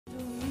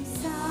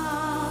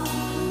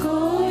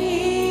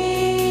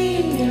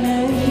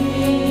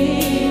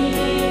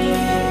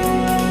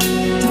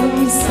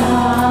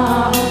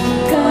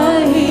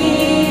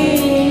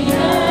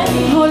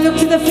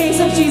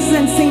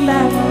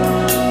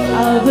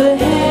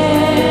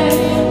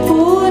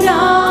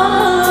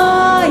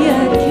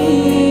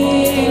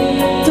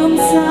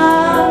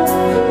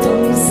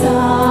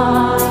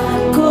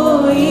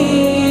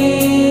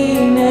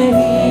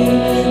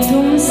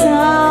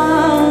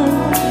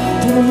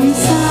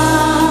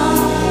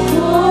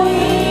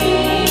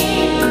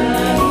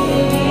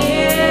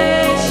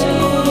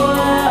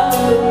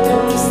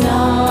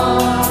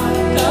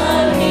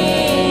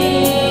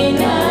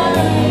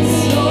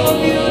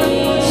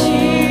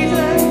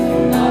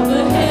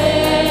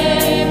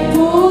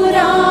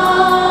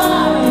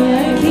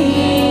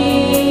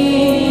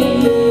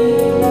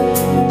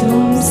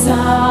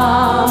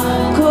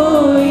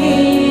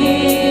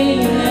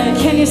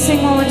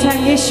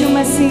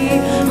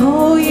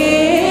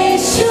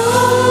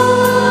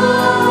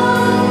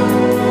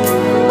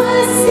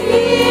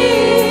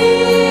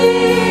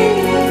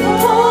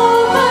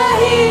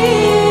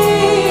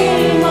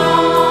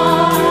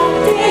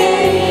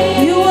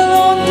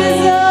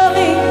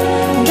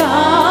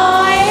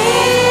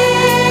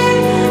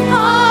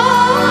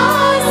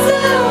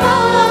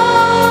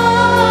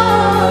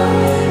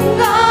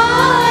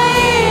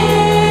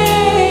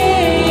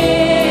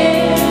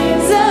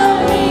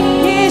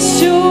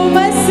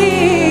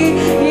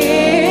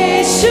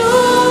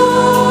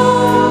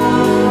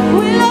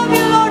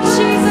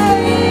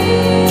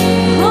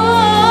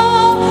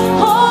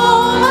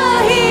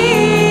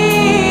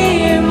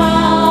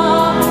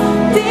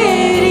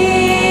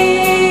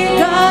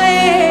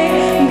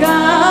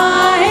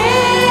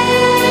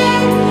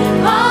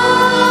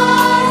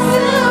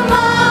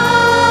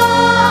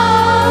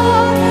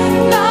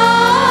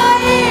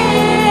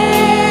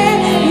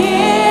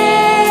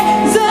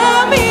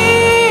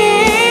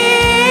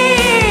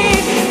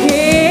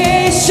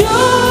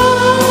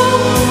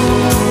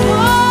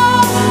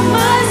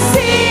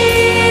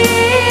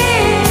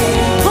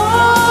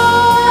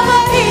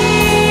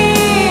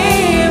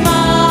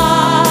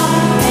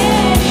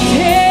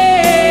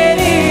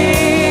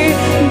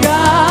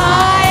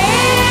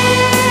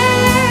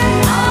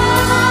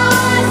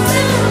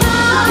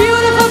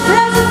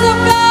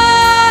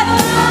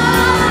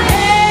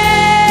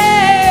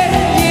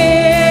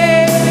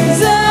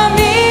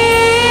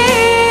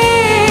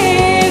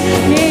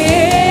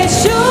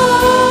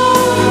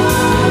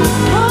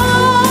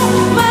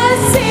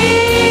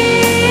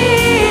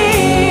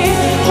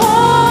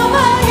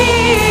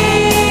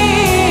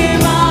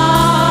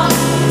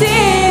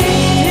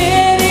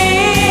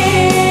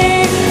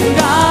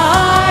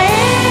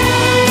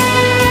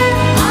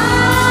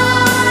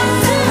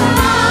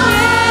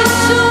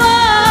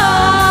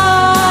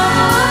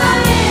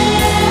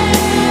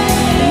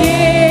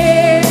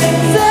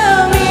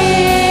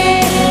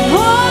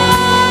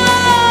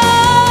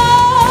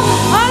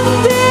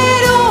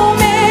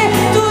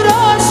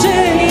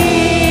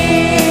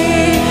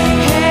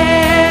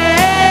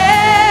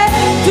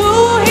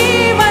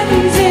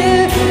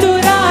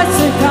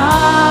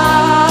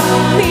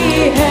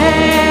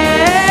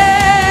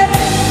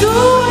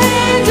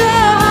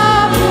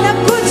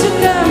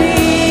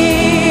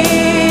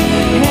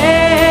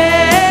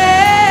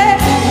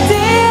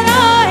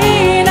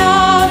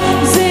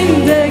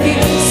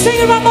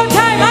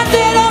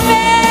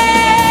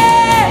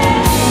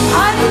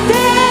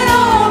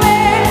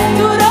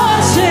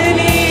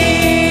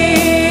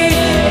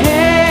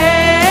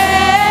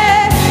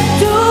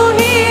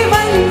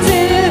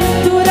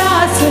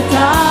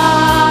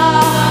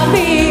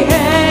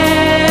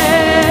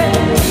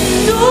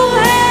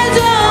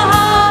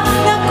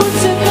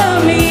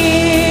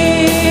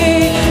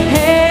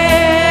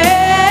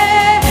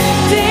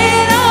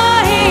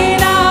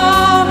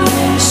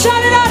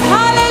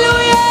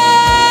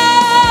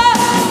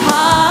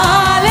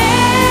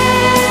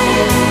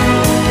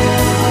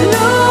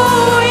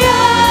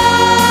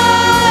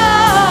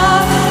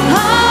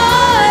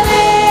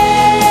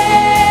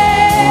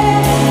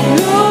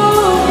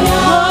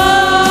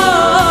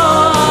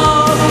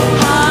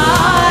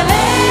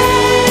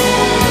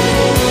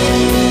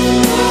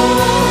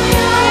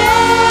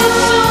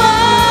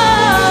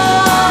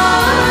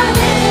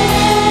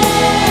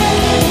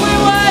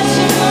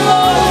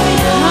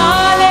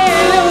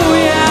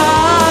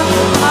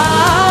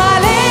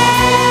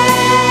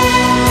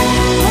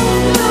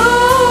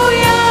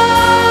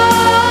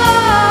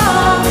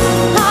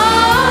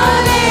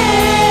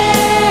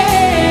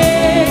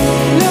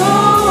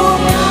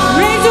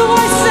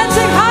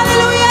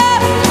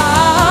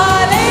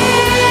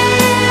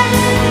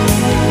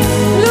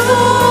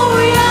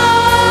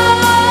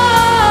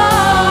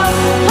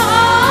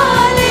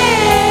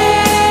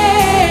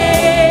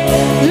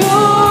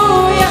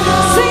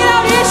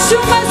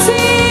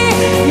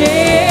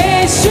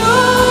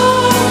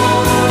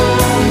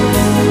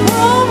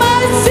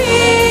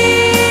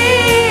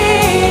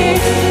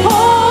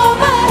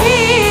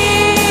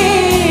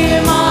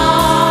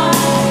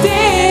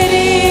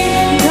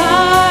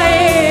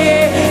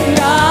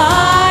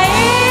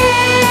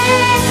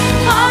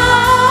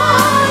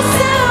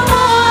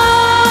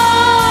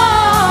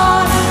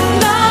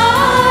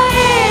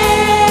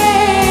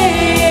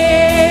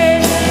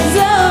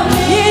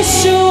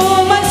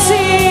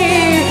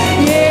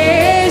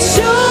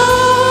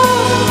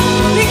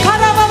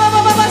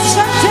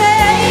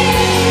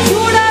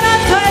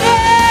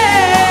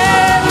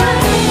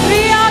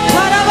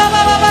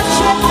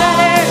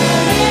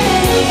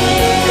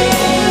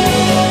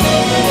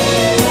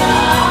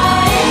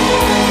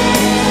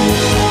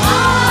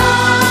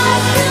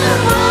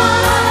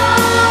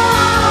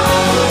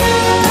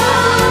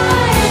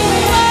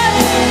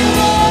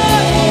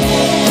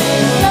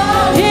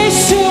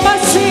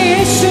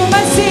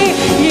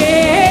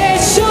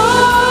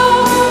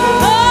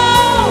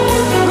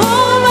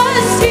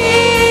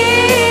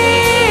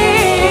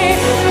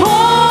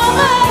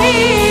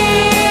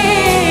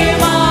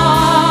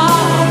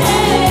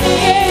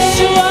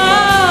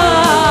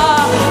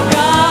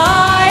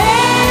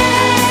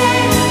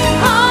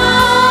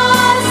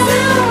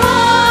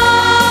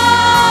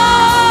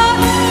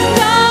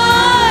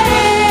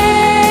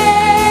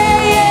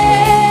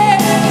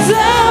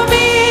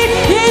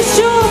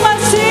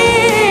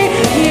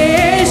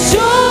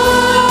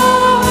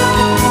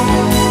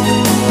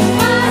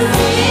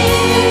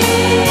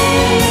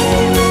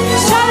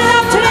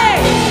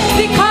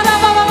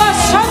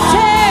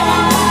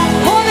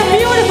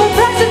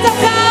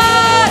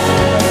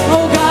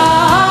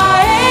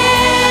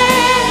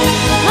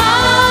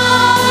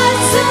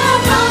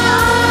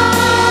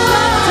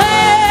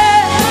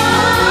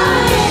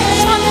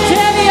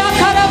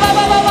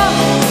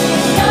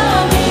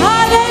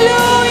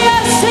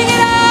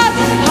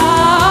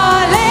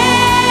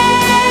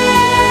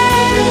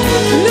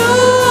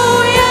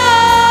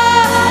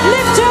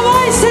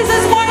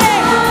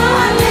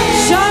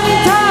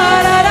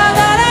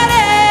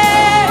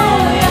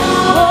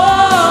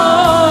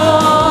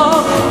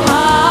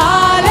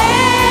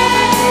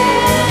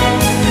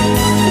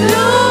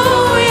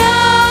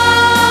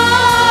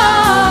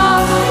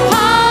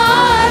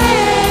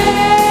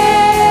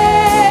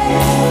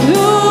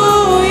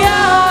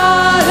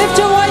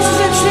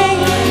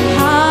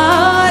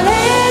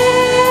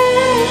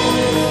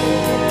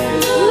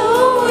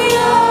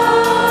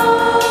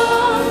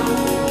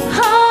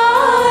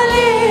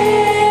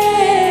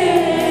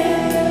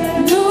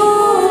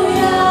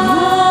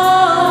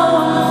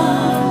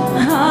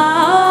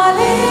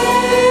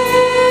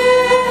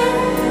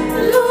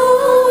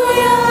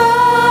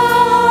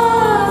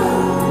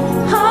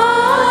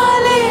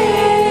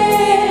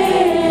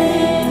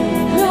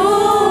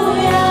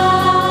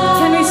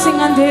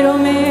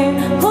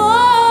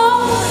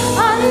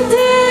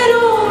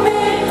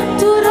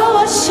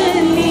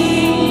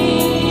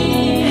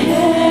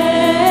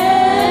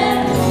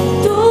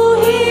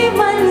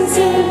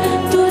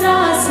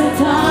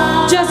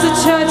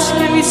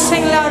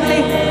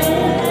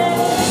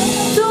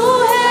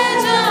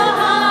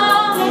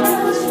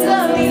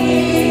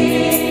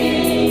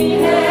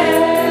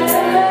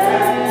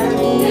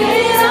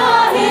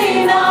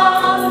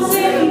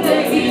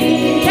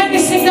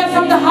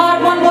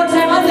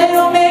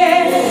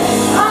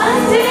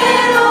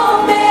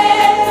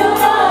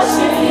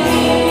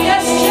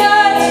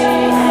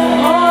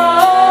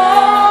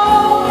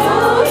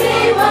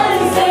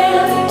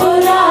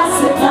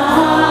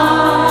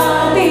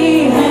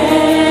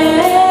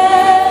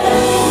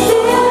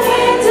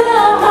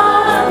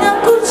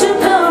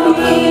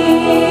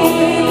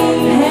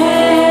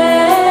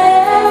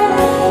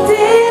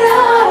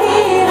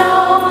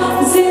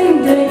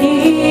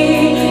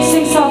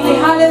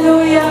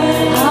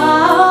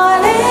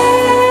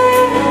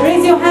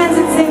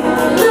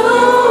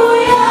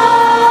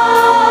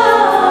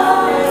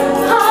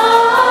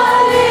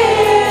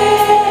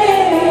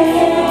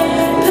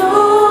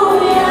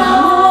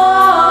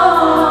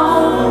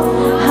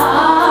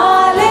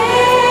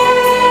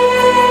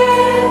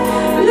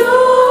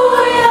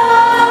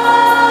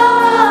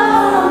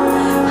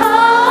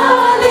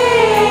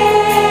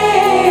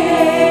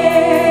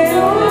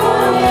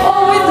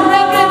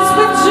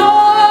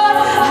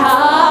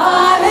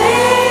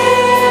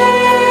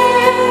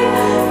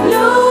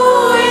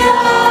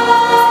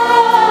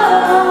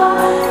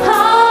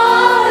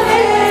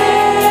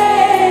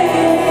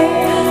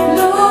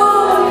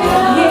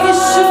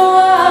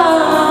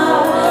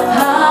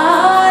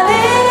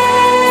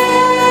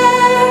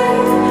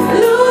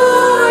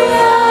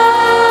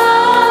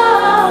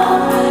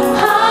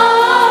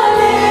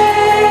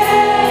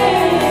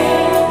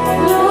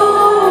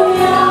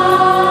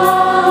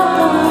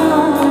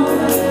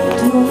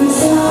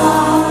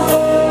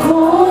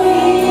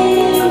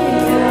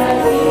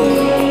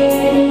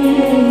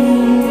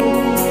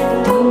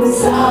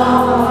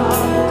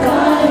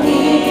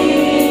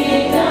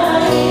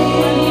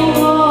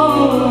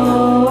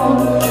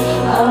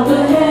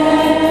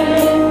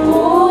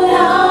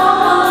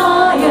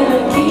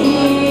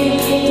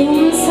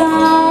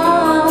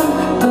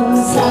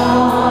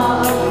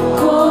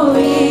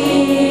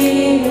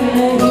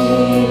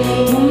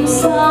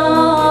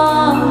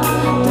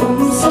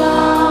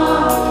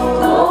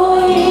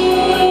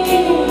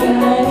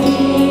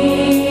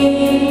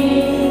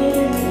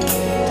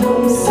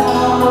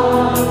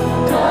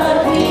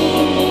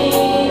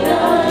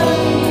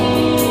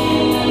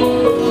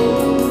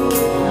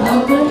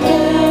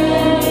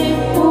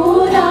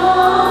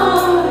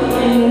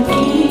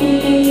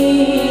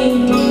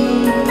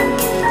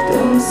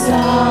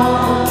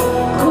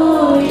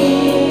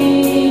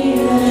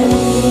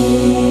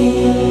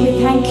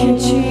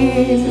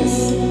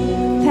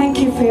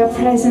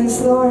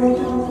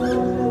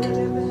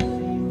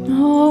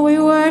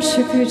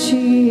worship you,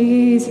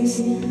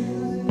 Jesus.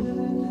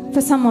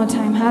 For some more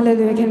time,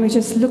 hallelujah, can we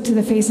just look to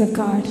the face of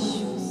God?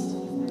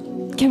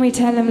 Can we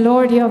tell him,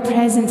 Lord, your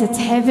presence, it's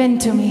heaven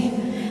to me.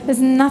 There's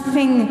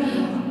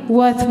nothing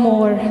worth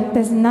more.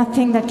 There's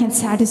nothing that can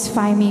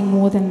satisfy me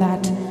more than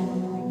that.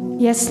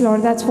 Yes,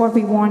 Lord, that's what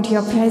we want,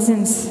 your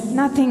presence.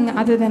 Nothing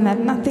other than that,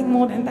 nothing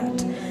more than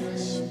that.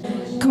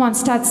 Come on,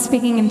 start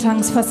speaking in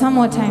tongues for some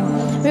more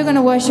time. We're going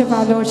to worship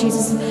our Lord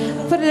Jesus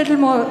for a little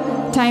more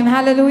time.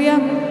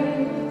 Hallelujah.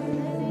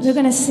 We're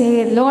going to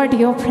say, Lord,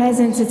 your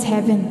presence is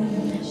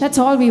heaven. That's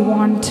all we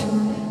want.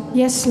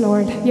 Yes,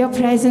 Lord, your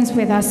presence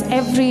with us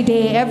every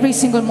day, every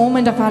single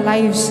moment of our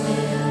lives.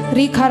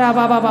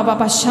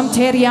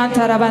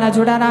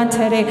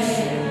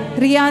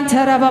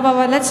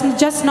 Let's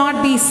just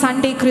not be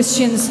Sunday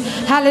Christians.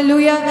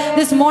 Hallelujah.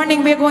 This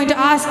morning we're going to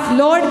ask,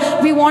 Lord,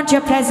 we want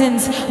your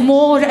presence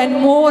more and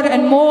more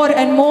and more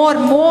and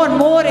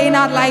more in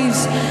our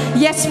lives.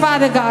 Yes,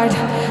 Father God.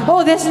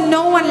 Oh, there's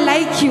no one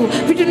like you.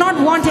 We do not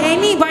want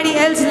anybody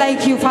else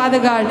like you, Father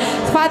God.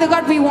 Father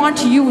God, we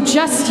want you,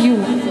 just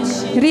you.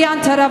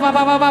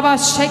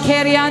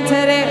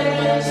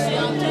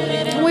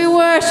 We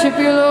worship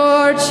you,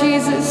 Lord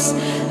Jesus.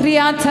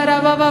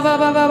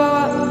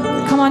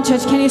 Come on,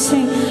 church, can you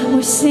sing?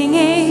 We're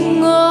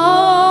singing,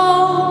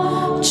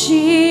 oh,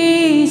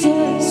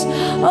 Jesus,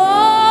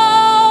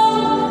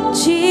 oh,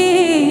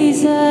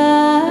 Jesus.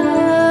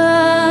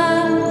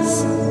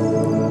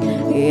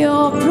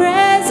 Your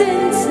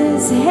presence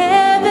is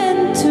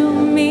heaven to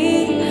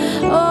me,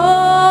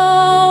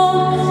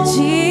 oh,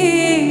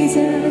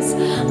 Jesus,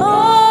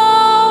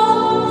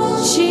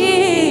 oh,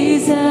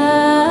 Jesus.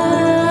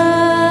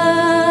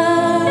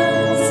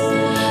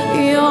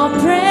 Your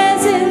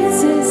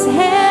presence is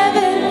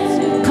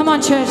heaven. Come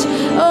on, church.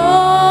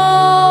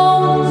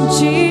 Oh,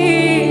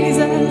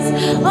 Jesus.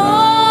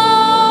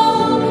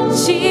 Oh,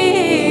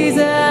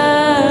 Jesus.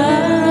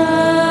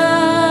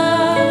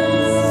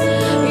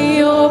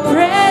 Your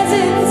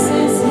presence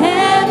is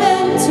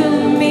heaven to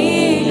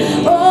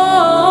me.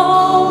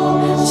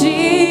 Oh,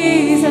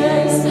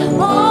 Jesus.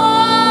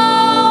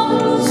 Oh,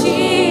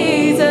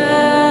 Jesus.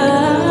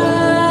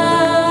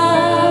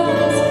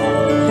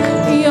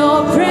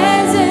 Your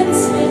presence.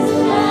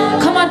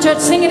 Come on, church,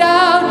 sing it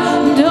out.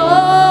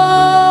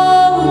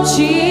 Oh,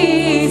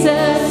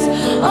 Jesus.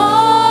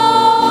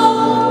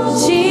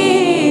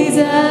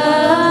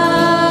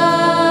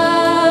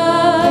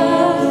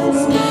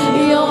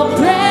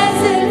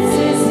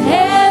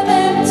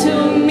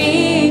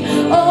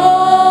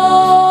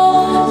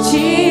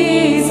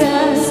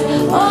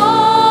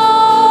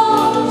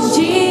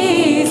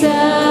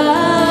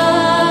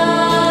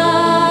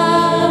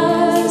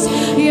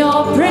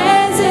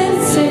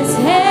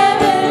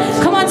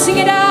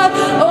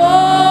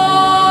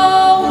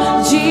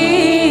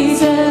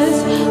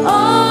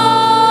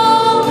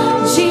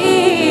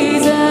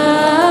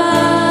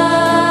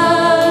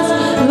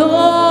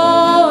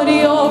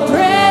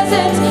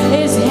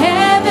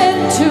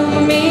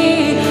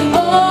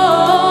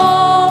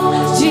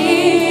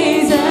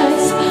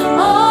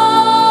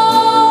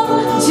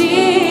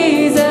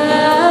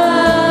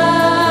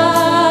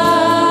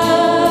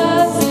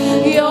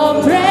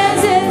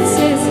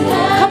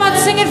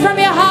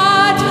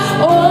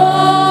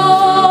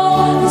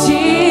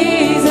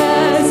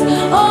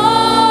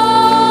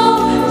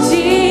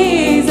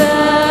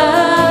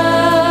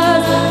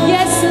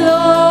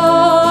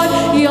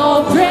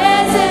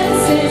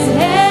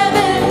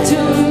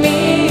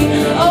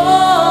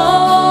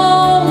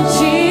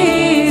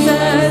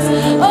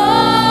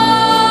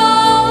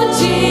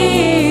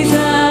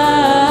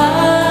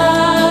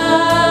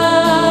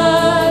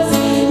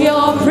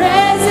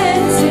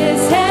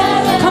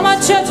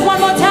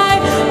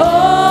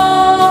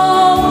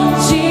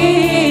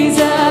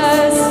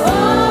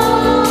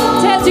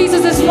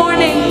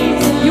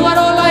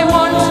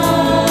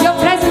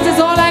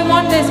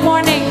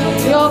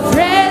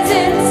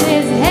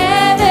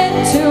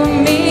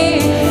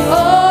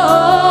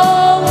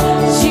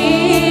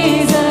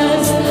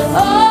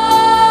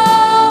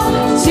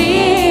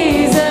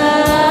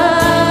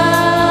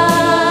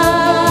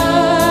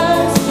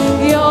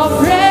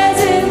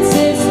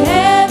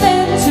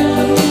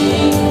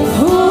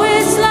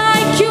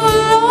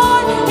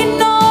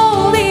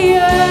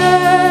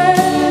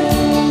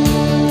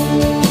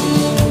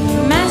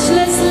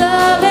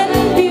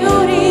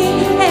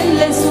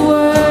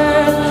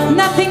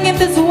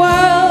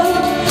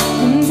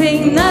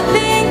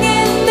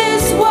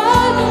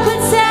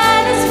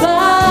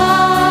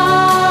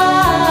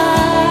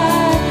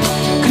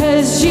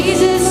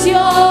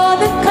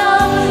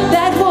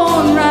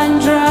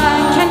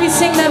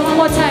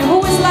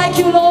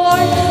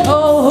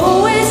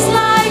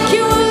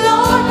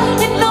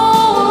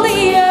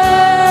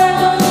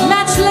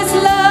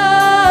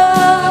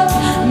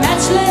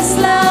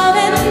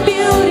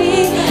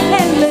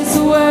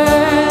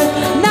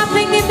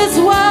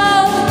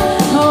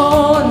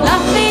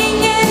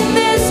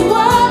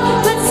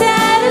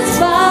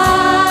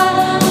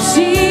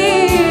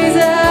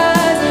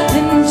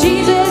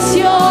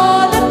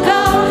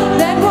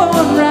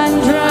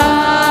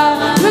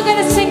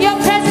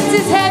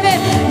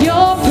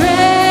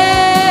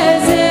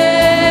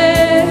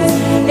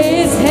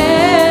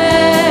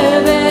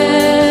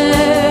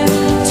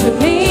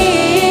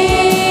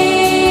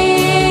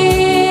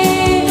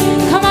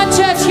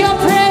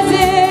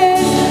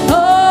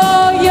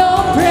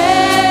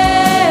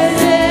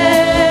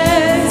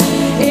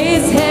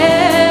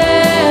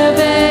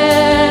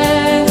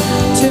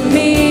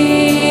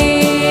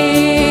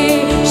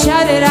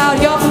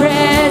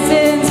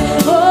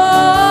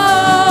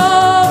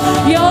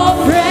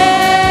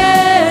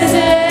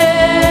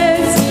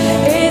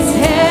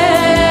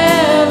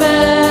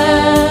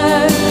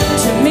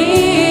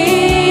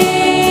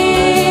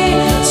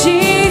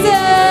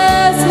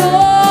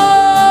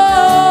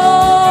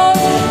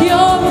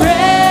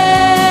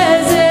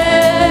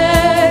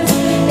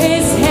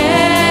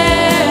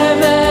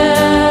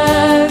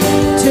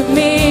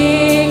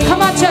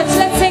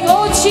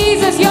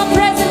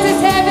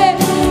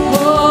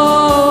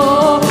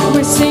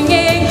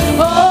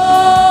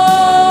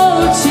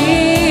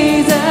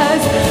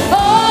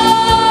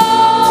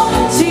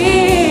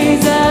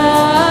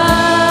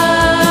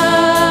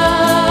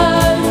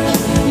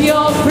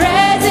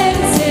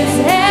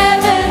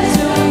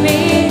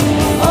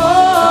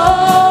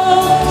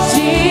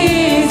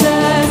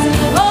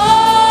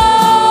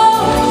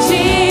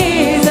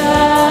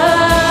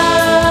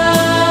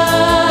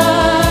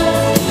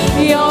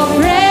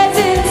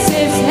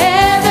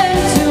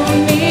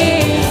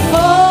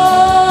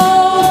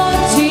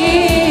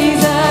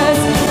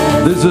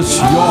 This is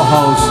your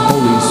house,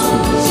 Holy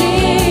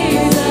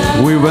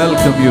Spirit. We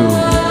welcome you.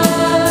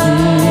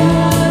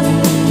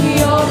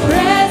 Your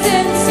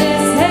presence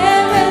is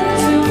heaven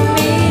to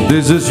me.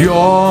 This is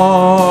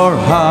your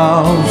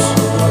house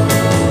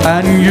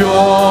and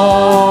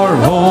your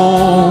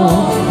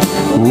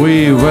home.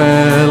 We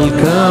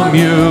welcome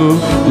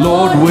you,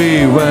 Lord,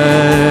 we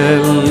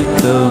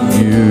welcome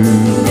you.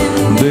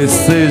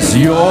 This is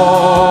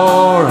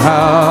your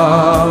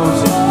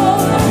house,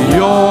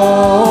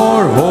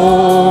 your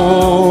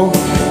home.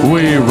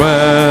 We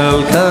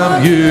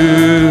welcome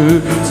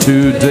you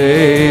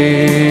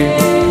today.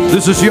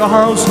 This is your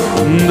house,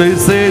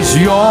 this is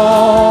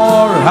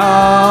your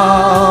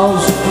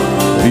house,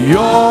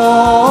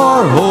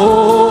 your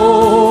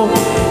home.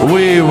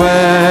 We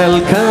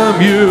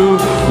welcome you,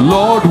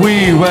 Lord,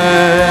 we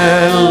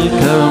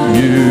welcome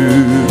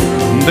you.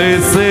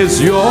 This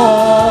is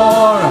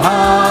your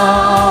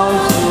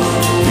house,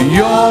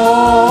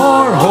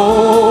 your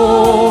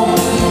home.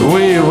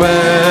 We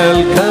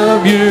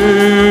welcome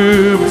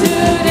you.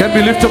 Can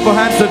we lift up our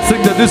hands and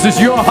sing that this is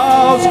your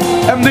house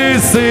and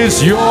this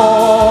is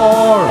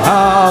your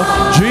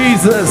house,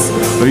 Jesus,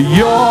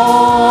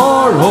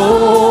 your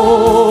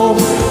home.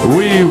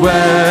 We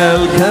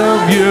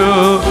welcome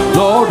you,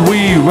 Lord,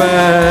 we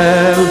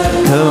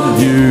welcome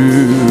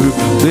you.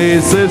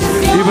 This is,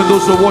 even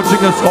those who are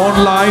watching us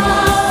online,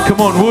 come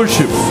on,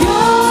 worship.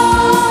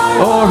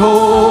 Our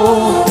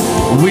home,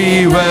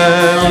 we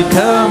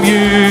welcome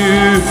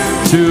you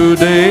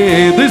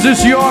today. This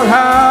is your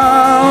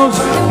house,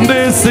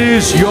 this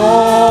is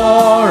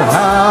your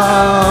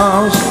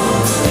house,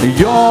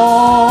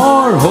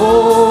 your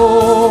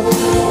home.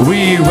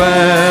 We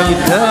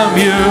welcome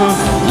you,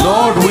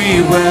 Lord,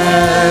 we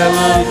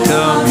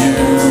welcome you.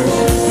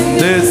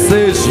 This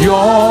is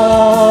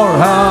your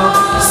house.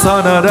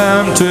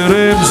 Sanaram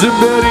Tirim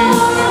Zimberi.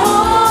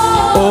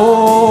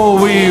 Oh,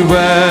 we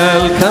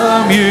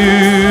welcome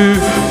you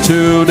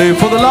today.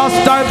 For the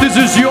last time, this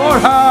is your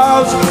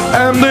house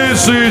and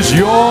this is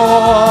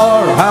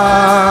your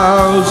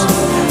house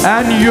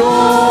and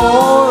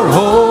your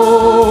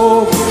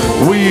home.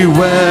 We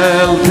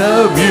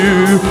welcome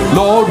you,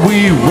 Lord,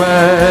 we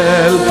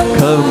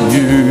welcome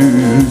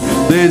you.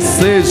 This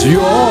is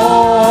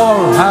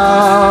your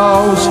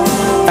house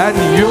and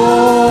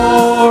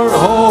your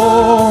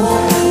home.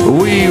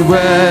 We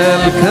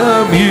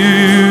welcome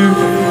you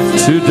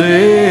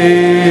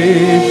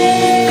today.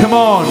 Come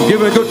on,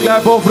 give a good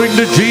clap offering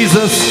to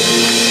Jesus.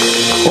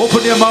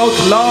 Open your mouth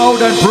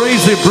loud and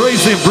praise Him,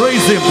 praise Him,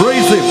 praise Him,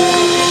 praise Him,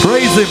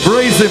 praise Him,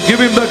 praise Him. Give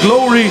Him the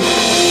glory,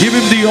 give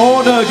Him the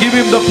honor, give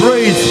Him the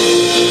praise.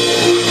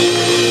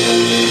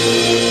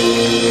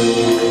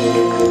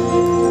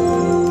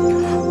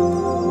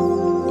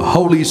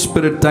 Holy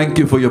Spirit, thank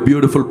you for your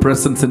beautiful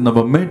presence in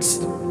our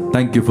midst.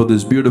 Thank you for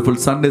this beautiful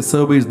Sunday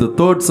service, the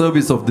third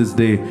service of this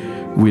day.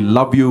 We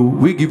love you.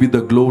 We give you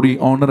the glory,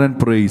 honor and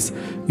praise.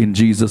 In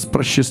Jesus'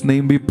 precious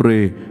name we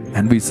pray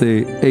and we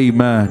say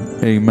amen,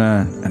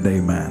 amen and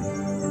amen.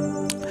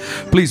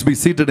 Please be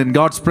seated in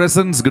God's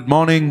presence. Good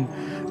morning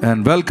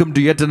and welcome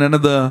to yet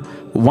another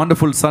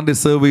wonderful Sunday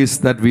service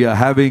that we are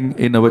having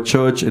in our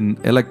church in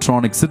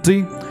Electronic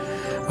City.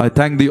 I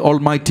thank the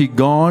Almighty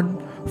God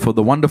for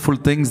the wonderful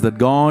things that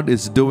God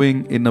is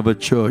doing in our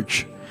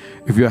church.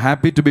 If you're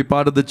happy to be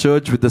part of the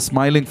church, with a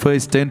smiling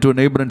face, turn to a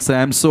neighbor and say,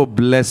 I'm so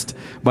blessed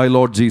by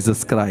Lord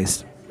Jesus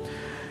Christ.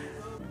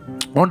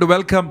 I want to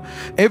welcome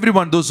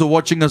everyone, those who are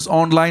watching us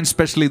online,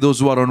 especially those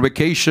who are on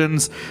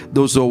vacations,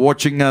 those who are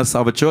watching us,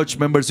 our church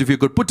members. If you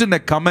could put in a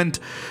comment,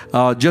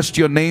 just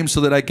your name so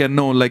that I can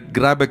know, like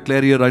grab a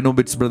clarier. I know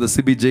it's Brother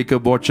C.B.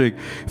 Jacob watching.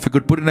 If you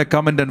could put in a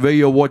comment and where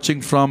you're watching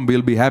from,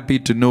 we'll be happy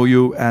to know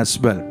you as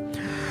well.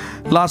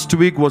 Last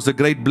week was a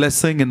great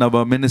blessing in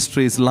our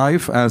ministry's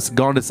life as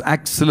God is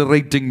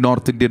accelerating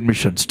North Indian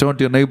missions. Turn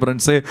to your neighbor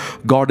and say,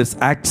 God is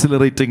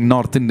accelerating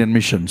North Indian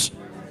missions.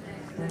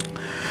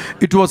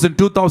 It was in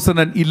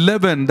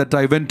 2011 that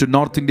I went to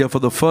North India for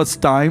the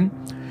first time,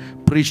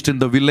 preached in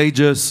the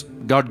villages.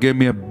 God gave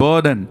me a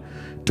burden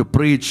to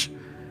preach,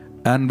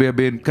 and we have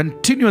been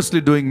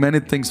continuously doing many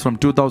things from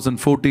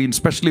 2014,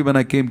 especially when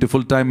I came to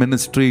full-time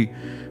ministry,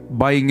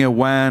 buying a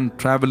van,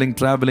 traveling.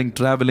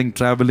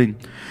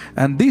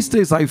 And these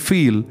days I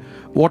feel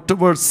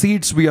whatever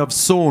seeds we have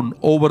sown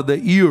over the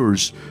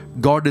years,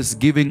 God is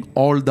giving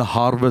all the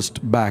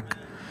harvest back.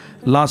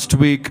 Last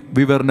week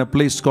we were in a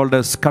place called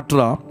as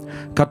Katra.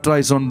 Katra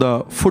is on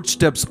the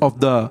footsteps of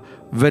the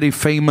very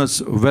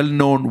famous,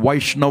 well-known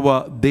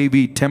Vaishnava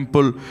Devi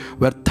temple,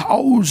 where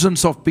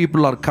thousands of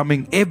people are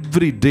coming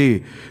every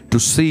day to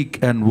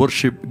seek and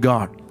worship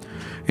God.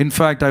 In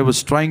fact, I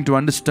was trying to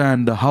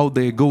understand how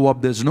they go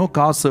up. There's no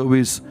car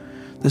service.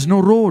 There's no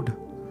road.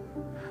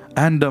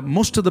 And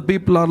most of the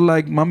people are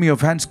like mummy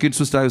of hand skin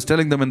sister. I was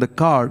telling them in the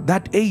car,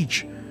 that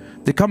age.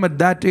 They come at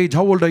that age.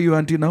 How old are you,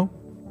 auntie, now?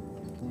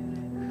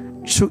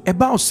 So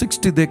about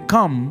 60, they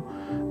come.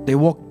 They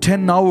walk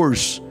 10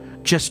 hours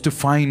just to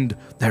find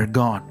their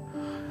God.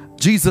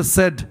 Jesus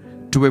said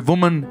to a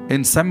woman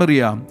in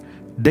Samaria,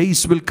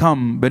 days will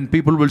come when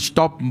people will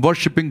stop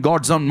worshipping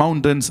gods on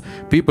mountains.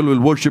 People will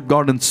worship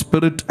God in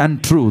spirit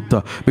and truth,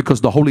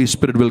 because the Holy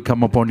Spirit will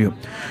come upon you.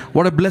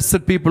 What a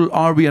blessed people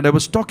are we. And I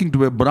was talking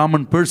to a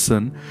Brahmin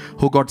person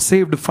who got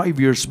saved 5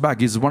 years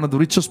back. He's one of the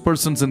richest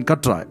persons in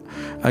Katra.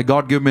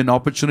 God gave me an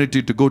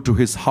opportunity to go to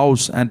his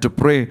house and to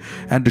pray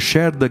and to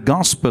share the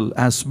gospel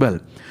as well.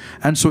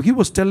 And so he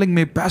was telling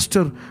me,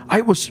 Pastor,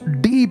 I was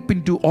deep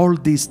into all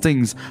these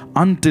things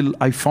until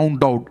I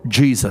found out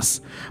Jesus.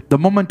 The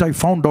moment I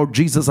found out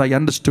Jesus, I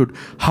understood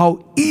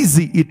how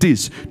easy it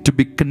is to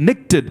be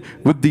connected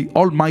with the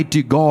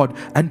Almighty God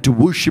and to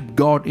worship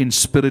God in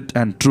spirit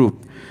and truth.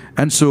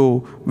 And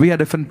so we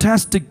had a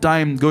fantastic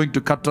time going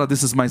to Katra.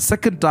 This is my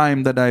second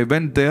time that I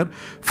went there.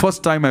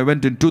 First time I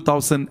went in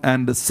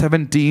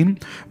 2017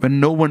 when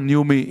no one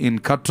knew me in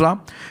Katra.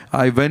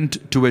 I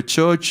went to a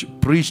church,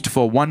 preached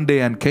for one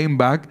day and came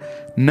back.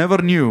 Never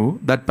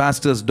knew that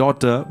pastor's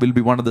daughter will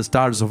be one of the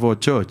stars of our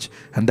church,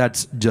 and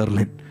that's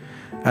Jerlin.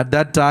 At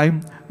that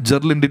time,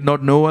 Jerlin did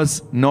not know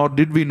us, nor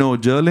did we know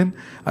Jerlin.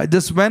 I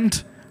just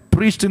went,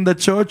 preached in the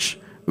church,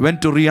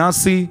 went to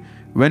Riyasi,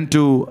 went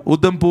to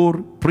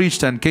Udhampur,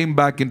 preached and came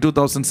back in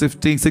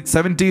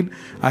 2017.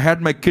 I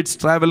had my kids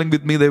traveling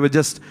with me. They were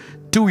just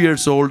 2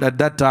 years old at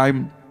that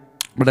time.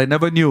 But I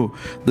never knew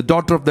the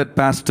daughter of that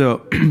pastor,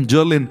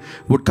 Jerlin,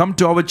 would come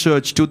to our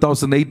church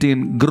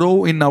 2018,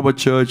 grow in our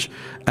church,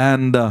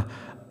 and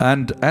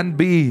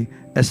be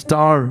a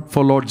star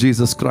for Lord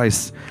Jesus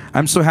Christ.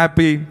 I'm so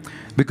happy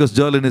because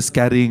Jerlin is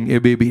carrying a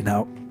baby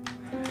now.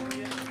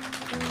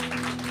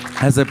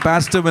 As a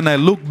pastor, when I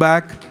look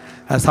back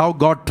as how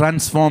God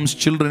transforms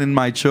children in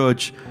my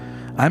church,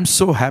 I'm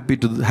so happy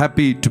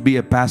to be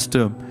a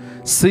pastor,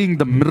 seeing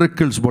the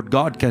miracles what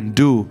God can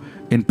do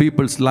in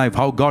people's life,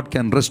 how God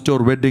can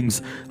restore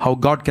weddings, how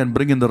God can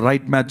bring in the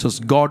right matches,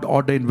 God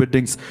ordained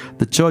weddings,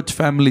 the church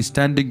family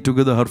standing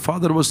together. Her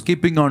father was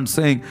keeping on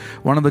saying,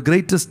 one of the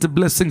greatest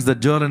blessings that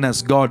Jerlin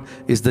has got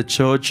is the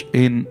church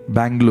in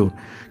Bangalore.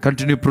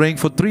 Continue praying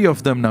for 3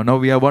 of them now. Now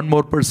we have one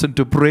more person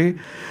to pray.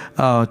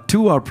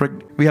 2 are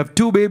pregnant. We have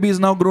 2 babies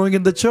now growing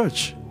in the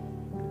church.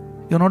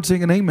 You're not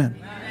saying an amen.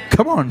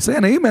 Come on, say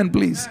an amen,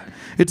 please.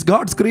 It's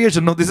God's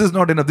creation. No, this is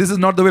not enough. This is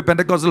not the way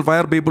Pentecostal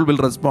fire people will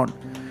respond.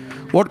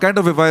 What kind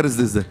of a fire is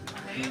this then?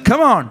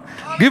 Come on,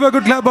 give a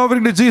good clap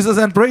offering to Jesus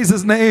and praise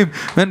his name.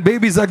 When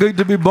babies are going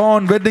to be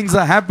born, weddings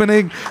are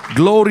happening,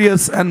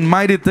 glorious and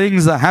mighty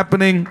things are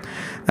happening.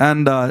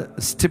 And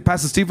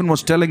Pastor Stephen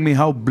was telling me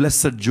how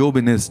blessed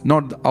Jobin is.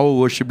 Not our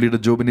worship leader,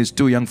 Jobin is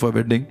too young for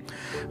wedding,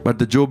 but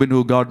the Jobin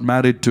who got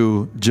married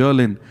to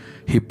Jerlin,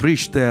 he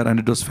preached there and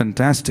it was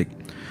fantastic.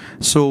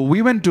 So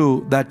we went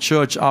to that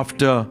church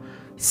after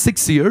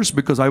 6 years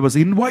because I was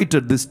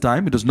invited this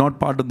time. It was not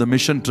part of the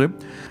mission trip.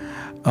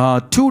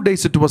 2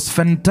 days it was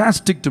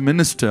fantastic to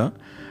minister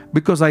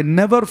because I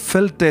never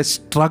felt a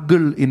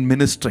struggle in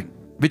ministering,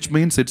 which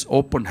means it's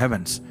open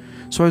heavens.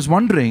 So I was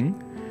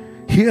wondering,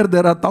 here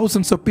there are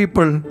thousands of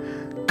people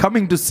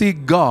coming to see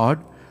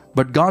God,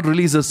 but God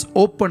releases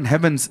open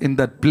heavens in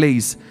that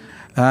place,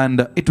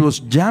 and it was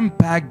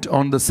jam-packed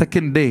on the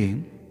second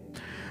day.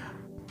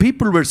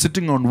 People were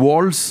sitting on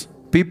walls,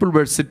 people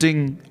were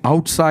sitting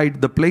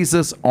outside the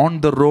places,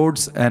 on the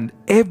roads, and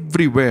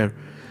everywhere.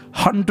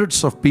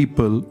 Hundreds of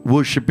people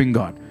worshipping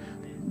God.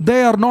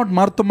 They are not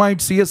Marthamite,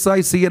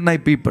 CSI,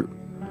 CNI people.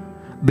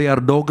 They are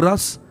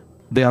Dogras,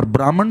 they are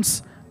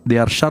Brahmins, they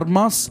are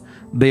Sharmas,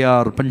 they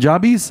are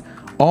Punjabis.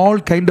 All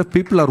kind of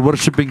people are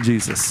worshipping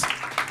Jesus.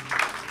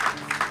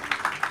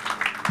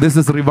 This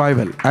is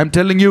revival. I'm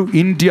telling you,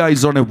 India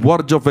is on a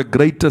verge of a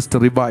greatest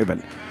revival.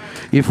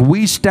 If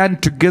we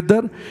stand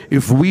together,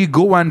 if we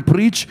go and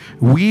preach,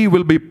 we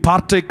will be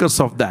partakers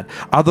of that.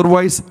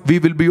 Otherwise, we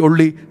will be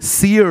only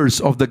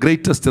seers of the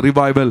greatest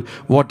revival,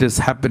 what is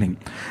happening.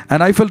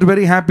 And I felt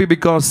very happy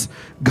because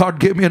God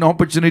gave me an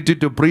opportunity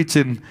to preach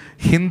in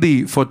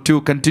Hindi for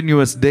 2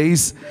 continuous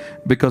days,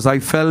 because I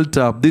felt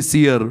this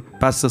year,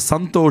 Pastor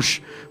Santosh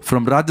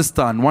from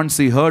Rajasthan, once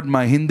he heard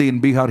my Hindi in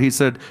Bihar, he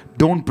said,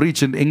 don't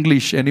preach in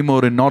English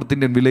anymore in North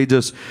Indian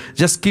villages.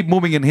 Just keep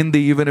moving in Hindi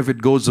even if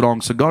it goes wrong.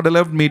 So God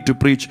allowed me to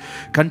preach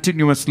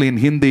continuously in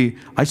Hindi.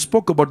 I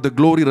spoke about the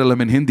glory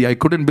realm in Hindi. I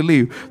couldn't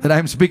believe that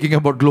I'm speaking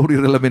about glory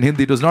realm in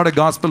Hindi. It was not a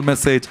gospel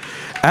message.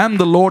 And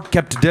the Lord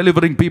kept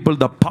delivering people.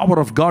 The power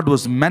of God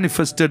was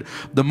manifested.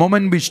 The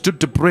moment we stood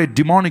to pray,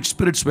 demonic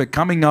spirits were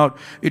coming out.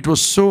 It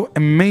was so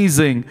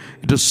amazing.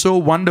 It was so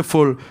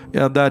wonderful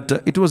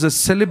that it was a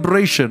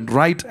celebration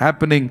right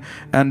happening.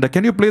 And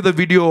can you play the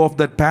video of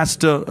that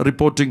pastor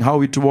reporting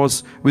how it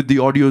was with the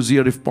audios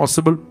here if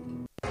possible?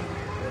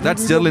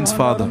 That's Jerlin's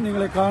father. Oh,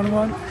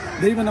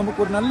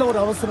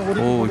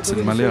 it's in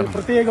Malayalam.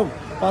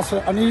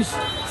 Pastor Anish,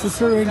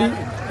 Sister Wendy,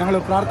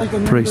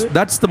 praise.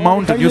 That's the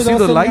mountain. You see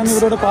the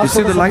lights? You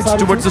see the lights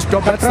towards the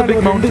top? That's the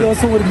big mountain.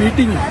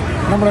 Meeting.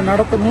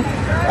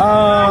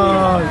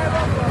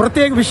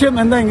 പ്രത്യേക വിഷയം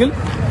എന്തെങ്കിൽ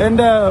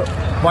എൻ്റെ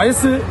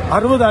വയസ്സ്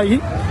 60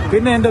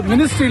 പിന്നെ എൻ്റെ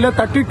മിനിസ്ട്രിയിൽ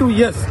 32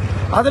 years.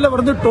 അതിൽ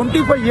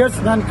 25 years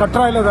ഞാൻ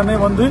കട്രായിൽ തന്നെ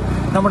വന്ന്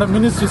നമ്മുടെ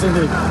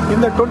മിനിസ്ട്രീസിൻ്റെ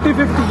ഇന്ന്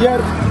 25th ഇയർ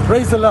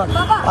പ്രൈസ് എല്ലാം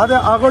അത്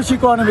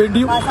ആഘോഷിക്കുവാൻ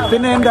വേണ്ടിയും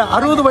പിന്നെ എൻ്റെ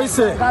 60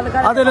 വയസ്സ്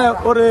അതിൽ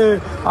ഒരു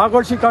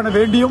ആഘോഷിക്കാൻ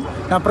വേണ്ടിയും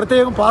ഞാൻ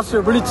പ്രത്യേകം പാസ്റ്റർ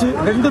വിളിച്ച്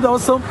 2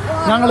 ദിവസം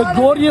ഞങ്ങൾ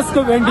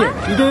ഗ്ലോറിയസ്ക്ക് വേണ്ടി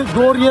ഇത്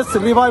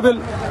ഗ്ലോറിയസ് റിവൈവൽ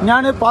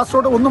ഞാൻ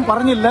പാസ്റ്ററോട് ഒന്നും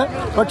പറഞ്ഞില്ല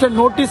പക്ഷെ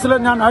നോട്ടീസിൽ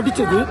ഞാൻ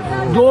അടിച്ചത്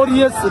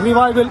ഗ്ലോറിയസ്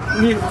റിവൈവൽ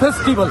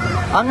ഫെസ്റ്റിവൽ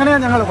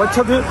അങ്ങനെയാണ് ഞങ്ങൾ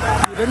വച്ചത്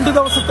 2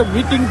 ദിവസത്തെ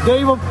മീറ്റിംഗ്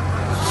ദൈവം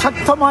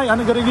ശക്തമായി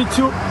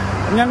അനുഗ്രഹിച്ചു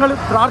ഞങ്ങൾ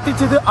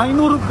പ്രാർത്ഥിച്ചത്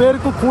 500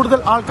 പേർക്ക് കൂടുതൽ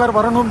ആൾക്കാർ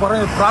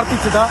വരണമെന്ന്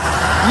പ്രാർത്ഥിച്ചത്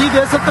ഈ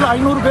ദേശത്തിൽ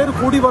 500 പേർ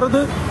കൂടി വരുന്നത്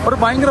ഒരു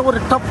ഭയങ്കര ഒരു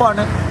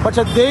ടഫാണ്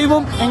പക്ഷെ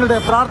ദൈവം ഞങ്ങളുടെ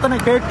പ്രാർത്ഥന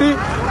കേട്ട്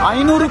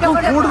 500ക്കും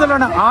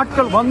കൂടുതലാണ്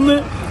ആൾക്കാർ വന്ന്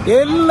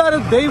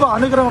എല്ലാവരും ദൈവ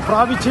അനുഗ്രഹം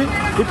പ്രാപിച്ച്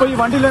ഇപ്പോൾ ഈ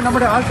വണ്ടിയിൽ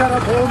നമ്മുടെ ആൾക്കാരെ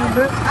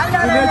പോകുന്നുണ്ട്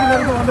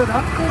വില്ലേജിലേക്ക് വന്നതാ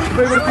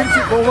ഇപ്പോൾ ഇവിടെ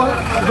തിരിച്ച് പോവുക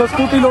ഇപ്പോൾ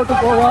സ്കൂട്ടിയിലോട്ട്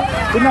പോവുക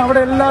പിന്നെ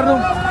അവിടെ എല്ലാവരും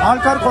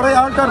ആൾക്കാർ കുറേ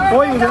ആൾക്കാർ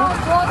പോയത്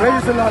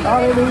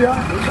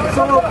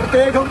സോ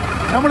പ്രത്യേകം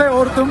നമ്മളെ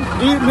ഓർത്തും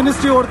ഈ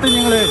മിനിസ്ട്രി ഓർത്തും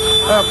ഞങ്ങൾ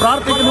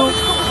പ്രാർത്ഥിക്കുന്നു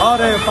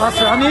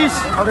pastor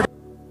Aneesh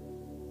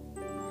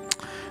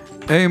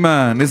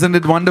Amen. Isn't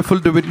it wonderful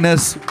to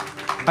witness?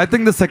 I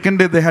think the second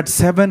day they had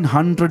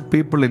 700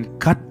 people in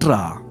Katra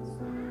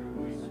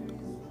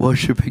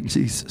worshipping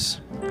Jesus.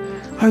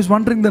 I was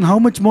wondering then how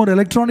much more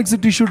electronics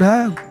it should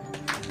have.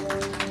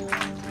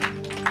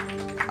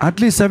 At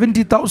least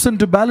 70,000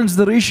 to balance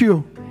the ratio.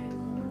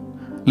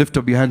 Lift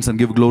up your hands and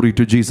give glory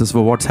to Jesus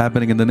for what's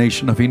happening in the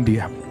nation of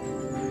India.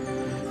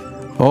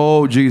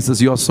 Oh Jesus,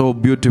 you are so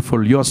beautiful.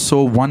 You are so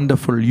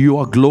wonderful. You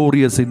are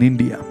glorious in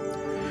India.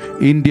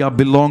 India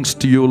belongs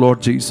to you, Lord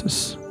Jesus.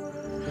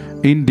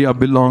 India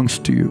belongs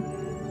to you.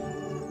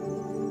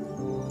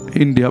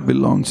 India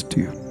belongs to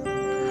you.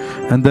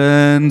 And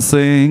then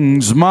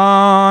sings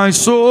my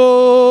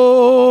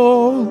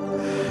soul,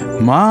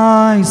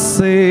 my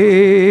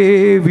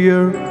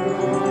Savior.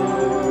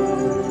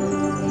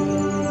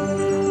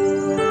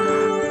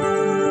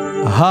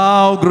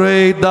 How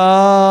great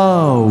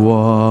thou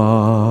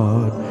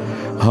art,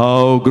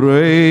 how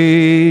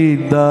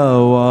great thou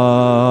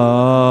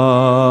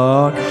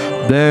art.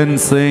 Then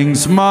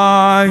sings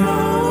my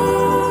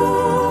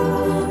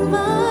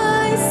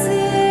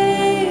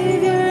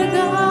Savior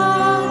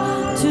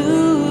God to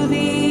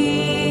thee.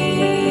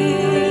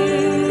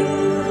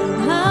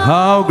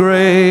 how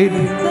great,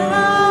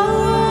 Thou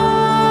art,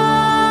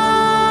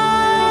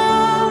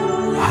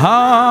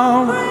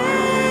 how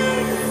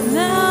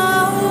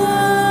thou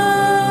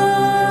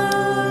art.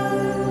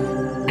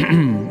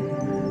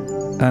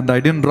 And I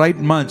didn't write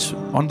much.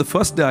 On the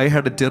first day I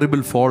had a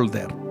terrible fall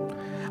there.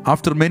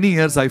 After many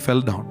years I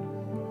fell down.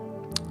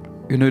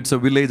 You know, it's a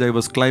village. I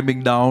was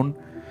climbing down.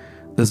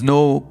 There's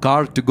no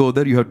car to go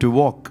there. You have to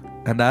walk.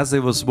 And as I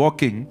was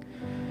walking,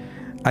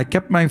 I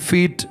kept my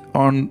feet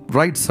on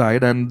right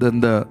side, and then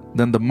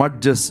the mud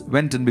just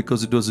went in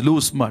because it was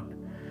loose mud.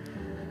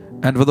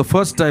 And for the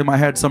first time I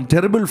had some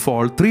terrible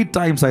fall. 3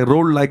 times I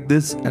rolled like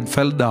this and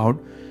fell down.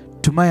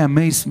 To my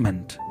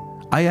amazement,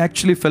 I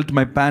actually felt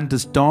my pant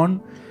is torn.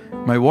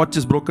 My watch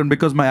is broken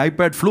because my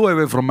iPad flew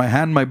away from my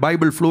hand. My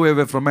Bible flew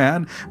away from my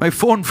hand. My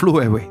phone flew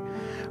away.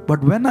 But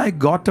when I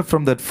got up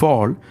from that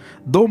fall,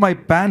 though my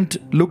pant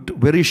looked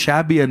very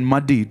shabby and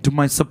muddy, to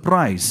my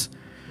surprise,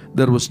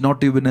 there was not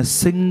even a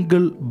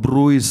single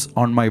bruise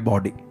on my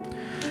body.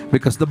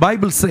 Because the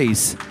Bible says,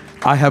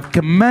 I have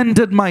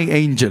commanded my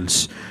angels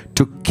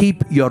to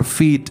keep your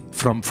feet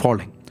from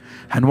falling.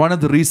 And one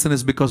of the reasons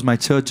is because my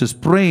church is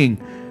praying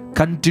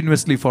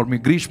continuously for me.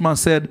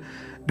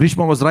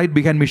 Grishma was right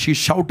behind me. She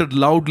shouted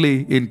loudly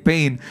in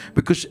pain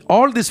because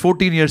all these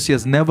 14 years she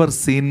has never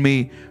seen me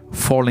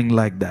falling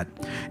like that.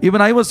 Even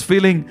I was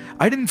feeling,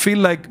 I didn't feel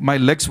like my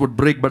legs would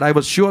break, but I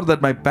was sure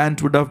that my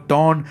pant would have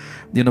torn,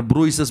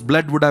 bruises,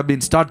 blood would have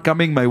been start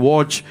coming, my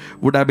watch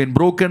would have been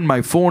broken,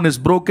 my phone is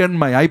broken,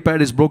 my iPad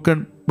is broken.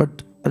 But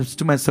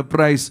to my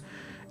surprise,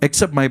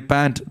 except my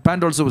pant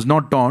also was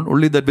not torn.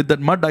 Only that with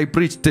that mud I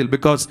preached still,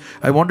 because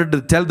I wanted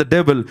to tell the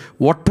devil,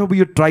 whatever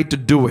you try to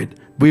do it,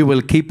 we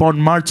will keep on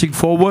marching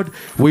forward.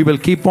 We will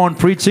keep on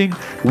preaching.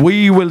 We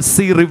will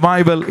see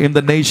revival in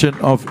the nation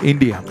of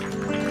India.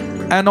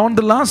 And on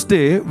the last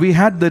day, we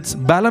had this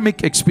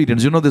Balamic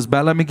experience. You know this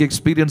Balamic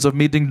experience of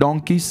meeting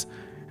donkeys?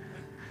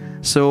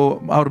 So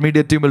our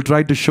media team will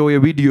try to show a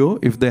video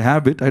if they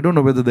have it. I don't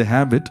know whether they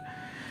have it.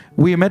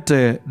 We met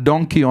a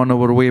donkey on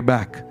our way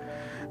back.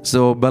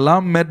 So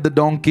Balaam met the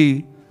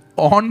donkey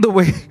on the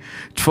way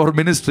for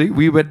ministry.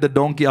 We met the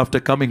donkey after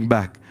coming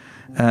back.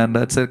 And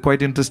that's a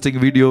quite interesting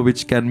video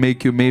which can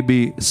make you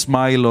maybe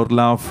smile or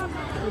laugh.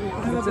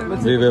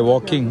 We were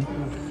walking.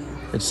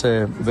 It's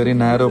a very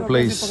narrow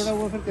place.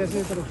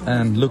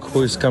 And look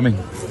who is coming.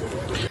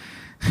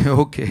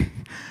 Okay,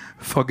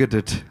 forget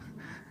it.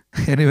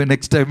 Anyway,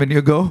 next time when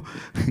you go,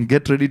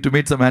 get ready to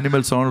meet some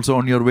animals also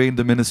on your way in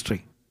the ministry.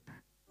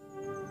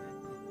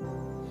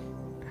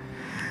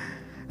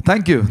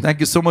 Thank you. Thank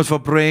you so much for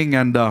praying.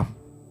 And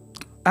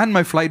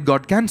my flight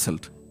got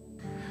cancelled.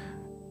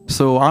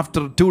 So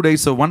after 2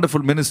 days of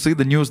wonderful ministry,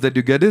 the news that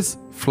you get is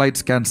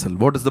flights cancelled.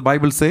 What does the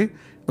Bible say?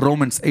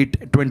 Romans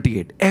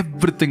 8:28.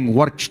 Everything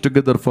works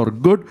together for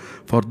good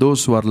for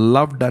those who are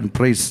loved and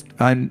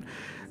predestined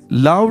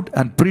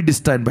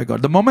by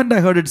God. The moment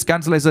I heard it's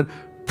cancelled, I said,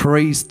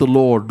 praise the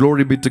Lord,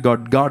 glory be to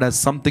God. God has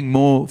something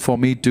more for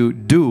me to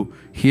do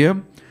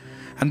here.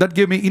 And that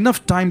gave me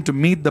enough time to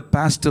meet the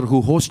pastor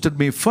who hosted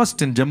me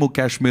first in Jammu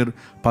Kashmir,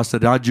 Pastor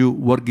Raju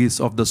Varghese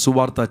of the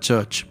Suvarta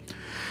Church.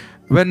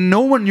 When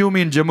no one knew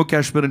me in Jammu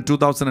Kashmir in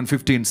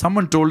 2015,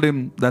 someone told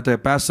him that a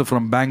pastor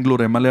from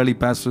Bangalore, a Malayali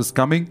pastor, is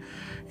coming.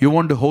 You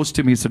want to host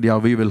him? He said, yeah,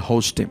 we will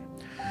host him.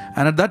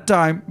 And at that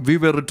time, we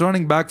were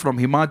returning back from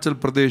Himachal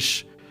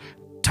Pradesh,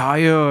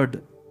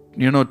 tired,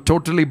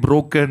 totally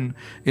broken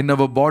in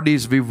our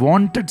bodies. We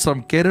wanted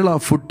some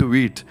Kerala food to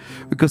eat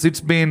because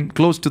it's been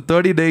close to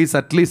 30 days,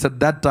 at least at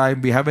that time,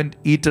 we haven't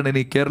eaten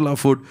any Kerala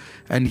food.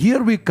 And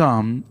here we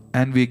come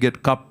and we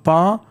get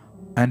kappa,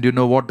 and you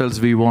know what else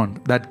we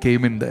want? That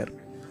came in there.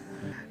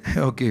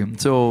 Okay,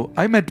 so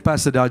I met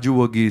Pastor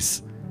Raju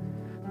Varghese,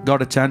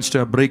 got a chance to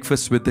have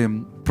breakfast with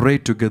him, pray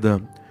together.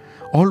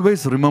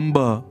 Always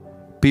remember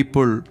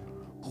people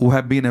who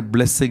have been a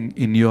blessing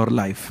in your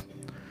life.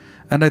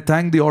 And I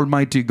thank the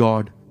Almighty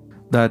God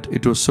that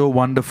it was so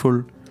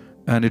wonderful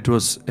and it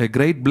was a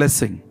great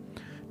blessing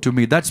to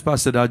me. That's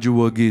Pastor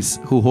Raju Varghese,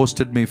 who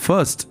hosted me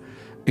first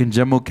in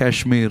Jammu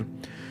Kashmir.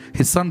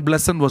 His son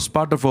Blesson was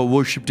part of our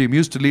worship team. He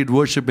used to lead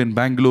worship in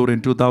Bangalore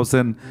in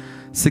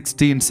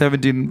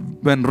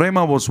 2016-17. When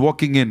Rema was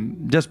walking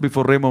in, just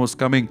before Rema was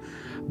coming,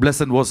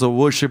 Blesson was a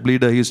worship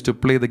leader. He used to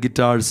play the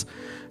guitars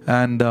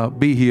and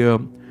be here.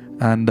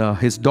 And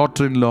his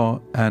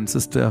daughter-in-law and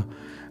sister.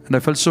 And I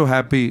felt so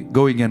happy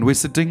going and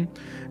visiting.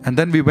 And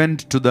then we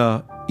went to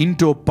the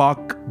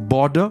Indo-Pak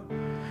border.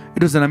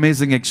 It was an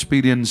amazing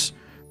experience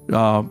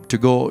to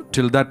go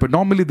till that. But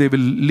normally they will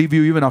leave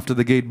you even after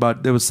the gate.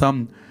 But there was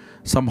some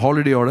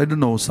holiday or I don't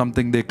know,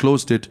 something, they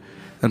closed it.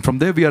 And from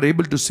there we are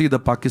able to see the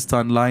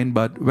Pakistan line.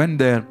 But went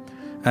there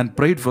and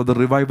prayed for the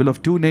revival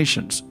of two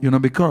nations.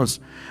 Because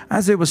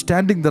as I was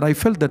standing there, I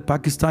felt that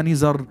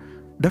Pakistanis are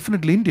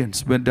definitely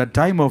Indians. When that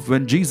time of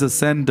when Jesus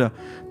sent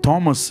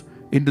Thomas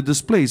into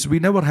this place, we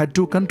never had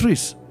two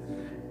countries.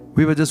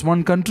 We were just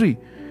one country.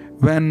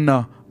 When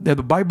the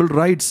Bible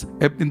writes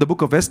in the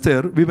book of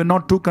Esther, we were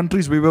not two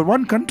countries, we were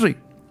one country.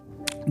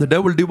 The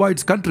devil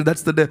divides country.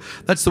 That's the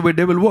way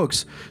devil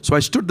works. So I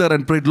stood there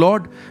and prayed,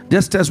 Lord,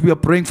 just as we are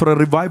praying for a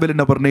revival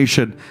in our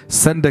nation,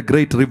 send a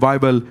great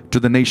revival to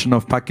the nation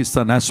of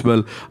Pakistan as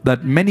well,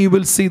 that many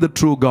will see the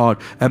true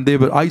God and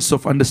their eyes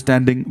of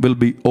understanding will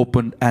be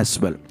opened as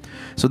well.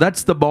 So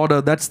that's the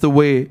border. That's the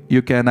way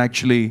you can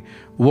actually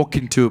walk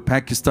into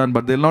Pakistan,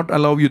 but they'll not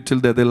allow you till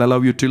there. They'll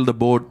allow you till the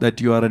board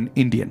that you are an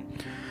Indian.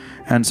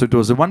 And so it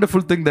was a wonderful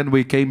thing. Then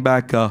we came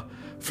back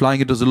flying.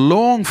 It was a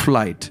long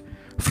flight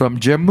from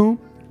Jammu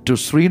to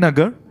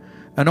Srinagar,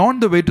 and on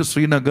the way to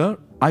Srinagar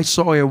I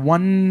saw a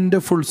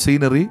wonderful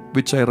scenery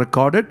which I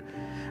recorded,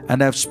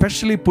 and I have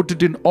specially put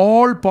it in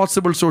all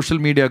possible social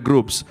media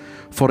groups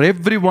for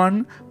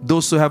everyone,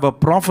 those who have a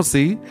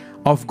prophecy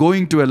of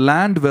going to a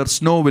land where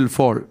snow will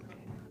fall.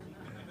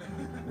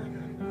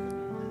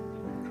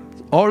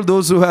 All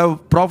those who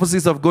have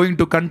prophecies of going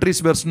to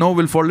countries where snow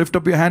will fall, lift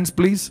up your hands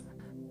please.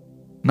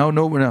 No.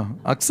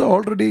 Aksa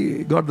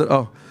already got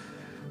the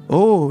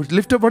Oh,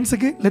 lift up once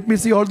again. Let me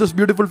see all those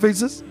beautiful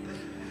faces.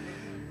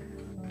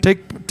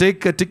 Take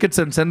tickets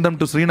and send them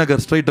to Srinagar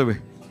straight away.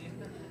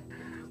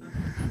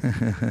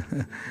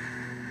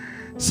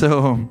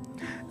 So,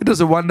 it was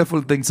a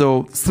wonderful thing.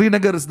 So,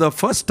 Srinagar is the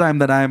first time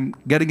that I am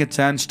getting a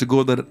chance to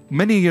go there.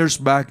 Many years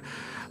back,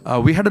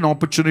 we had an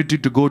opportunity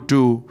to go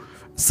to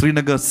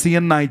Srinagar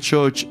CNI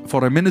Church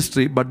for a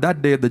ministry. But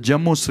that day, the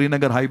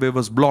Jammu-Srinagar highway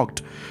was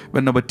blocked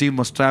when our team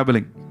was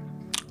traveling.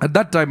 At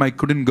that time, I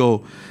couldn't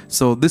go.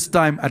 So this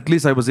time, at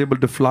least I was able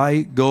to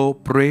fly, go,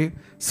 pray.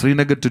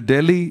 Srinagar to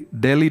Delhi,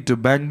 Delhi to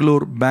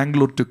Bangalore,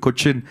 Bangalore to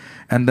Cochin,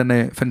 and then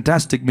a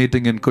fantastic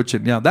meeting in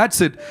Cochin. Yeah,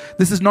 that's it.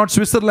 This is not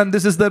Switzerland.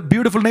 This is the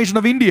beautiful nation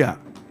of India.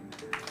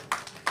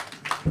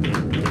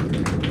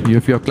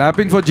 If you're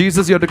clapping for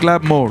Jesus, you have to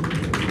clap more.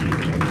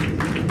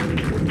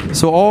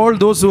 So all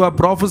those who have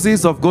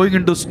prophecies of going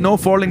into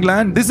snow-falling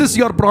land, this is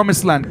your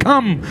promised land.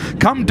 Come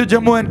to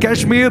Jammu and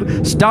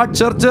Kashmir, start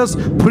churches,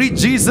 preach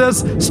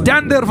Jesus,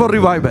 stand there for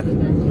revival.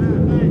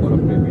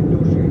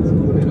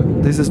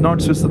 This is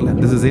not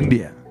Switzerland, this is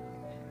India.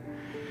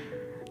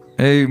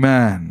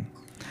 Amen.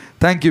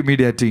 Thank you,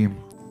 media team.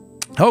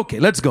 Okay,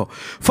 let's go.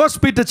 1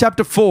 Peter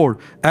chapter 4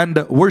 and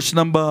verse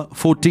number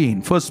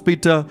 14. 1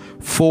 Peter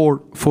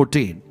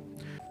 4:14.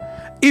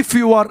 If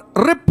you are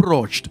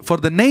reproached for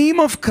the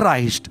name of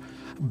Christ,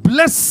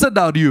 blessed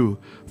are you,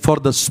 for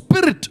the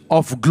Spirit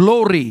of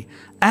glory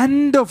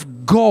and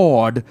of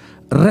God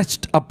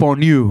rest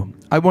upon you.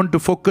 I want to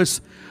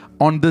focus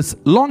on this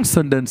long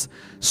sentence,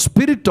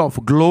 Spirit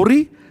of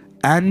glory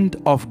and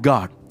of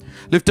God.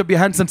 Lift up your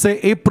hands and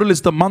say, April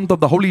is the month of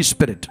the Holy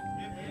Spirit.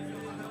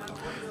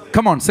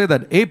 Come on, say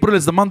that. April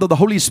is the month of the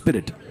Holy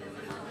Spirit.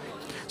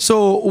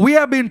 So we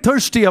have been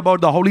thirsty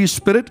about the Holy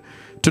Spirit.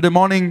 Today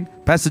morning,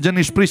 Pastor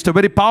Janish preached a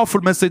very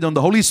powerful message on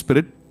the Holy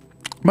Spirit.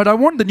 But I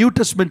want the New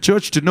Testament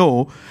church to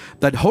know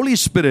that Holy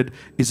Spirit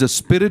is a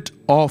spirit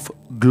of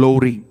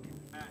glory.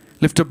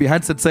 Lift up your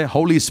hands and say,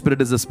 Holy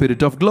Spirit is a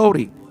spirit of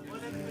glory.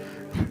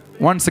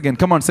 Once again,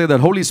 come on, say that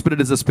Holy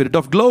Spirit is a spirit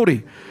of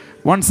glory.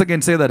 Once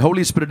again, say that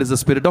Holy Spirit is a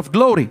spirit of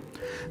glory.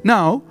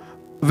 Now,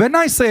 when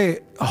I say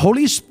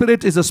Holy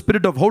Spirit is a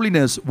spirit of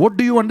holiness, what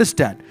do you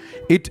understand?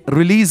 It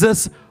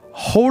releases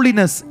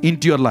holiness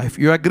into your life.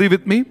 You agree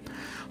with me?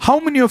 How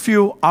many of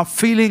you are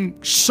feeling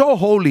so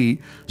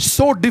holy,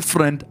 so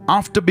different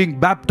after being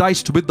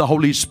baptized with the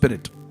Holy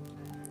Spirit?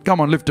 Come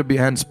on, lift up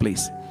your hands,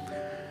 please.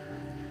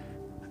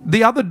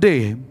 The other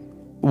day,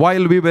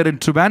 while we were in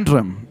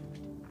Trivandrum,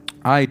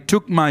 I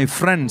took my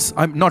friends,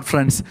 I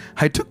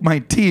took my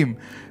team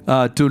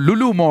to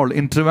Lulu Mall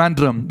in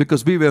Trivandrum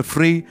because we were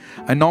free.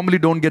 I normally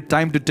don't get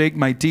time to take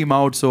my team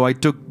out, so I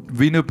took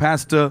Vinu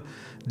Pastor,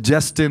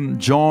 Justin,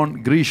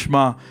 John,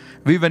 Grishma.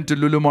 We went to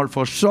Lulu Mall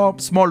for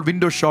small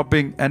window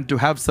shopping and to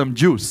have some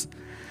juice.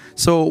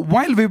 So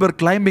while we were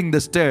climbing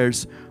the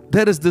stairs,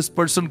 there is this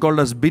person called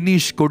as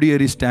Binish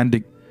Kodieri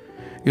standing.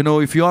 You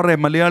know, if you are a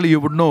Malayali, you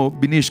would know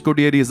Binish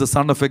Kodieri is the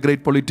son of a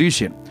great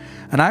politician.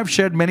 And I've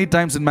shared many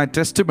times in my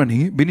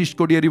testimony, Binish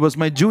Kodieri was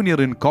my junior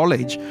in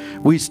college.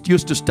 We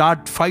used to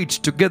start fights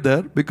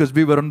together because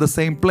we were on the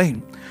same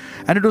plane.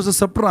 And it was a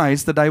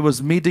surprise that I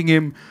was meeting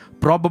him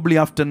probably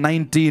after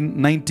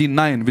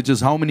 1999, which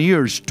is how many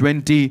years?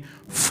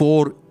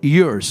 24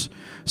 years.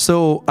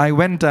 So I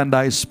went and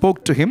I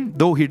spoke to him,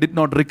 though he did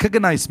not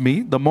recognize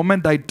me. The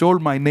moment I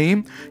told my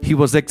name, he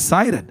was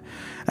excited.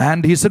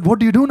 And he said, "What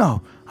do you do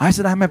now?" I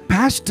said, "I'm a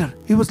pastor."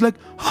 He was like,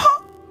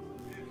 "Huh?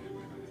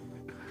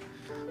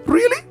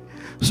 Really?"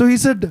 So he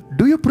said,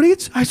 "Do you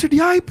preach?" I said,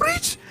 "Yeah, I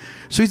preach."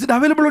 So he said,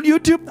 "Available on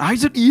YouTube?" I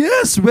said,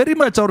 "Yes, very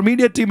much. Our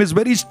media team is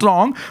very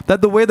strong,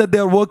 that the way that they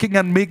are working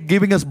and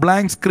giving us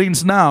blank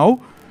screens now.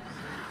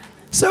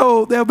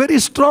 So they are very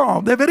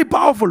strong. They are very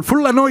powerful,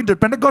 full anointed,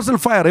 Pentecostal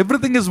fire.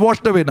 Everything is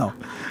washed away now."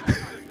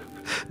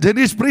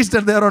 Janish preached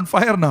and they are on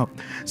fire now.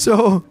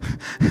 So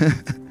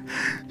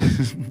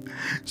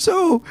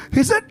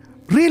he said,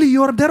 "Really,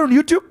 you are there on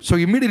YouTube?" So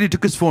he immediately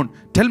took his phone.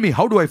 "Tell me,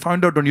 how do I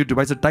find out on YouTube?"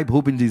 I said, "Type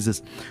Hope in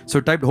Jesus." So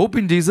I typed Hope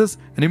in Jesus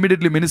and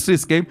immediately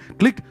ministries came.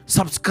 Click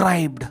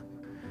subscribed.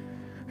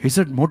 He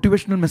said,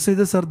 "Motivational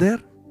messages are there?"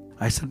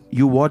 I said,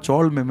 "You watch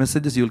all my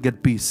messages, you'll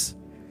get peace."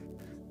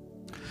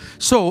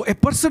 So a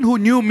person who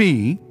knew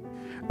me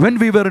when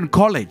we were in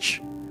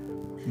college,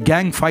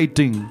 gang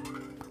fighting,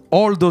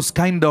 all those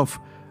kind of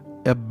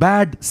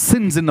bad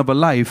sins in our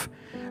life,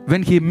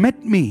 when he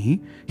met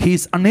me, he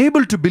is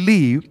unable to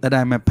believe that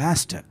I am a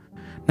pastor.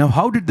 Now,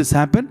 how did this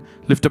happen?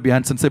 Lift up your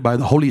hands and say, "By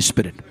the Holy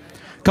Spirit."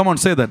 Come on,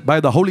 say that. By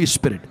the Holy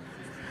Spirit.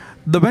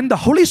 When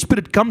the Holy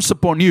Spirit comes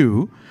upon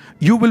you,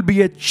 you will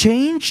be a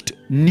changed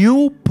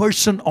new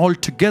person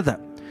altogether.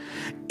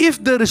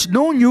 If there is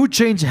no new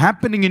change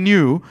happening in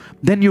you,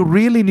 then you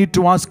really need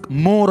to ask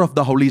more of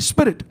the Holy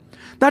Spirit.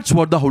 That's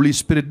what the Holy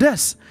Spirit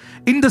does.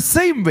 In the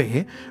same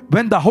way,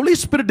 when the Holy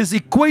Spirit is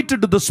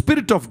equated to the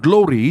Spirit of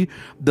glory,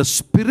 the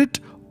Spirit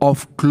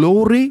of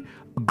glory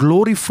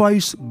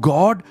glorifies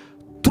God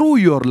through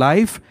your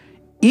life,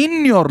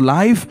 in your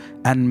life,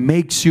 and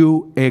makes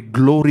you a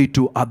glory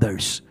to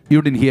others.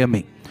 You didn't hear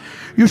me.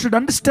 You should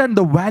understand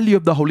the value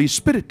of the Holy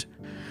Spirit.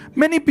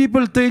 Many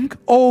people think,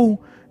 "Oh,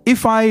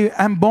 if I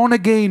am born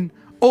again,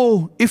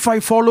 oh, if I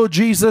follow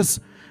Jesus,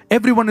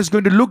 everyone is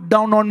going to look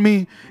down on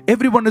me.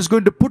 Everyone is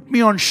going to put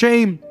me on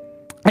shame.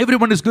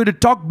 Everyone is going to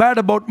talk bad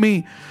about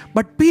me."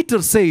 But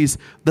Peter says,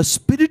 the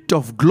Spirit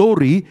of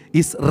glory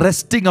is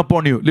resting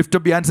upon you. Lift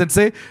up your hands and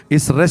say,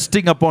 "Is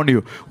resting upon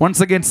you." Once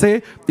again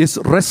say, "Is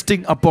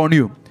resting upon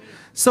you."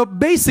 So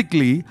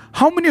basically,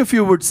 how many of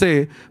you would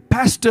say,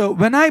 "Pastor,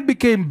 when I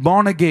became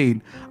born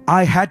again,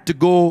 I had to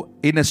go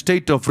in a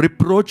state of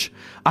reproach.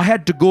 I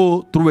had to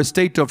go through a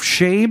state of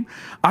shame.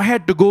 I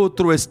had to go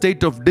through a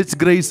state of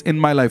disgrace in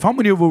my life"? How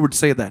many of you would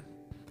say that?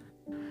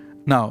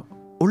 Now,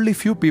 only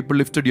few people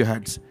lifted your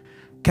hands.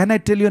 Can I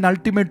tell you an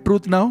ultimate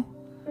truth now?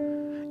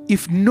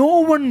 If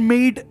no one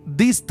made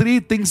these three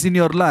things in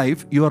your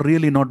life, you are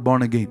really not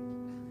born again.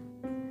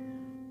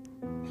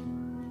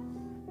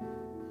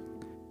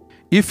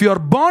 If you are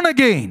born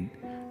again,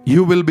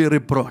 you will be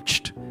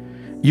reproached.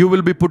 You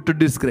will be put to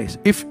disgrace.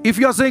 If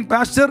you are saying,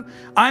 "Pastor,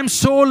 I am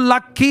so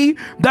lucky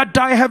that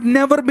I have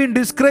never been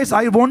disgraced.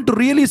 I want to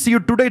really see you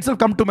today itself.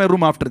 Come to my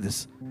room after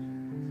this."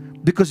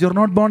 Because you are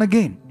not born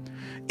again.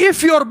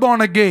 If you are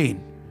born again,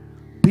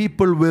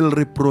 people will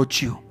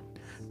reproach you.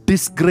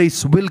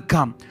 Disgrace will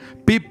come.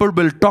 People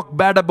will talk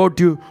bad about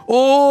you.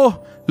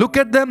 "Oh, look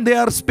at them. They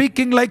are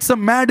speaking like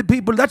some mad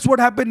people." That's what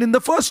happened in the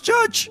first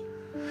church.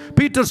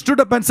 Peter stood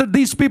up and said,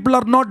 "These people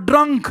are not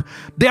drunk.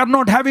 They are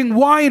not having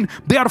wine.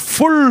 They are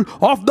full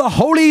of the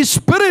Holy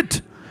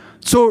Spirit."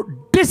 So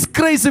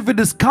disgrace, if it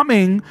is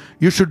coming,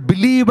 you should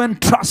believe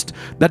and trust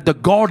that the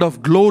God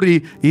of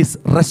glory is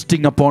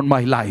resting upon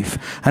my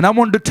life. And I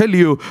want to tell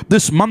you,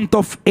 this month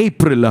of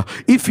April,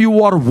 if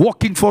you are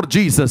walking for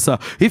Jesus,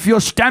 if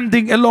you're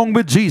standing along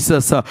with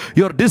Jesus,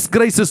 your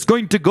disgrace is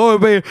going to go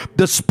away.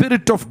 The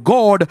Spirit of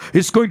God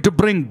is going to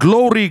bring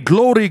glory,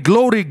 glory,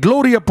 glory,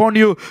 glory upon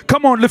you.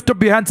 Come on, lift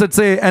up your hands and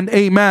say an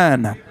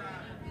amen.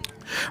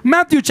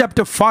 Matthew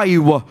chapter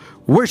 5,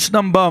 verse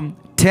number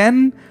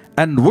 10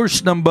 and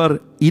verse number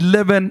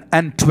 11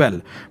 and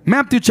 12.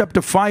 Matthew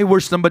chapter 5,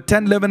 verse number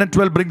 10, 11 and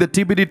 12. Bring the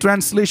TPD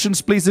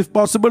translations, please, if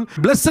possible.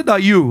 Blessed are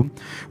you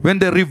when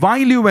they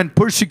revile you and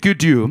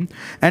persecute you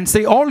and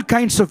say all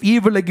kinds of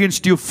evil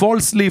against you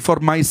falsely for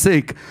my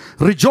sake.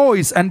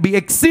 Rejoice and be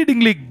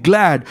exceedingly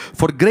glad,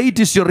 for great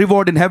is your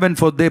reward in heaven,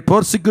 for they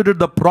persecuted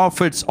the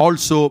prophets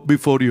also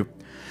before you.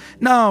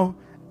 Now,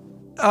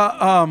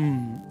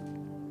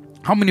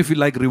 how many of you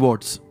like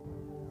rewards?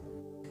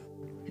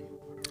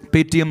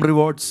 Paytm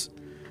rewards.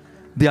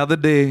 The other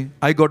day,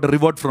 I got a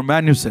reward from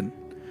Manuson.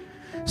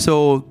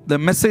 So the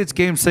message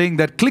came saying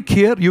that click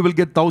here, you will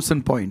get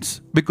 1,000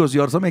 points because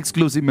you are some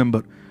exclusive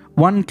member.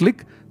 One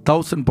click,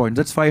 1,000 points.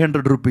 That's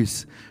 500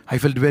 rupees. I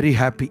felt very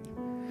happy.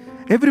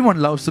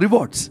 Everyone loves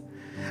rewards.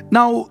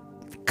 Now,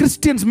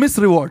 Christians miss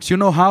rewards. You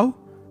know how?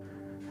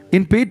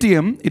 In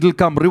Paytm, it will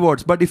come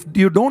rewards. But if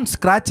you don't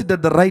scratch it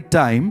at the right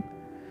time,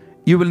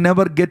 you will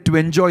never get to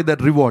enjoy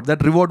that reward.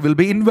 That reward will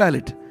be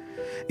invalid.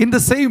 In the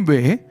same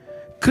way,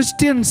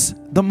 Christians,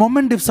 the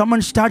moment if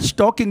someone starts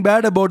talking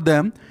bad about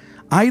them,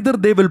 either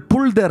they will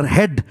pull their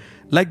head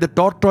like the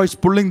tortoise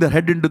pulling their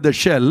head into the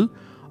shell,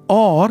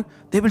 or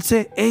they will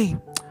say, hey,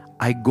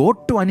 I go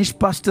to Anish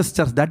Pastor's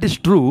church, that is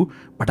true,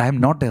 but I am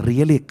not a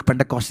really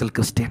Pentecostal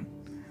Christian.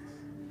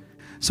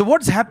 So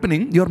what's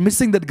happening? You're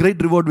missing that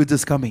great reward which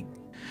is coming.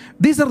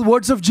 These are the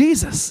words of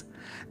Jesus.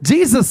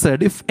 Jesus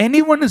said, if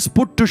anyone is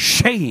put to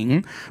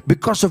shame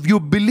because of you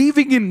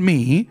believing in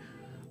me,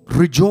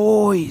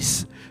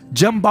 rejoice,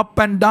 jump up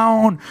and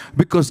down,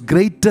 because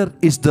greater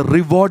is the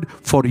reward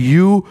for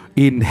you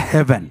in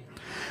heaven.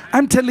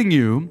 I'm telling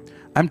you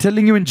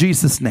in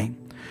Jesus' name,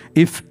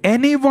 if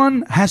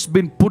anyone has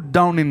been put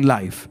down in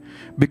life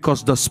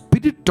because the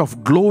Spirit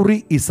of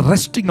glory is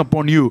resting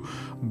upon you,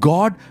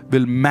 God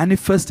will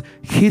manifest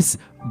His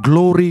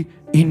glory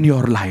in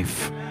your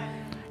life.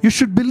 You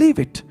should believe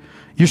it.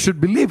 You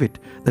should believe it,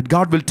 that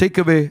God will take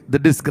away the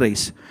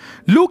disgrace.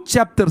 Luke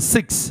chapter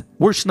 6,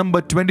 verse number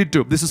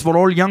 22. This is for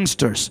all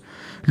youngsters.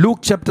 Luke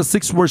chapter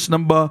 6, verse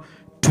number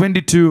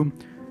 22.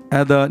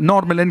 The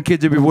normal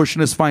NKJV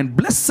version is fine.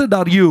 Blessed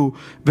are you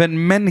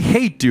when men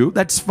hate you.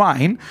 That's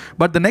fine.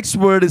 But the next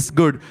word is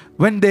good.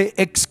 When they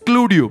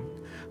exclude you.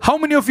 How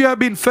many of you have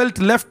been felt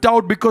left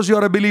out because you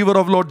are a believer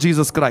of Lord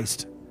Jesus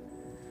Christ?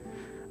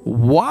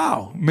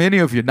 Wow, many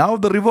of you. Now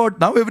the reward,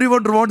 now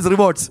everyone wants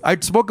rewards. I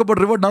spoke about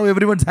reward, now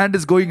everyone's hand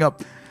is going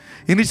up.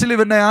 Initially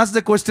when I asked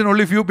the question,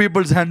 only few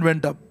people's hand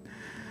went up.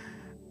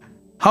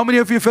 How many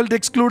of you felt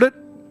excluded?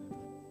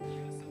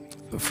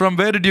 From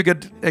where did you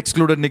get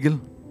excluded,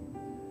 Nikhil?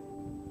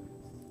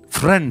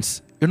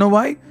 Friends. You know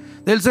why?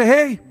 They'll say,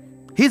 hey,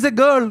 he's a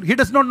girl. He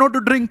does not know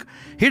to drink.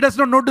 He does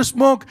not know to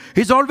smoke.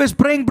 He's always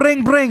praying,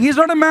 praying, praying. He's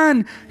not a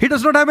man. He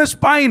does not have a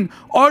spine.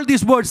 All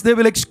these words, they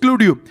will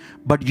exclude you.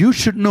 But you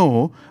should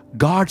know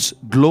God's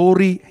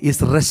glory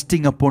is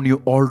resting upon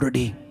you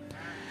already.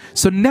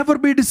 So never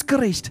be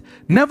discouraged.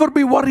 Never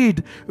be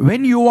worried.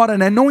 When you are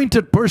an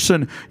anointed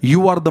person,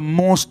 you are the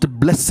most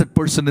blessed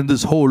person in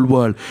this whole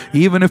world.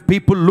 Even if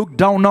people look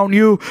down on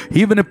you,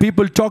 even if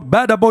people talk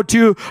bad about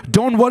you,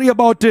 don't worry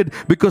about it,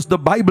 because the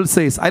Bible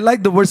says, I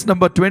like the verse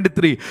number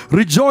 23,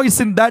 rejoice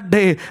in that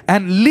day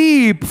and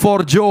leap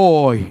for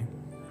joy.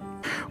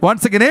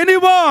 Once again,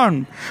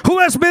 anyone who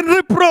has been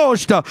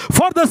reproached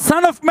for the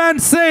Son of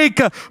Man's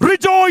sake,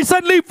 rejoice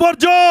and leap for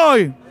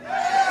joy.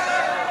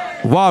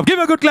 Wow. Give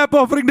a good clap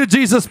offering to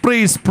Jesus.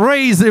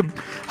 Praise Him.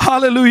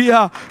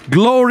 Hallelujah.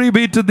 Glory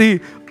be to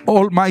the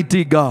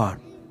Almighty God.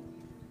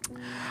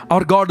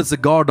 Our God is a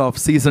God of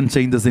season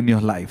changes in your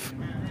life.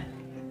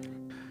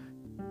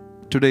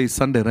 Today is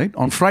Sunday, right?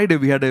 On Friday,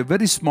 we had a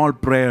very small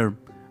prayer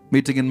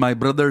meeting in my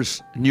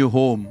brother's new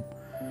home,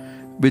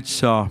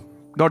 which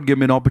God gave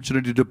me an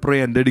opportunity to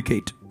pray and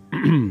dedicate.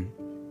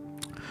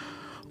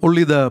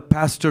 Only the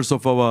pastors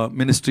of our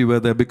ministry were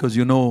there, because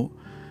you know,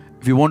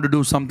 if you want to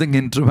do something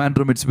in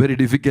Trivandrum, it's very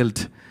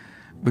difficult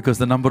because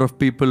the number of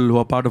people who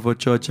are part of our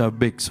church are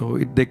big. So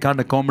they can't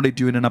accommodate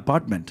you in an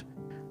apartment.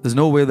 There's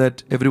no way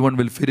that everyone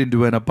will fit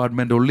into an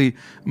apartment. Only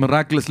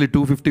miraculously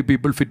 250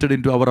 people fitted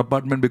into our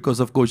apartment because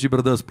of Koshi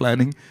brothers'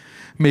 planning,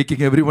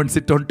 making everyone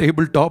sit on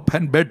tabletop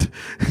and bed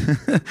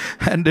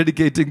and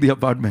dedicating the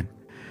apartment.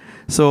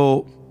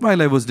 So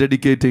while I was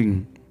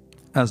dedicating,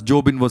 as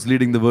Jobin was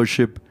leading the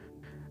worship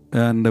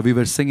and we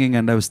were singing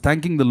and I was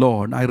thanking the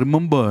Lord, I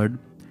remembered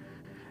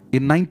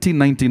in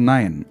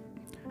 1999,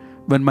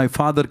 when my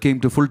father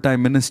came to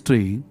full-time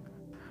ministry,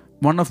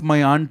 one of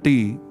my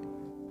auntie,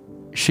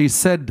 she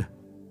said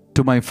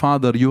to my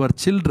father, your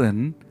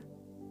children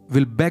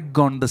will beg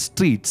on the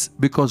streets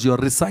because you are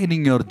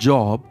resigning your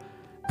job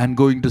and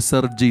going to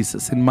serve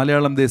Jesus. In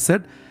Malayalam they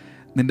said,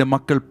 Ninde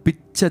makkal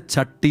picha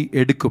chatti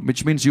edukkum,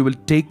 which means you will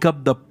take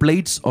up the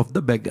plates of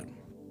the beggar.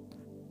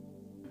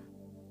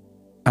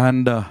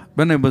 And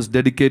when I was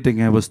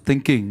dedicating, I was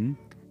thinking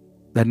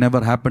that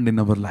never happened in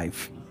our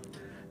life.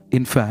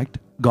 In fact,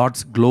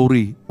 God's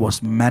glory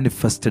was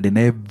manifested in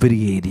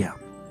every area.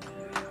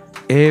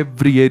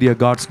 Every area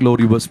God's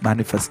glory was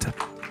manifested.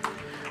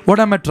 What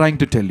am I trying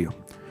to tell you?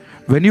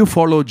 When you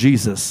follow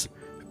Jesus,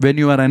 when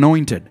you are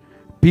anointed,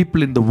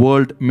 people in the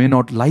world may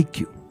not like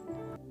you.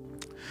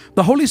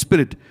 The Holy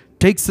Spirit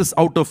takes us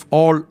out of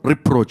all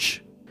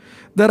reproach.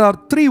 There are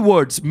three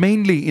words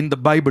mainly in the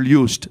Bible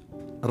used: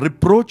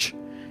 reproach,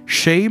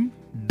 shame,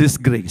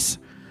 disgrace.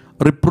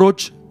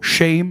 Reproach,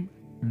 shame,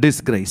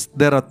 disgrace.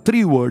 There are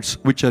three words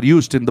which are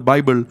used in the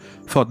Bible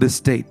for this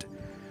state.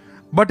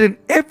 But in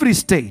every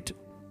state,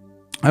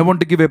 I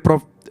want to give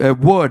a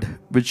word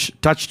which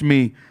touched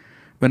me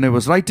when I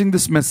was writing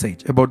this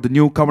message about the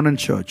New Covenant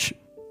Church.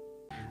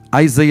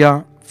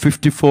 Isaiah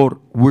 54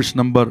 verse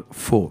number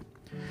 4.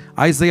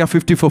 Isaiah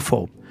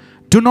 54:4.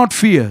 Do not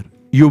fear,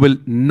 you will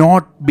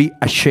not be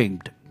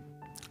ashamed,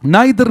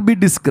 neither be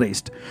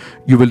disgraced.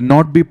 You will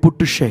not be put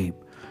to shame,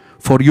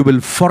 for you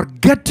will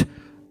forget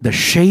the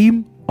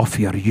shame of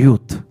your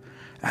youth,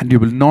 and you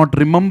will not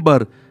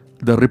remember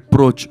the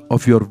reproach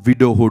of your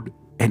widowhood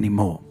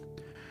anymore.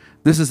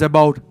 This is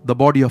about the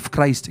body of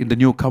Christ in the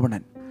New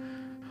Covenant.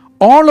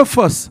 All of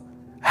us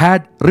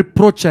had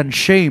reproach and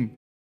shame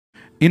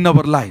in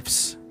our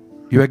lives.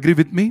 You agree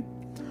with me?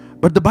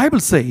 But the Bible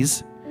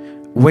says,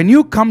 when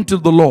you come to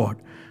the Lord,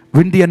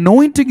 when the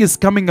anointing is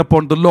coming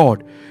upon the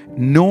Lord,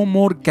 no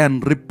more can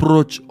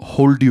reproach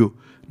hold you.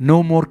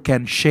 No more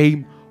can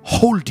shame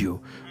hold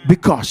you,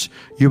 because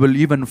you will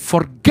even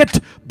forget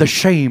the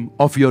shame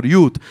of your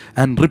youth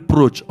and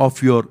reproach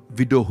of your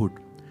widowhood.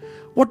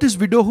 What is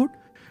widowhood?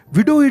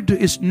 Widowhood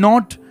is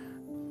not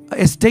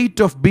a state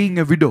of being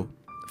a widow.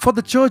 For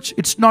the church,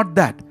 it's not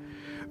that.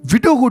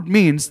 Widowhood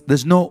means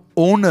there's no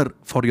owner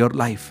for your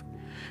life.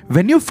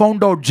 When you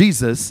found out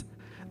Jesus,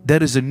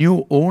 there is a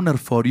new owner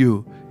for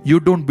you. You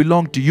don't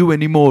belong to you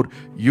anymore.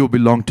 You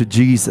belong to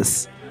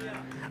Jesus.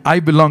 I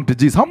belong to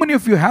Jesus. How many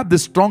of you have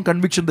this strong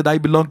conviction that I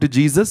belong to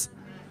Jesus?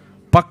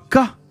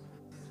 Pakka.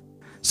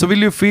 So will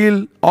you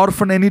feel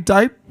orphan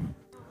anytime?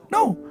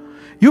 No.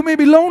 You may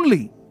be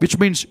lonely, which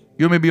means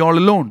you may be all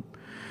alone.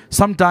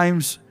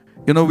 Sometimes,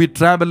 we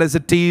travel as a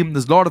team,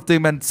 there's a lot of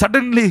things, and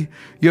suddenly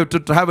you have to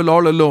travel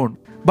all alone.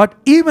 But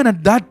even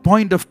at that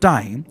point of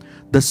time,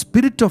 the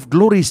Spirit of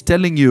glory is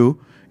telling you,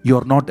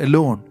 you're not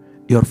alone.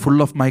 You're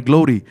full of my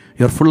glory.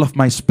 You're full of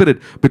my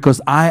Spirit, because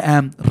I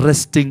am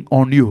resting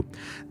on you.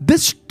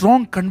 This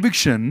strong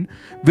conviction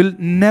will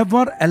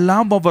never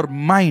allow our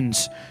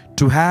minds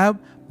to have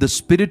the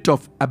spirit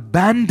of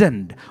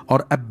abandoned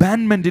or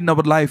abandonment in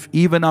our life,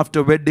 even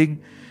after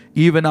wedding,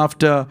 even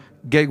after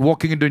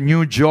walking into a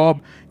new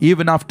job,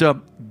 even after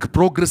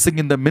progressing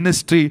in the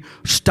ministry,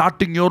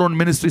 starting your own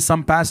ministry.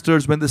 Some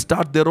pastors, when they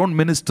start their own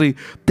ministry,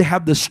 they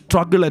have the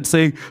struggle and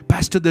say,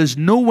 Pastor, there's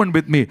no one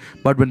with me.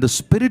 But when the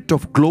Spirit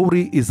of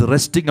glory is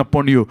resting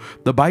upon you,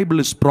 the Bible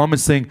is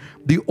promising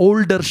the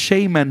older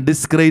shame and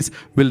disgrace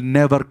will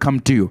never come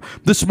to you.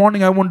 This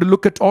morning I want to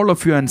look at all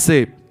of you and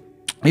say,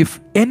 if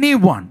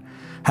anyone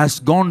has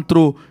gone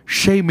through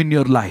shame in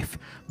your life,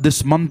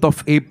 this month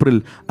of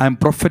April, I am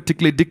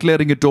prophetically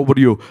declaring it over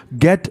you.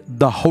 Get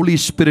the Holy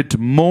Spirit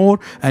more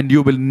and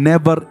you will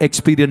never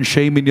experience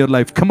shame in your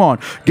life. Come on,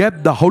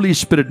 get the Holy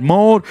Spirit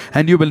more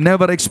and you will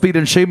never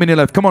experience shame in your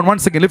life. Come on,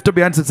 once again, lift up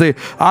your hands and say,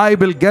 I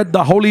will get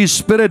the Holy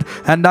Spirit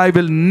and I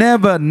will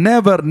never.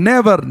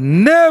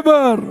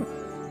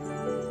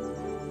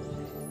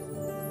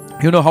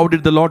 You know how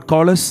did the Lord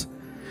call us?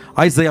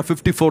 Isaiah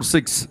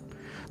 54:6.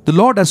 The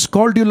Lord has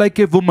called you like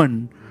a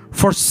woman,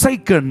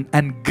 forsaken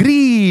and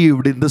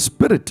grieved in the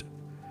spirit.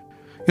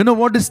 You know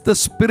what is the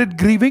spirit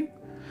grieving?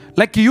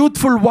 Like a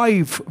youthful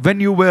wife when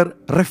you were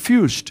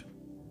refused.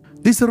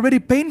 These are very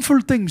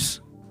painful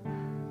things.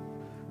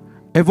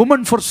 A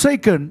woman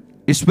forsaken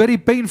is very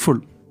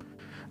painful.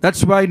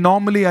 That's why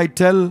normally I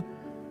tell,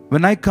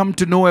 when I come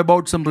to know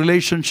about some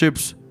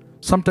relationships,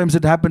 sometimes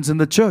it happens in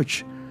the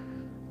church.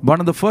 One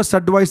of the first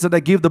advice that I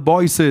give the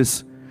boys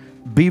is,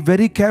 be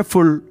very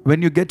careful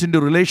when you get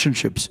into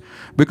relationships,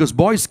 because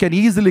boys can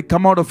easily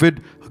come out of it,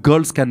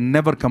 girls can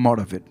never come out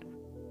of it.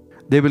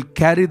 They will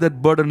carry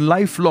that burden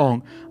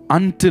lifelong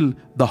until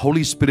the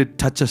Holy Spirit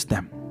touches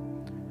them.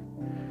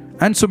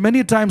 And so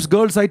many times,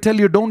 girls, I tell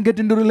you, don't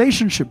get into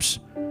relationships,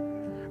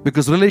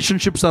 because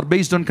relationships are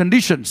based on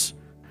conditions.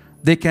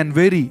 They can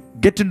vary.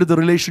 Get into the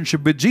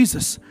relationship with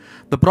Jesus.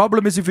 The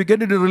problem is, if you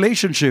get into a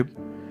relationship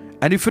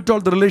and if at all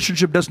the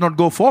relationship does not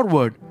go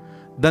forward,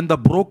 then the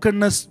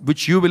brokenness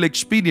which you will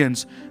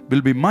experience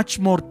will be much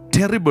more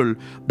terrible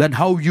than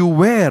how you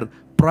were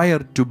prior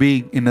to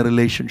being in a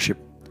relationship.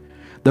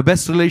 The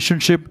best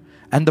relationship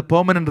and the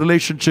permanent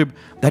relationship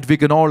that we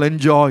can all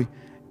enjoy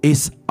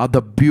is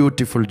the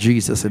beautiful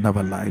Jesus in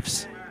our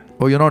lives.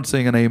 Oh, you're not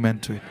saying an amen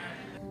to it.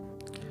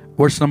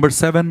 Verse number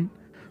 7.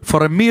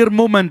 For a mere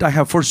moment I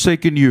have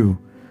forsaken you,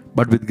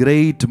 but with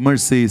great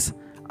mercies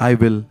I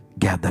will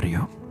gather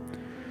you.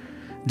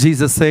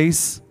 Jesus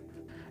says,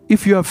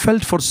 if you have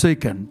felt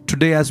forsaken,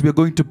 today as we are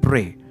going to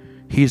pray,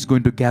 He is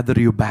going to gather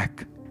you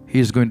back. He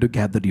is going to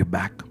gather you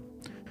back.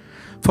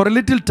 For a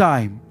little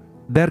time,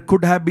 there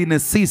could have been a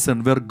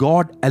season where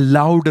God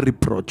allowed a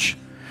reproach.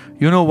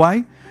 You know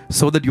why?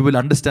 So that you will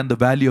understand the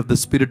value of the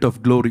Spirit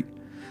of glory.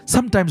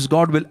 Sometimes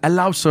God will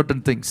allow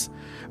certain things.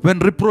 When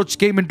reproach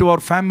came into our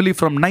family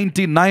from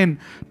 1999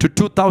 to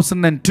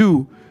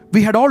 2002,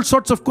 we had all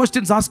sorts of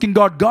questions asking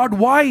God, God,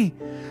 why?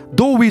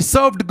 Though we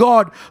served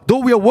God, though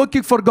we are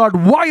working for God,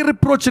 why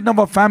reproach in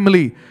our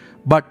family?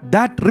 But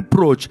that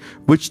reproach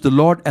which the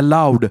Lord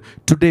allowed,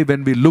 today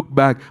when we look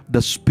back,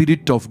 the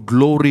Spirit of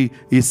glory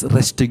is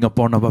resting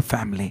upon our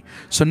family.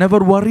 So never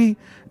worry,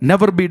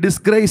 never be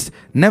disgraced,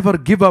 never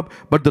give up,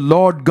 but the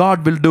Lord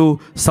God will do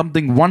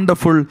something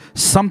wonderful,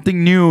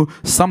 something new,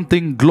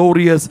 something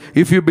glorious.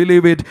 If you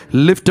believe it,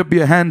 lift up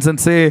your hands and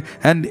say,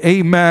 and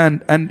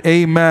amen, and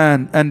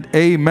amen, and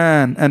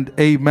amen, and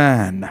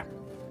amen.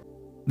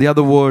 The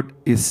other word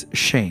is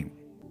shame.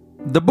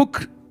 The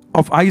book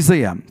of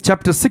Isaiah,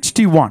 chapter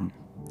 61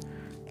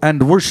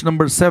 and verse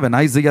number 7.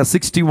 Isaiah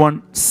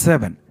 61,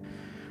 7.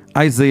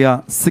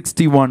 Isaiah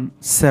 61,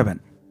 7.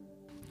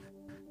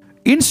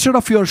 Instead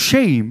of your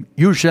shame,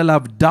 you shall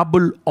have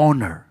double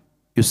honor.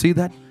 You see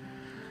that?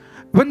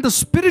 When the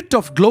Spirit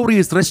of glory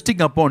is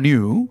resting upon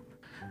you,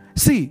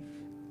 see,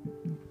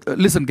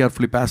 listen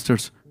carefully,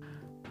 pastors.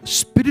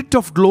 Spirit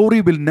of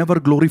glory will never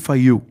glorify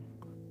you.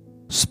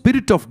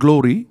 Spirit of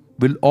glory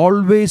will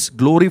always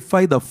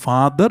glorify the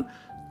Father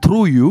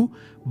through you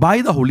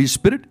by the Holy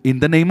Spirit in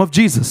the name of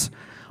Jesus.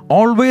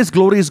 Always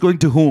glory is going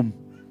to whom?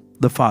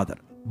 The Father.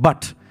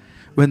 But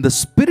when the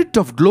Spirit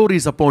of glory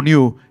is upon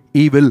you,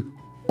 He will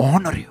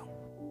honor you.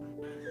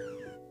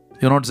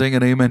 You're not saying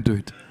an amen to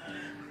it.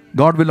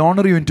 God will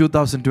honor you in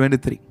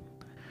 2023.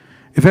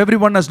 If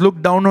everyone has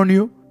looked down on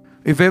you,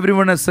 if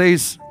everyone has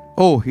says,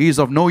 oh, he is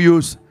of no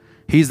use,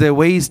 he is a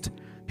waste,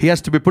 he has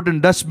to be put in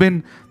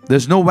dustbin,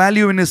 there's no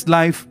value in his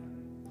life,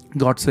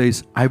 God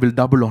says, I will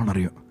double honor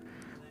you.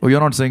 Oh, you're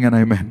not saying an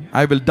amen.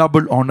 I will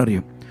double honor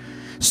you.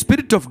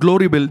 Spirit of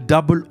glory will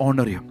double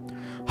honor you.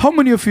 How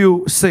many of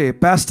you say,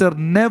 Pastor,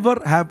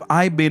 never have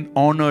I been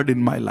honored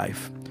in my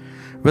life?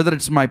 Whether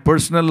it's my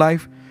personal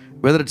life,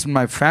 whether it's in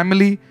my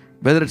family,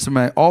 whether it's in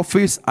my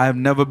office, I have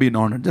never been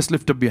honored. Just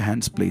lift up your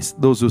hands, please.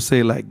 Those who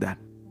say like that.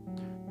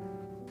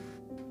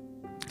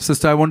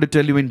 Sister, I want to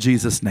tell you in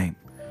Jesus' name,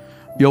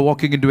 you're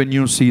walking into a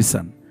new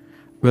season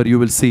where you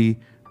will see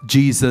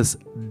Jesus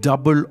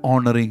double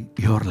honoring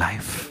your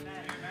life.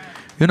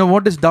 You know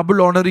what is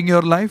double honoring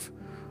your life?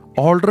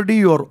 Already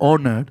you are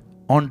honored.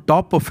 On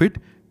top of it,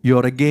 you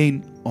are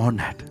again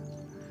honored.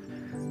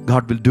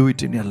 God will do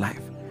it in your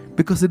life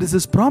because it is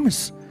His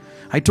promise.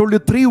 I told you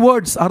 3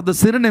 words are the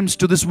synonyms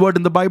to this word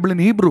in the Bible in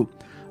Hebrew.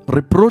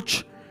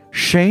 Reproach,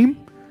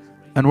 shame,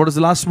 and what is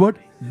the last word?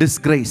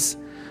 Disgrace.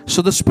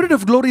 So the Spirit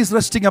of glory is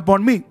resting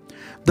upon me.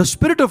 The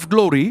Spirit of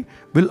glory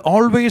will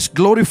always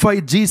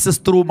glorify Jesus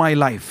through my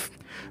life.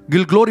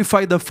 Will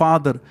glorify the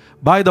Father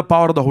by the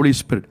power of the Holy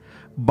Spirit.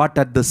 But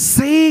at the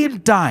same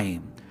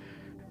time,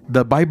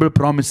 the Bible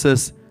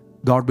promises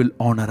God will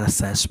honor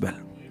us as well.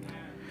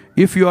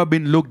 If you have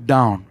been looked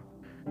down,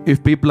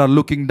 if people are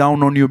looking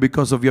down on you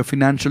because of your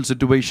financial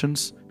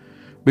situations,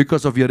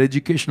 because of your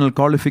educational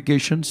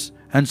qualifications,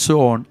 and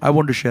so on, I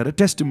want to share a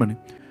testimony.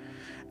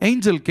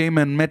 Angel came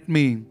and met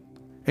me.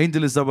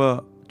 Angel is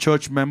our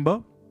church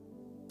member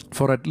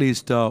for at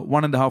least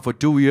 1.5 or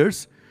 2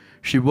 years.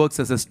 She works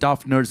as a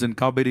staff nurse in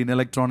Kaberi in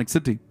Electronic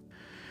City.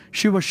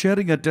 She was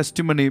sharing a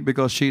testimony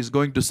because she is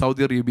going to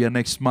Saudi Arabia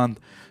next month.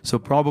 So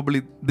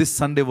probably this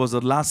Sunday was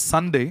her last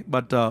Sunday.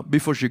 But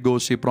before she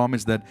goes, she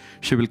promised that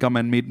she will come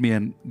and meet me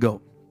and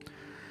go.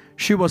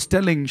 She was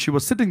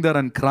sitting there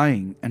and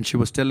crying. And she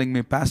was telling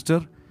me,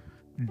 Pastor,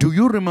 do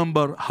you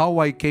remember how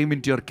I came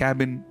into your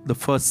cabin the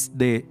first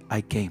day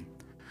I came?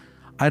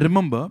 I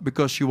remember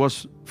because she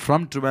was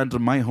from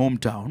Trivandrum, my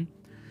hometown.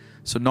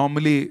 So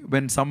normally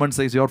when someone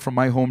says you're from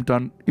my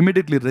hometown,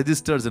 immediately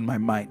registers in my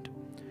mind.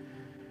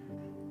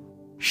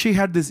 She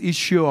had this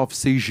issue of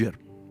seizure.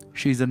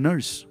 She's a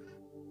nurse.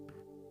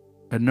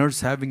 A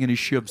nurse having an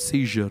issue of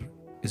seizure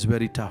is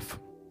very tough.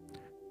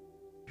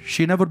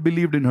 She never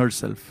believed in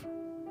herself.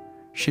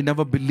 She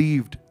never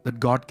believed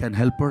that God can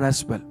help her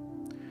as well.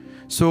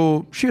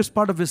 So she was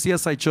part of a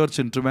CSI church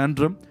in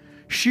Trivandrum.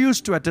 She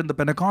used to attend the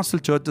Pentecostal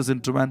churches in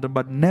Trivandrum,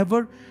 but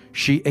never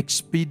she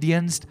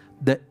experienced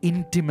the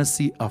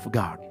intimacy of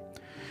God.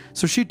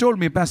 So she told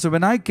me, Pastor,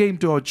 when I came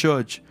to our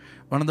church,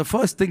 one of the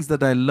first things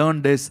that I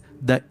learned is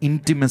the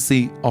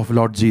intimacy of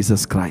Lord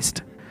Jesus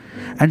Christ.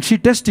 And she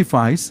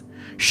testifies,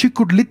 she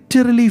could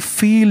literally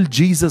feel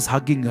Jesus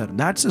hugging her.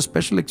 That's a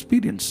special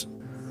experience.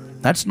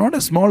 That's not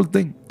a small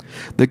thing.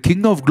 The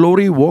King of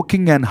Glory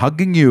walking and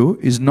hugging you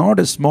is not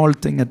a small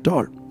thing at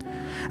all.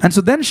 And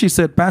so then she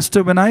said,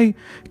 Pastor, when I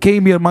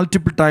came here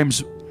multiple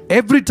times,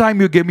 every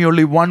time you gave me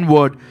only one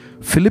word,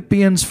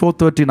 Philippians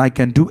 4:13, I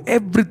can do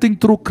everything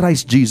through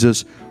Christ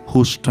Jesus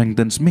who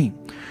strengthens me.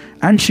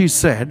 And she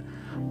said,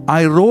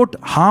 I wrote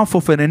half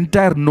of an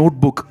entire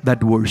notebook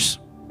that verse.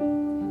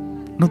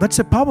 No, that's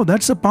a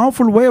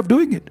powerful way of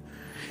doing it.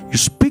 You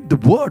speak the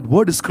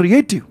word is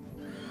creative.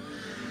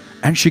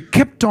 And she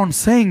kept on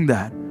saying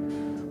that.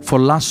 For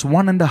last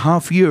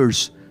 1.5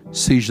 years,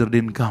 seizure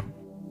didn't come.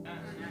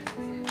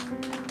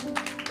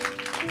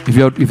 If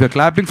you're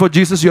clapping for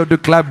Jesus, you have to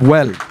clap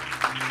well.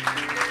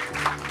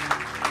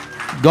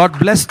 God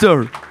blessed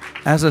her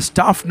as a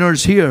staff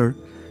nurse here,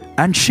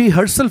 and she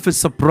herself is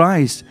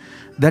surprised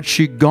that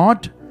she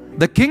got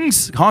the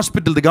King's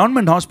Hospital, the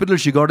government hospital,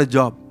 she got a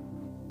job.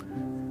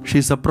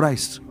 She's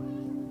surprised.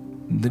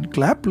 Then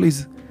clap,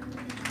 please.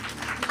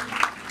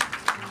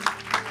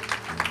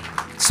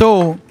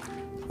 So,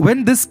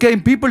 when this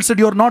came, people said,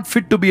 you're not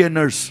fit to be a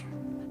nurse.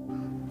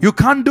 You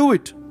can't do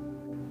it.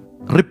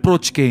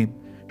 Reproach came.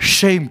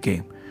 Shame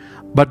came.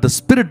 But the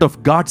Spirit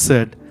of God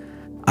said,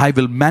 I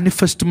will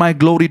manifest my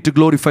glory to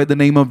glorify the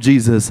name of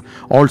Jesus.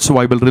 Also,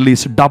 I will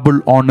release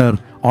double honor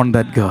on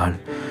that girl.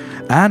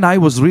 And I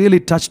was really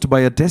touched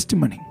by her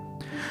testimony.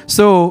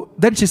 So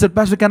then she said,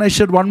 Pastor, can I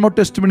share one more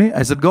testimony?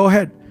 I said, go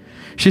ahead.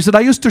 She said, I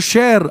used to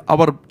share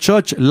our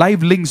church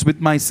live links with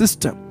my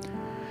sister.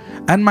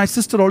 And my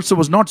sister also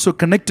was not so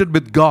connected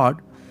with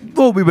God,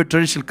 though we were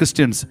traditional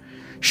Christians.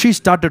 She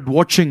started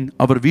watching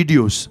our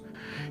videos.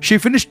 She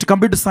finished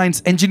computer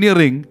science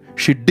engineering.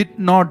 She did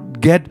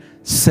not get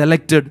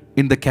selected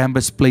in the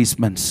campus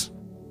placements.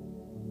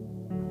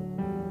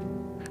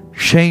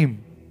 Shame.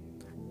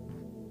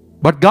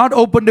 But God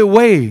opened a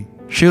way.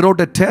 She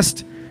wrote a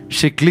test.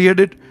 She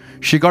cleared it.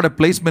 She got a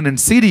placement in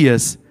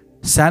CDS.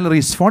 Salary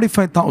is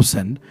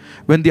 45,000.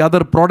 When the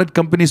other product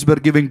companies were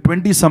giving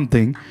 20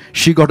 something,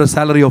 she got a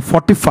salary of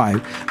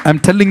 45. I'm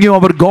telling you,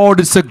 our God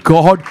is a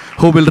God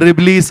who will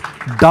release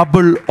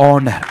double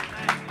honor.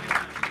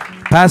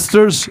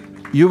 Pastors,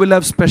 you will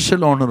have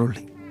special honor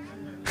only.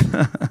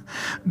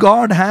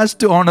 God has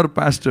to honor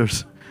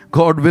pastors.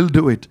 God will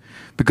do it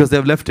because they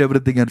have left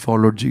everything and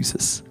followed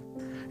Jesus.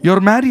 Your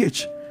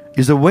marriage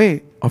is a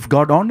way of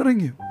God honoring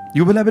you.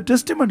 You will have a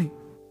testimony.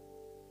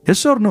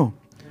 Yes or no?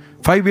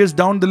 5 years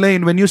down the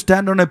lane, when you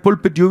stand on a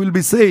pulpit, you will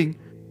be saying,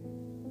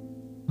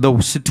 the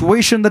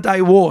situation that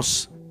I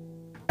was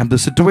and the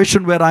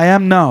situation where I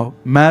am now,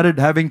 married,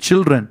 having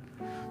children,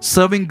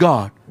 serving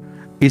God,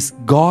 is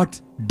God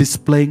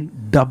displaying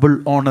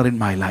double honor in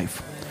my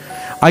life.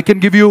 I can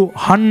give you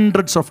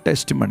hundreds of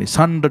testimonies.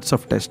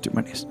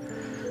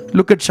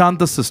 Look at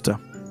Shanta's sister.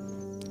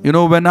 You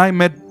know, when I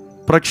met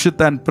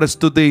Prakshit and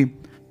Prastuti,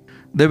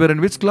 they were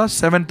in which class?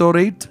 7th or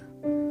 8th?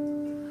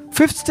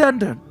 5th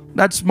standard.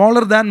 That's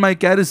smaller than my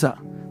Carissa.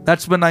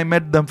 That's when I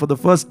met them for the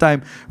first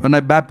time, when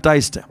I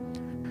baptized them.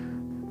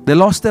 They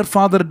lost their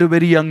father at a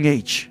very young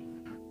age.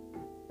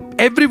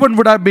 Everyone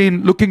would have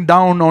been looking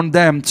down on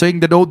them, saying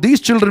that, oh,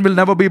 these children will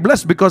never be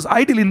blessed, because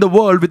ideally in the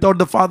world, without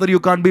the father, you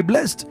can't be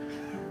blessed.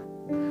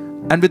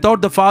 And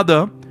without the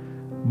father,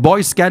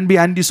 boys can be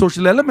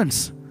antisocial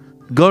elements.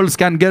 Girls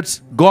can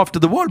go after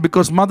the world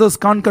because mothers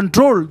can't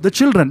control the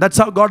children. That's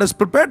how God has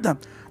prepared them.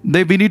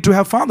 We need to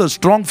have fathers,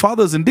 strong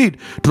fathers indeed,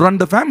 to run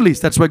the families.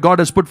 That's why God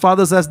has put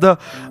fathers as the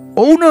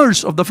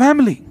owners of the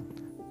family.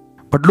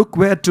 But look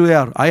where to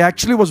are. I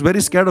actually was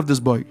very scared of this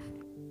boy.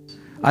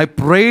 I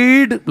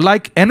prayed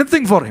like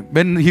anything for him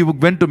when he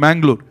went to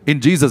Bangalore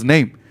in Jesus'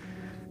 name.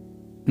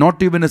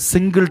 Not even a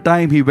single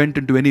time he went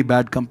into any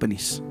bad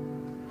companies.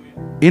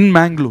 In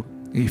Bangalore.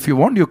 If you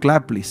want, you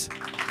clap, please.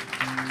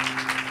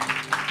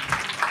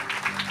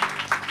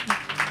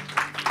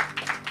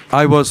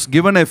 I was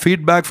given a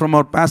feedback from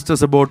our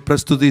pastors about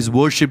Prastuti's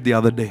worship the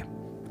other day.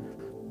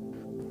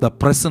 The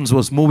presence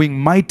was moving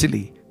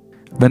mightily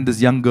when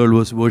this young girl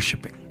was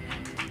worshiping.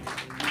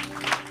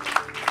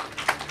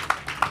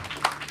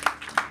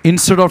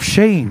 Instead of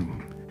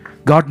shame,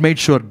 God made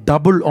sure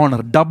double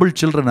honor, double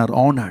children are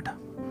honored.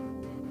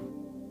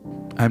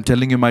 I'm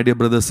telling you, my dear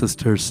brothers,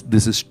 sisters,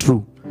 this is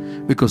true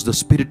because the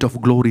Spirit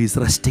of glory is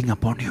resting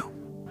upon you.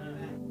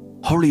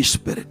 Holy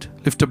Spirit.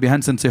 Lift up your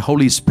hands and say,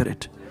 Holy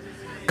Spirit.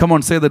 Come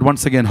on, say that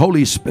once again.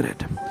 Holy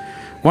Spirit.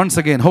 Once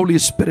again, Holy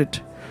Spirit.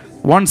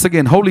 Once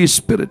again, Holy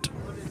Spirit.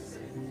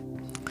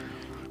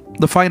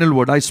 The final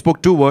word. I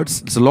spoke 2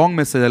 words. It's a long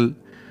message.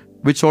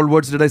 Which all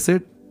words did I say?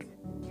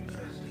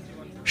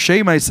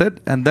 Shame, I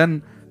said. And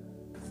then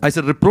I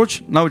said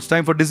reproach. Now it's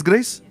time for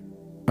disgrace.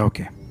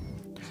 Okay.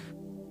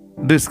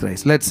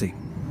 Disgrace. Let's see.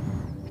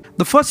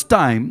 The first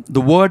time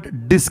the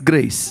word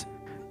disgrace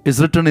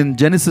is written in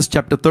Genesis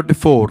chapter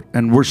 34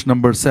 and verse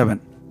number 7.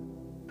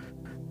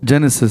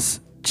 Genesis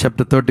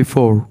chapter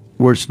 34,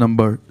 verse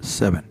number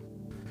 7.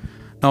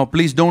 Now,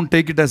 please don't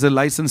take it as a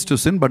license to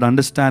sin, but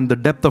understand the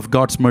depth of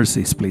God's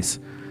mercies, please.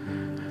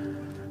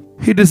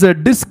 It is a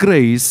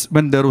disgrace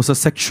when there was a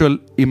sexual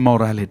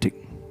immorality.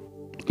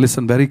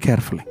 Listen very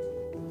carefully.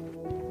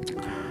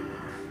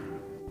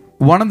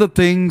 One of the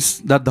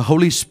things that the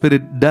Holy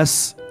Spirit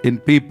does in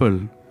people,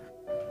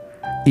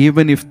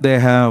 even if they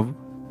have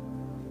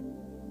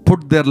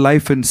put their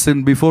life in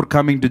sin before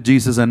coming to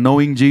Jesus and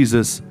knowing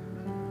Jesus,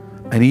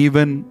 and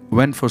even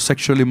went for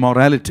sexual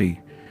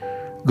immorality,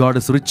 God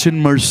is rich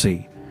in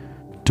mercy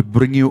to to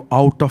bring you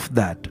out of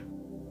that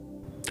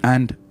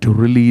and to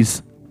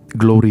release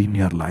glory in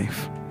your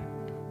life.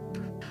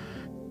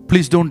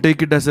 Please don't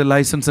take it as a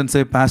license and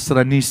say, Pastor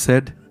Anish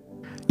said,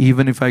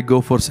 even if I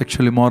go for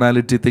sexual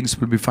immorality, things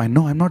will be fine.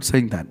 No, I'm not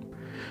saying that.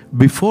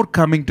 Before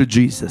coming to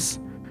Jesus,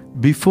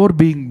 before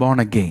being born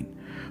again,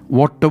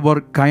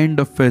 whatever kind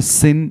of a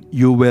sin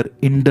you were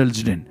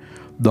indulged in,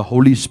 the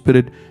Holy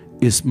Spirit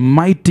is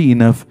mighty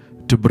enough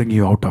to bring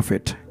you out of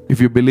it.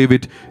 If you believe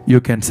it,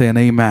 you can say an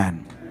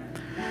amen.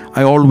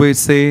 I always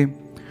say,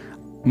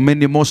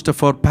 most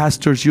of our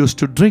pastors used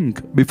to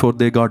drink before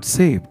they got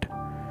saved.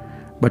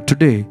 But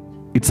today,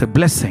 it's a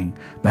blessing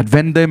that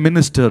when they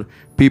minister,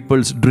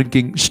 people's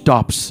drinking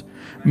stops.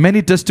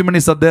 Many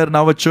testimonies are there in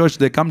our church.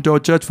 They come to our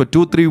church for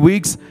 2-3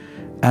 weeks,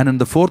 and in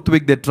the 4th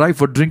week they try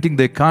for drinking.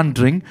 They can't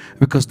drink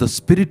because the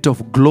Spirit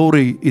of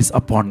glory is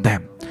upon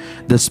them.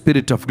 The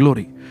Spirit of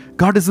glory.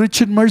 God is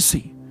rich in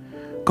mercy.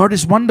 God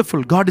is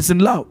wonderful. God is in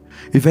love.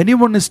 If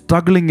anyone is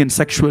struggling in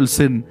sexual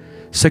sin,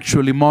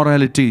 sexual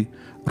immorality,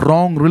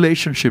 wrong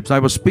relationships. I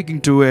was speaking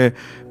to a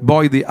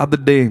boy the other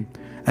day,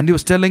 and he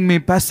was telling me,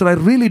 Pastor, I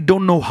really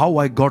don't know how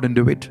I got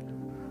into it.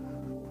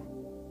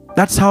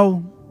 That's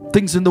how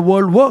things in the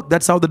world work.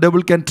 That's how the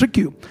devil can trick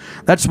you.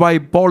 That's why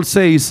Paul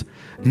says,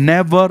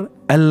 never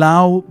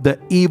allow the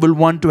evil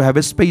one to have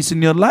a space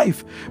in your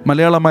life.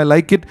 Malayalam, I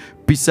like it.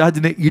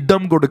 Pisajine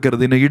idam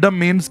kodukkarathu. Idam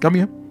means, come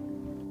here.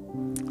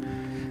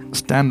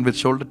 Stand with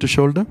shoulder to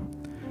shoulder.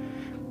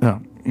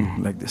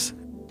 Like this.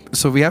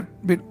 So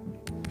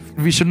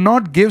we should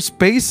not give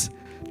space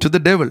to the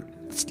devil.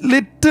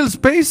 Little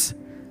space,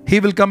 he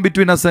will come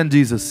between us and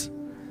Jesus.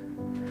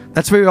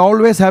 That's why we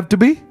always have to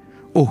be,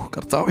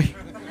 Kartavi.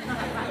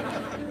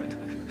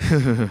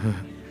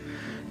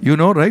 You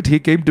know, right? He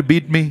came to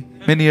beat me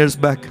many years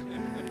back.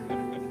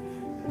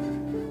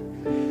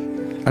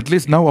 At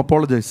least now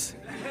apologize.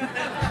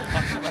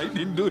 I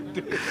didn't do it.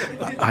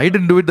 I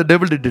didn't do it, the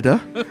devil did it, huh?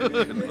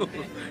 No.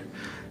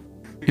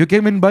 You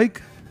came in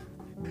bike?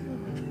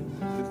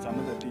 It's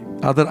another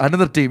team.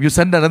 Another team. You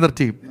sent another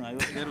team. No, I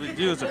was there with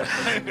you, sir.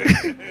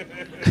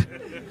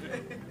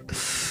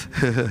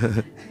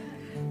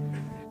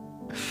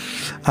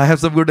 I have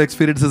some good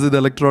experiences in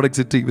Electronic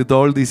City with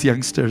all these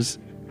youngsters.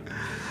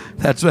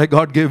 That's why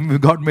God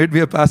made me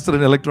a pastor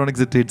in Electronic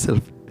City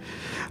itself.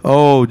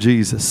 Oh,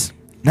 Jesus.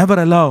 Never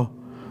allow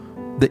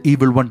the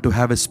evil one to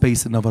have a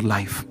space in our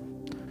life.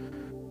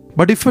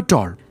 But if at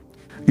all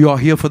you are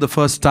here for the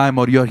first time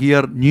or you are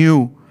here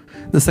new,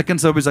 the second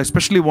service, I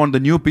especially want the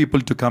new people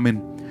to come in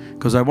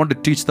because I want to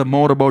teach them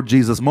more about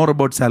Jesus, more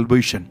about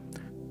salvation.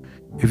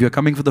 If you're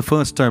coming for the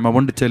first time, I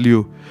want to tell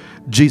you,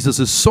 Jesus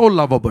is so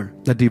lovable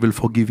that He will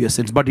forgive your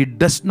sins. But He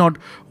does not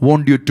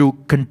want you to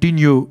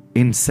continue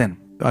in sin.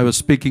 I was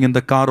speaking in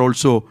the car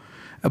also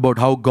about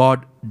how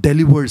God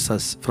delivers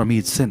us from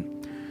each sin.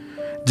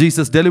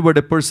 Jesus delivered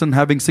a person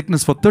having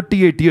sickness for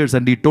 38 years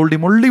and He told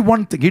him only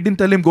one thing. He didn't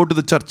tell him go to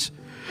the church.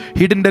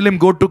 He didn't tell him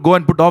go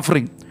and put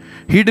offering.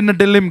 He didn't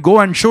tell him go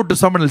and show to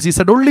someone else. He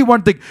said only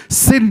one thing,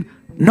 sin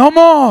no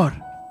more.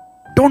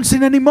 Don't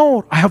sin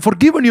anymore. I have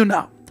forgiven you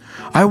now.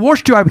 I have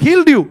washed you. I have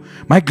healed you.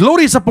 My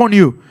glory is upon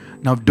you.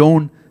 Now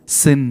don't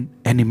sin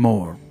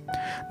anymore.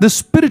 The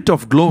Spirit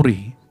of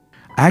glory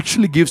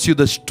actually gives you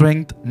the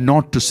strength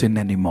not to sin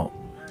anymore,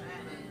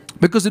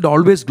 because it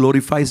always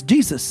glorifies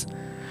Jesus.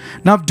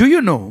 Now, do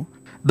you know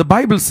the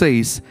Bible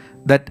says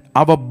that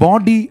our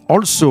body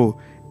also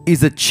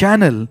is a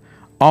channel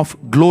of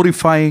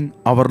glorifying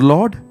our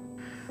Lord?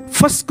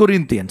 1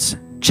 Corinthians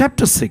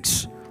chapter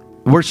 6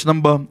 verse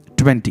number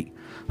 20.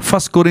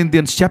 1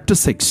 Corinthians chapter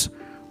 6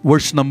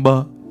 verse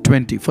number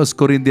 20. 1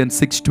 Corinthians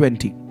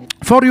 6:20.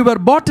 For you were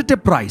bought at a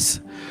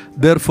price,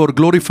 therefore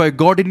glorify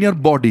God in your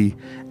body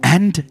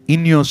and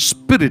in your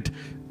spirit,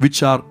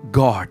 which are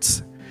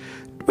God's.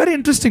 Very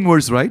interesting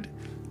verse, right?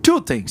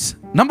 Two things.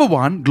 Number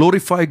one,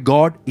 glorify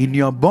God in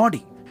your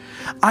body.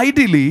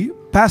 Ideally,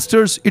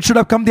 pastors, it should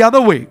have come the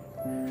other way.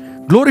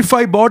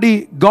 Glorify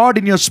God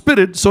in your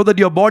spirit so that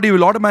your body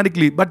will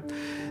automatically. But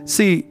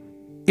see,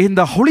 in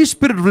the Holy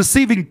Spirit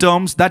receiving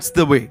terms, that's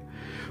the way.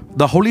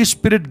 The Holy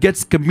Spirit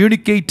gets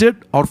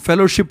communicated or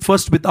fellowship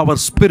first with our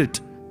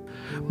spirit.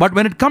 But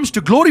when it comes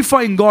to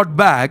glorifying God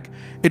back,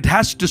 it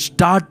has to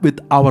start with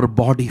our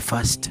body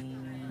first.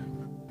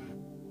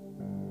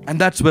 And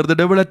that's where the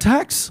devil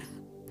attacks.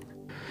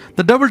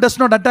 The devil does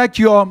not attack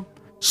your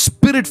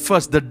spirit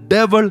first. The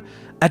devil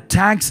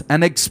attacks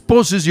and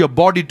exposes your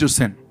body to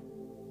sin.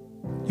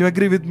 You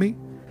agree with me?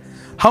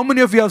 How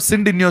many of you have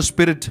sinned in your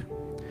spirit?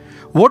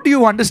 What do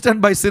you understand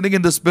by sinning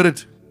in the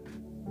spirit?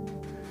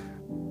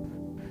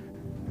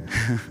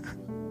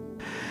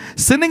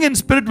 Sinning in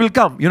spirit will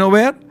come. You know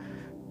where?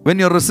 When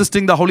you're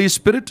resisting the Holy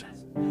Spirit,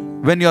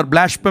 when you're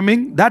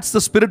blaspheming, that's the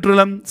spiritual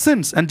realm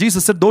sins. And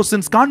Jesus said those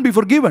sins can't be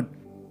forgiven.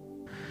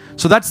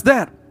 So that's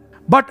there.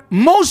 But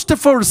most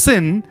of our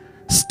sin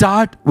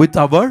start with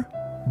our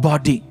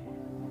body.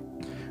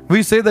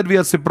 We say that we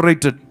are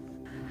separated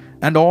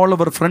and all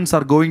of our friends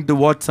are going to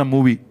watch some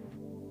movie.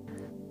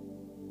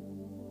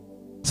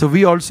 So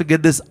we also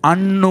get this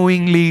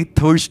unknowingly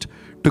thirst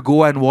to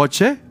go and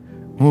watch a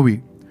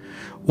movie.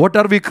 What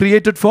are we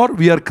created for?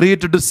 We are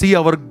created to see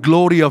our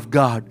glory of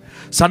God.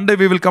 Sunday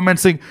we will come and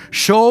sing,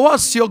 show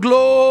us your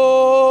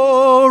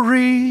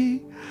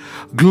glory,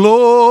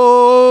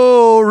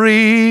 glory.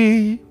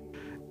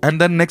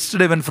 And then next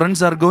day when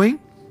friends are going,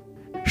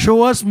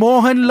 show us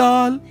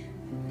Mohanlal.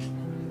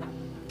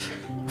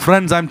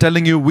 Friends, I'm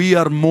telling you, we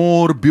are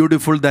more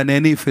beautiful than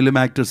any film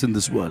actors in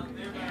this world.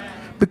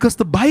 Because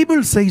the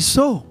Bible says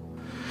so.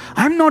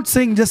 I'm not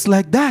saying just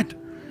like that.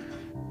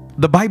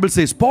 The Bible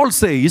says, Paul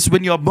says,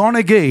 when you are born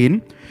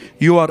again,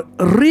 you are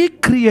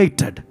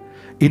recreated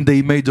in the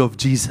image of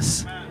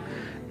Jesus.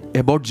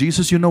 About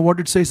Jesus, you know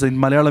what it says? In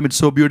Malayalam, it's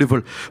so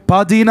beautiful.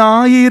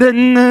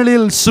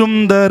 Padinayirangalil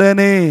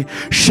sundarane,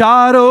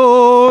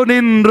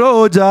 Sharonin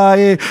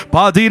rojaye.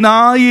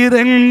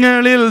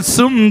 Padinayirangalil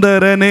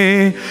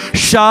sundarane,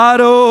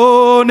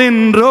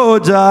 Sharonin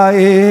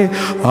rojaye.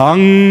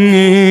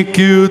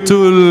 Angekku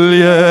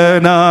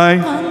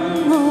tulyanai.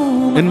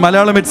 In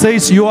Malayalam it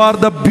says, you are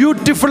the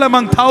beautiful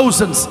among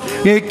thousands.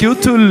 Ekku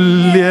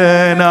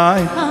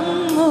tulyanai.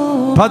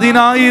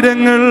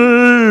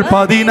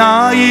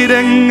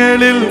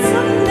 Padinayirangalil.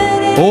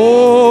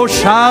 Oh,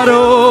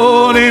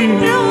 Sharonin.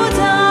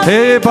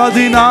 Hey,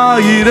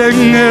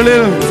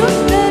 Padinayirangalil.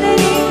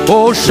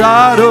 Oh,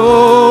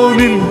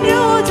 Sharonin.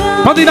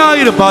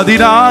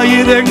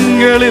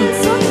 Padinayirangalil.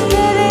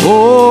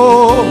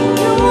 Oh,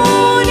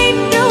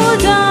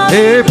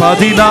 hey,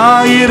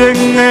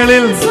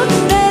 Padinayirangalil.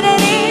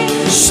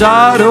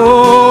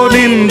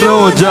 Sharonin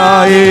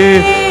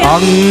rojaye.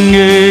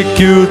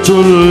 Angekku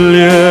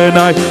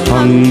tulyanai.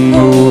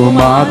 Angu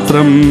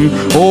matram.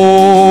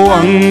 Oh,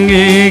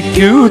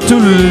 Angekku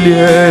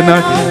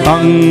tulyanai.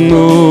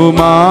 Angu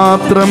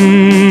matram.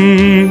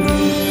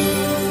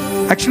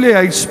 Actually,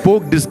 I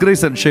spoke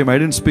disgrace and shame. I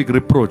didn't speak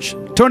reproach.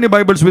 Turn your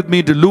Bibles with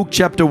me to Luke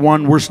chapter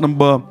 1, verse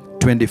number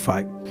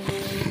 25.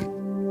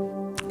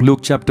 Luke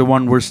chapter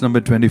 1, verse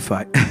number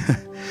 25.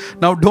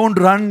 Now, don't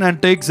run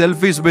and take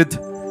selfies with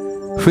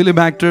film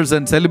actors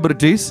and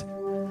celebrities.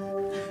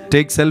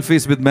 Take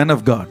selfies with men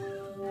of God.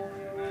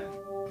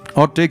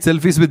 Or take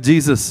selfies with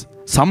Jesus.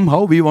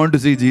 Somehow we want to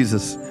see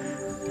Jesus.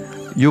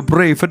 You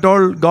pray, if at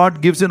all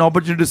God gives you an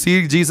opportunity to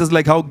see Jesus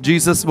like how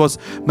Jesus was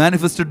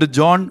manifested to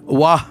John,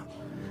 wow.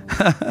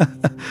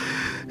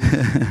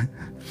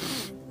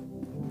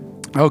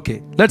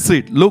 Okay, let's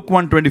read Luke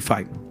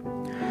 1:25.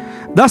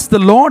 Thus the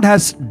Lord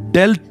has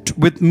dealt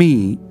with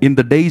me in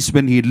the days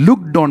when He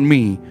looked on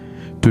me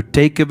to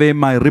take away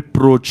my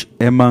reproach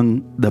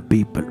among the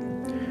people.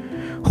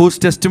 Whose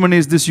testimony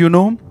is this, you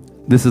know?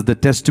 This is the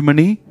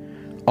testimony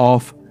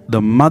of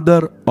the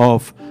mother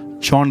of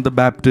John the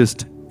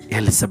Baptist,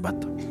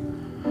 Elizabeth.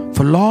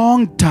 For a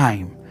long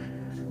time,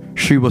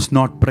 she was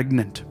not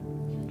pregnant.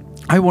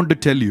 I want to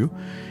tell you,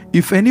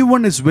 if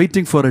anyone is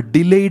waiting for a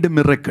delayed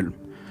miracle,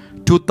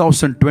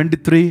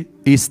 2023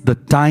 is the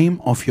time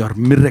of your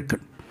miracle.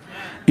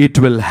 It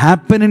will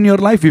happen in your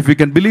life if you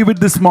can believe it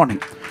this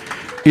morning.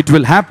 It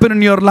will happen in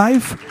your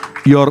life.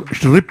 Your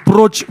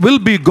reproach will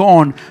be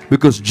gone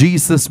because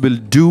Jesus will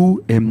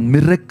do a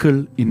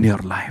miracle in your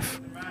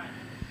life.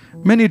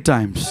 Many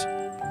times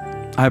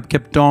I have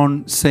kept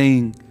on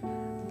saying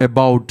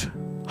about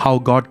how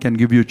God can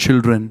give you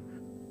children,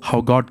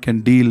 how God can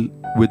deal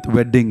with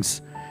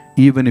weddings,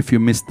 even if you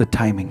miss the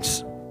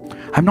timings.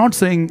 I'm not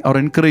saying or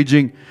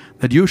encouraging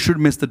that you should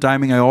miss the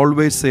timing. I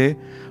always say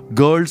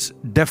girls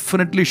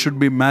definitely should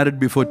be married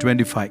before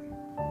 25.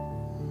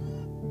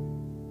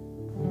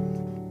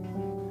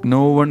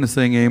 No one is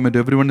saying amen.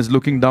 Everyone is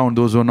looking down,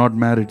 those who are not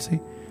married. See?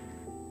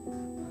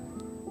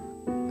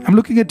 I'm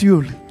looking at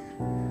you.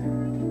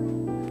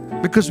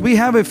 Because we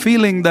have a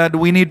feeling that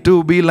we need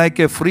to be like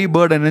a free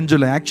bird and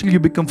enjoy. Actually, you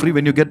become free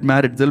when you get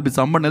married. There will be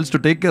someone else to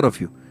take care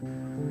of you.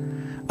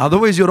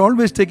 Otherwise, you're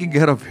always taking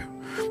care of you.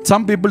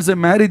 Some people say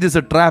marriage is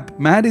a trap.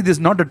 Marriage is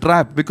not a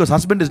trap because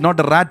husband is not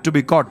a rat to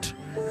be caught.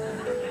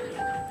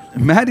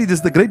 Marriage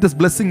is the greatest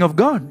blessing of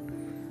God.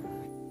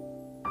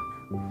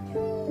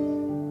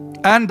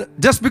 And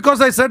just because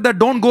I said that,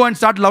 don't go and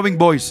start loving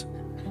boys.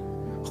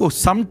 Oh,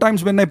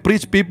 sometimes when I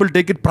preach, people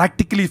take it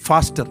practically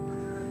faster.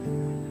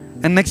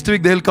 And next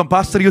week they'll come,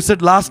 Pastor, you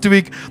said last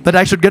week that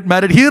I should get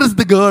married. Here is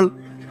the girl.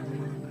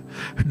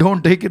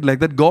 Don't take it like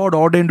that. God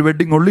ordained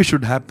wedding only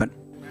should happen.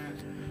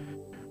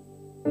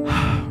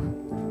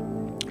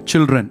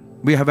 Children,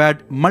 we have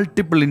had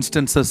multiple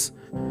instances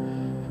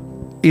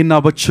in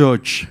our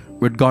church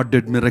where God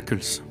did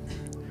miracles.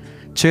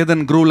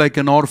 Chetan grew like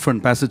an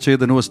orphan. Pastor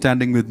Chetan, who was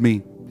standing with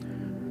me.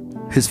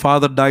 His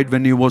father died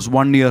when he was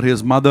 1 year.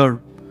 His mother,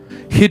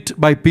 hit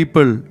by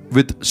people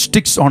with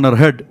sticks on her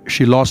head,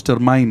 she lost her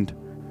mind.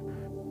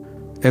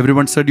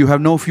 Everyone said, you have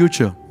no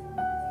future.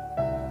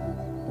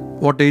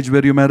 What age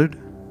were you married?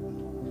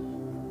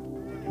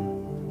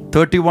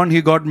 31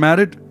 he got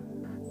married,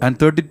 and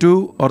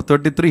 32 or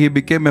 33 he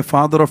became a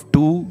father of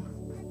 2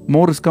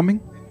 more is coming.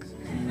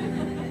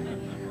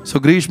 So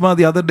Grishma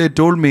the other day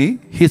told me,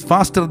 he's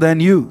faster than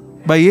you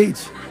by age.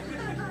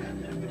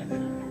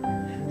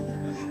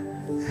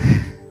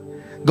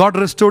 God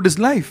restored his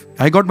life.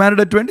 I got married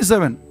at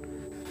 27.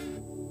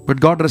 But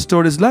God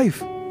restored his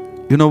life.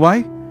 You know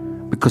why?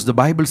 Because the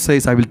Bible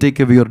says, I will take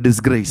away your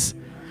disgrace.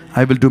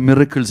 I will do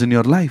miracles in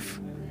your life.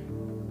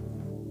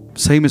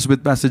 Same is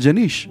with Pastor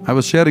Janish. I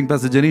was sharing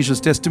Pastor Janish's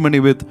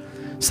testimony with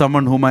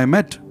someone whom I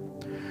met.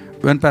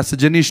 When Pastor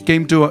Janish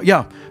came to,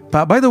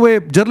 by the way,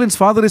 Gerlin's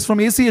father is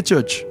from ACA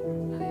church.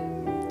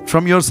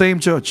 From your same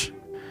church.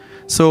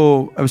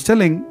 So I was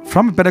telling,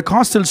 from a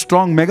Pentecostal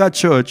strong mega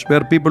church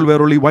where people were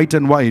only white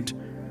and white,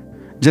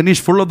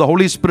 Janish, full of the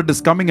Holy Spirit,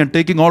 is coming and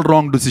taking all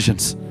wrong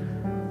decisions.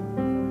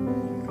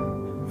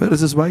 Where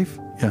is his wife?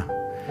 Yeah.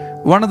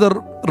 One of the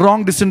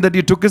wrong decisions that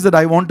he took is that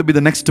I want to be the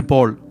next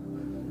Paul.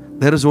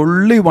 There is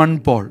only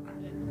one Paul.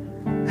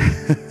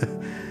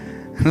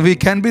 We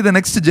can be the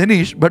next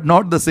Janish, but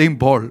not the same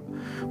Paul.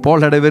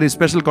 Paul had a very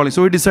special calling.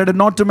 So he decided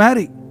not to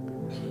marry.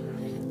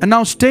 And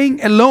now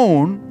staying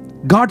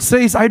alone, God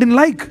says, I don't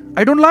like.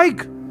 I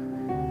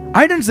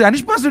didn't say,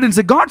 Anish Pastor didn't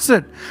say, God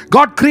said.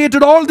 God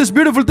created all these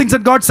beautiful things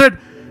and God said,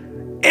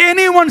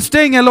 anyone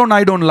staying alone,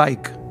 I don't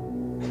like.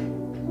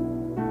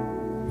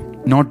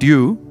 Not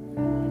you,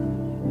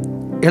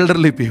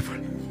 elderly people.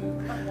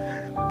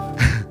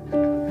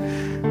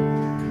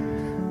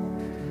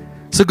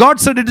 So God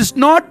said, it is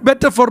not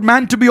better for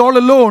man to be all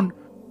alone.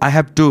 I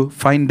have to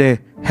find a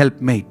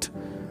helpmate.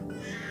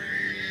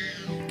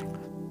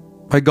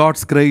 By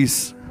God's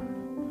grace,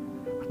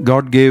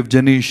 God gave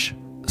Janish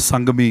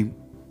Sangami.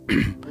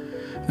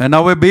 And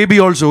now a baby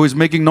also who is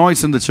making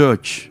noise in the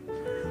church.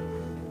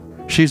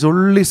 She's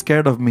only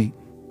scared of me.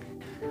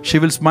 She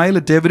will smile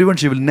at everyone.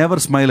 She will never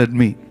smile at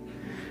me.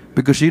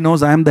 Because she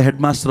knows I am the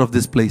headmaster of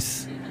this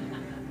place.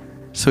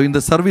 So in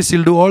the service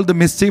she'll do all the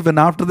mischief and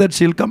after that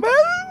she'll come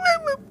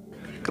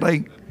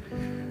crying.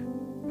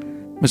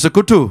 Mr.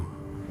 Kutu.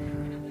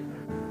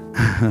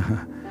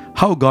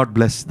 How God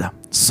blessed them.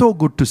 So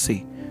good to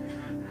see.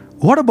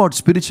 What about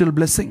spiritual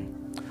blessing?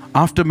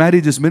 After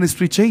marriage, his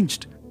ministry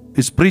changed.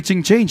 His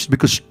preaching changed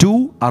because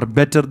two are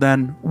better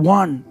than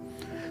one.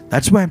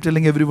 That's why I'm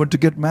telling everyone to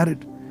get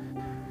married.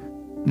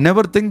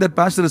 Never think that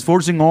pastor is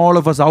forcing all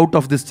of us out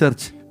of this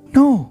church.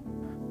 No.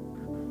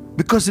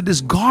 Because it is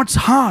God's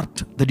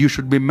heart that you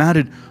should be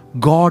married.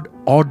 God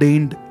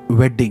ordained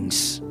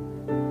weddings.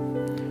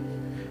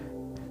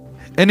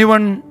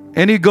 Anyone,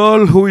 any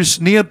girl who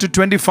is near to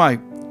 25,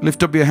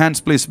 lift up your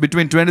hands please.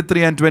 Between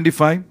 23 and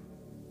 25.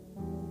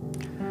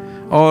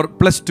 Or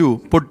plus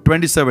 2, put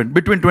 27.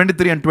 Between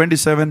 23 and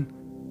 27.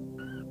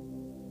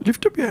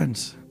 Lift up your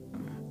hands.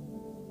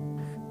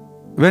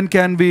 When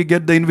can we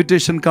get the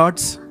invitation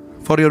cards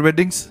for your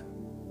weddings?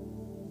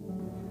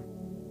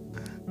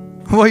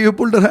 Why you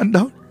pulled her hand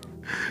down?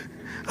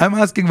 I'm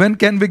asking, when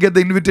can we get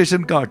the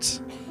invitation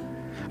cards?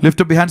 Lift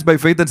up your hands by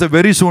faith and say,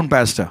 very soon,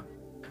 Pastor.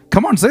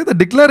 Come on, say that,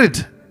 declare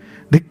it.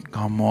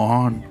 Come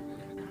on.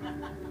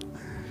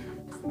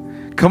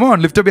 Come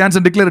on, lift up your hands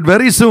and declare it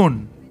very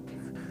soon.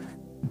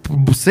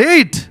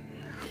 Say it.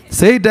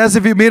 Say it as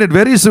if you mean it.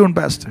 Very soon,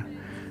 Pastor.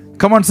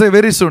 Come on, say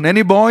very soon.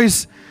 Any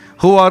boys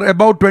who are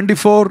about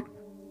 24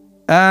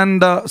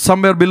 and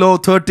somewhere below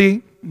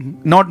 30,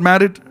 not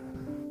married?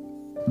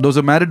 Those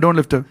who are married, don't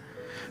lift up.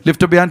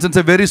 Lift up your hands and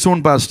say very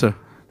soon, Pastor.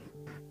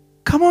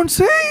 Come on,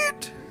 say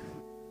it.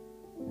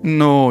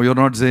 No, you're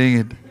not saying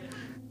it.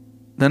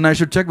 Then I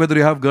should check whether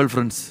you have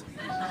girlfriends.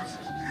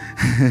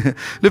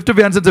 Lift up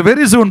your hands and say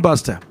very soon,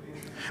 Pastor.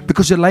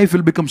 Because your life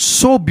will become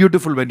so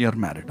beautiful when you're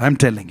married. I'm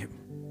telling you.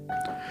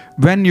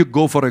 When you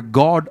go for a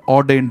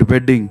God-ordained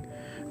wedding,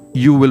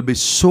 you will be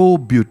so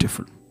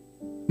beautiful.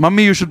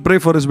 Mummy, you should pray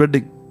for his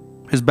wedding.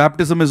 His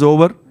baptism is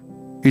over.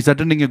 He's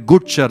attending a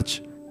good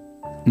church.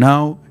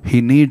 Now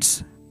he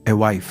needs a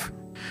wife.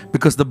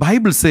 Because the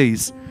Bible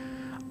says,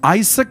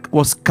 Isaac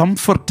was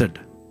comforted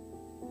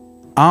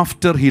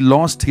after he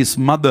lost his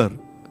mother,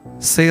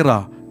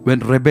 Sarah, when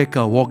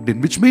Rebecca walked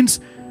in. Which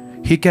means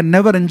he can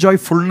never enjoy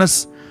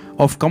fullness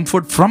of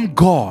comfort from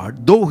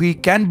God, though he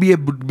can be a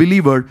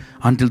believer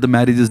until the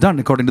marriage is done,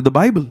 according to the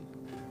Bible.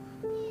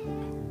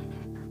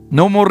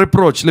 No more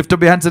reproach. Lift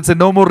up your hands and say,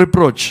 no more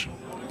reproach.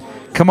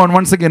 Come on,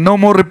 once again, no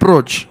more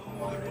reproach.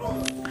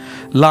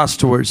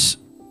 Last verse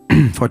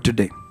for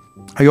today.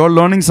 Are you all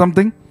learning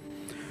something?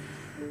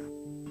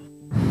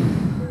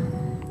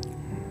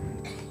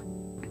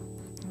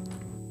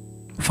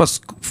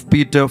 First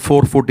Peter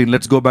 4:14.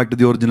 Let's go back to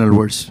the original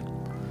verse.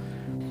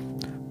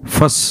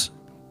 First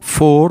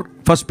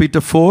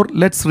Peter 4.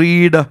 Let's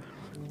read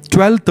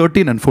 12,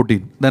 13 and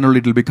 14. Then only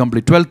it will be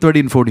complete. 12,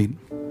 13, 14.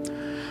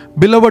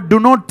 Beloved, do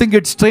not think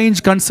it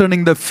strange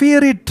concerning the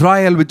fiery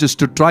trial which is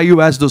to try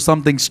you as though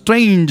something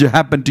strange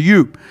happened to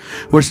you.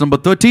 Verse number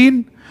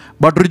 13.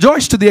 But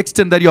rejoice to the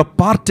extent that you are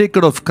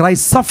partaker of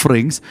Christ's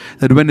sufferings,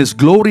 that when his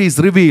glory is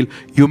revealed,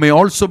 you may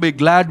also be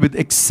glad with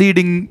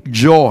exceeding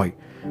joy.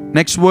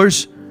 Next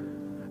verse.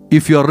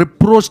 If you are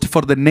reproached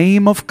for the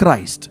name of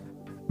Christ,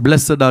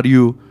 blessed are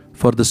you,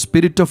 for the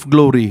Spirit of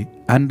glory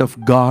and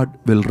of God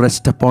will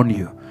rest upon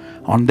you.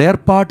 On their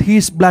part he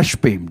is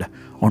blasphemed,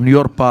 on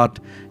your part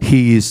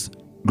he is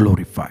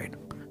glorified.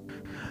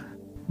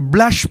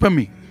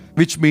 Blasphemy,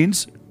 which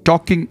means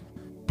talking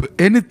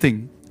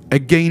anything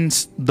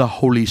against the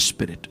Holy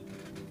Spirit.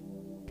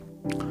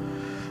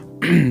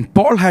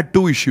 Paul had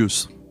two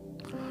issues.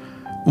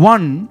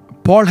 One,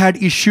 Paul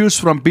had issues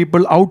from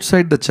people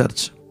outside the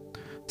church.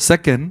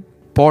 Second,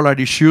 Paul had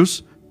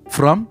issues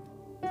from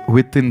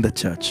within the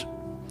church.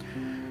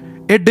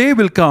 A day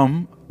will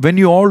come when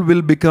you all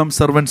will become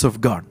servants of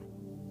God.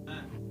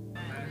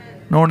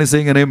 No one is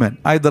saying an amen.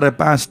 Either a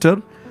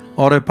pastor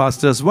or a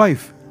pastor's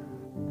wife.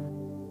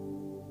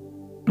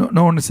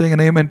 No one is saying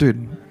an amen to it.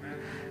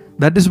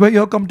 That is why you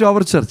have come to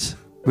our church.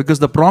 Because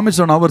the promise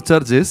on our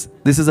church is,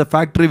 this is a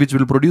factory which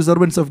will produce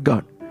servants of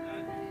God.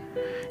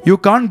 You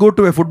can't go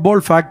to a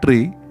football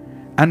factory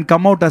and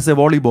come out as a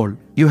volleyball.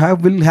 You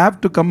will have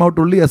to come out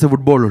only as a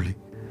football only.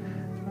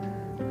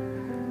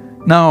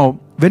 Now,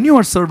 when you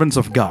are servants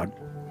of God,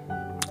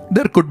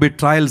 there could be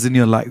trials in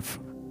your life,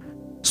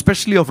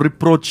 especially of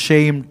reproach,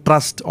 shame,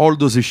 trust, all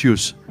those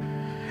issues.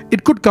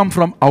 It could come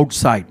from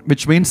outside,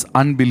 which means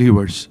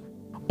unbelievers.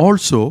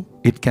 Also,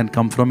 it can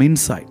come from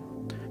inside.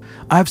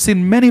 I have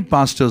seen many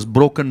pastors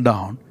broken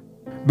down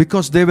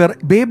because they were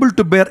able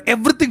to bear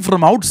everything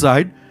from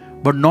outside,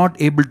 but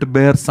not able to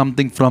bear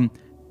something from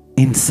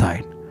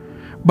inside.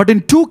 But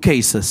in two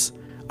cases,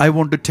 I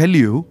want to tell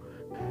you,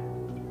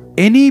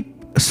 any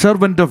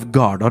servant of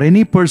God or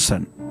any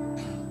person,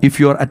 if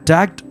you are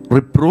attacked,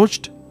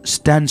 reproached,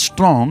 stand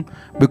strong,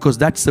 because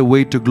that's the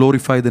way to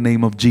glorify the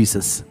name of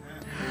Jesus.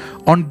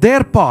 On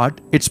their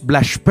part, it's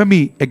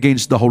blasphemy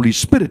against the Holy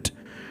Spirit.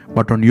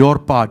 But on your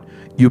part,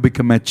 you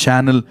become a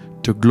channel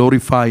to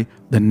glorify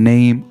the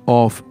name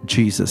of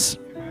Jesus.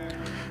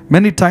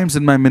 Many times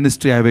in my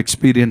ministry, I have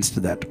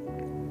experienced that,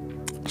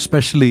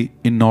 especially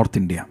in North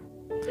India.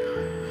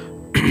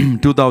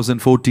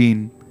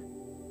 2014,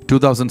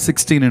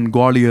 2016 in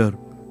Gwalior,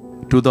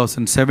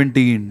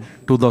 2017,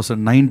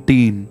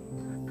 2019,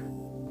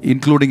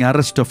 including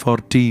arrest of our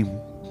team.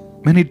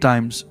 Many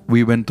times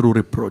we went through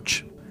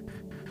reproach.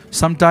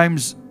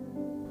 Sometimes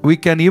we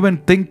can even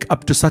think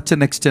up to such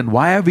an extent,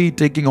 why are we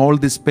taking all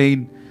this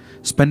pain,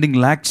 spending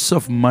lakhs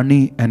of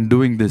money and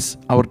doing this?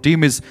 Our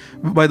team is,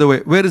 by the way,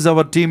 where is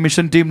our team,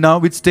 mission team now?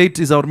 Which state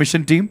is our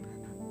mission team?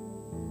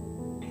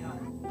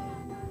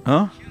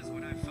 Huh?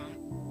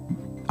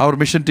 Our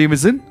mission team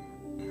is in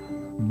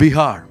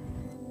Bihar.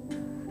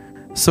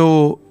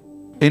 So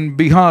in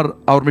Bihar,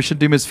 our mission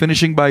team is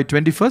finishing by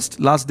 21st.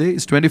 Last day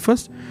is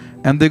 21st.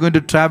 And they're going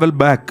to travel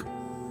back.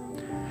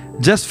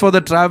 Just for the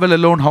travel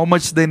alone, how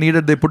much they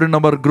needed, they put in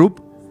our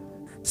group?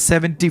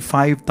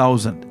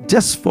 75,000.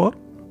 Just for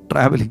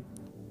traveling.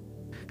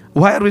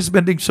 Why are we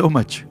spending so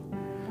much?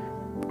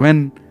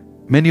 When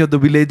many of the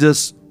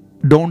villagers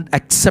don't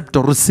accept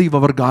or receive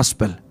our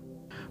gospel.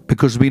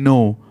 Because we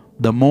know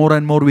the more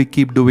and more we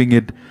keep doing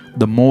it,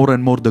 the more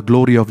and more the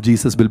glory of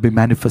Jesus will be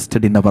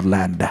manifested in our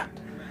land.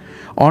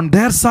 On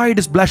their side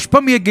is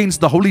blasphemy against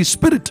the Holy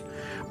Spirit.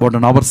 But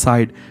on our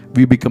side,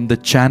 we become the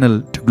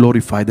channel to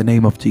glorify the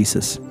name of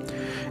Jesus.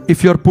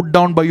 If you are put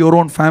down by your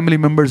own family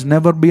members,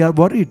 never be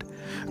worried.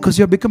 Because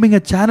you are becoming a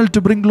channel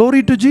to bring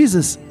glory to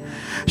Jesus.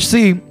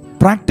 See,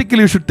 practically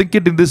you should think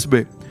it in this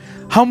way.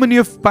 How many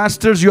of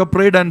pastors you have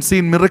prayed and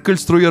seen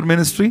miracles through your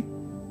ministry?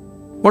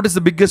 What is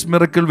the biggest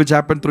miracle which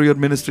happened through your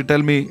ministry?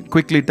 Tell me,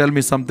 quickly tell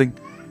me something.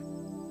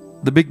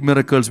 The big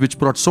miracles which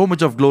brought so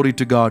much of glory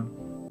to God.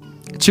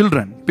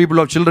 Children, people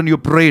of children, you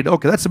prayed.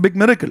 Okay, that's a big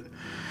miracle.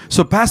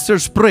 So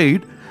pastors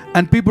prayed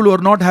and people who are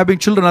not having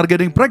children are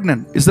getting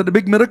pregnant. Is that a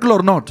big miracle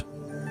or not?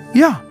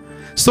 Yeah.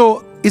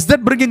 So is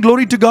that bringing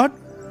glory to God?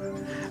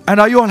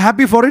 And are you all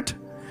happy for it?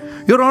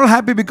 You're all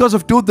happy because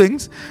of two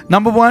things.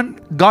 Number one,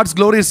 God's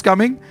glory is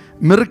coming.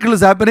 Miracle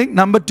is happening.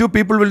 Number two,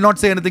 people will not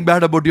say anything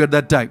bad about you at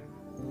that time.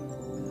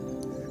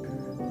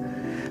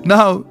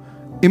 Now,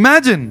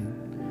 imagine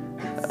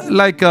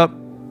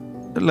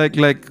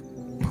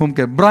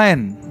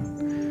Brian.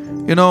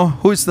 You know,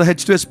 who is the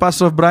H2S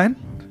pastor of Brian?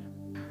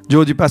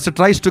 Joji pastor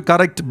tries to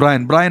correct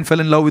Brian. Brian fell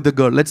in love with the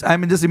girl.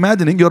 I'm just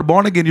imagining, you're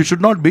born again, you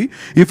should not be.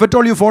 If at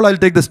all you fall, I'll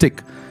take the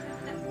stick.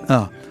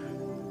 Put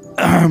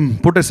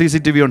a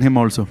CCTV on him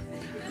also.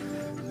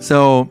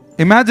 So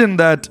imagine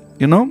that,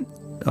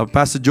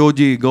 Pastor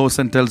Joji goes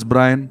and tells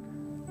Brian,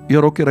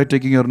 you're okay, right,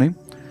 taking your name?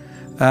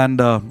 And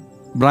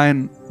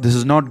Brian, this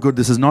is not good.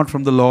 This is not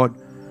from the Lord.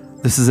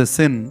 This is a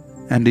sin.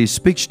 And he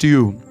speaks to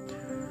you.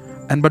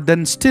 But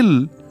then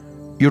still,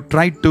 you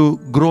try to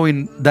grow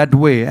in that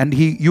way. And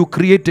you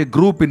create a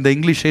group in the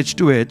English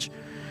H2H.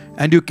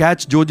 And you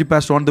catch Joji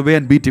pastor on the way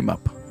and beat him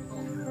up.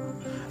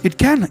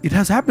 It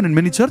has happened in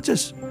many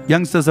churches.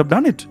 Youngsters have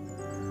done it.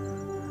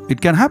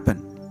 It can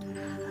happen.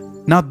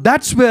 Now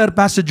that's where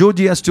Pastor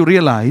Joji has to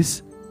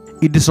realize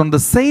it is on the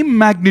same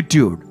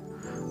magnitude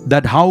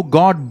that how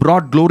God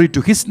brought glory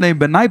to His name.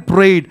 When I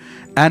prayed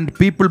and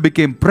people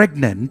became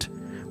pregnant,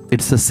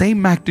 it's the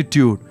same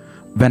magnitude.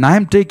 When I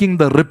am taking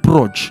the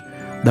reproach,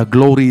 the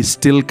glory is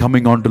still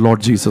coming on to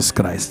Lord Jesus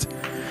Christ.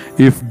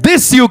 If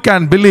this you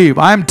can believe,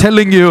 I am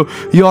telling you,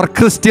 your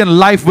Christian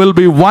life will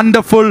be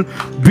wonderful,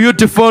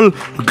 beautiful,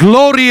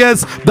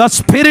 glorious. The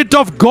Spirit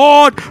of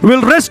God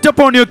will rest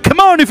upon you. Come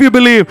on, if you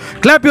believe.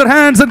 Clap your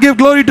hands and give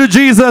glory to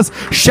Jesus.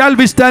 Shall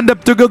we stand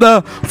up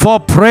together for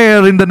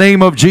prayer in the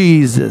name of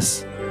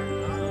Jesus?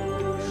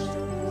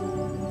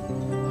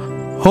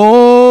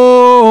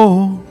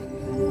 Oh,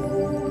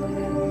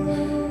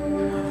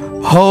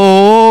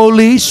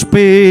 Holy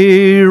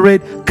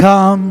Spirit,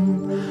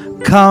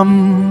 come,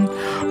 come.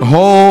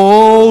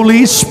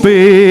 Holy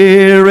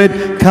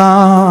Spirit,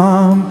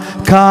 come,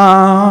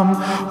 come.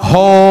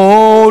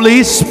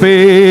 Holy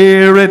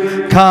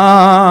Spirit,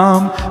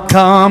 come,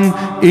 come.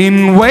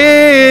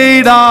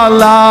 Invade our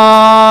life.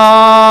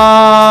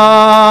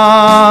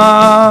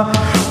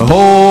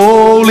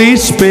 Holy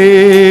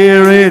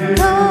Spirit,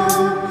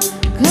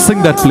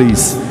 sing that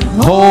please.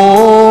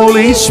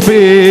 Holy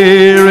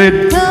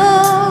Spirit,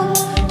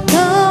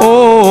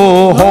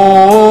 oh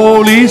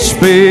Holy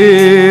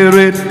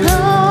Spirit,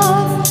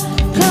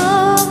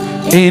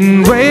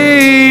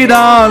 invade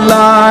our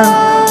life.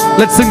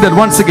 Let's sing that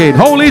once again.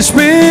 Holy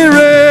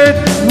Spirit,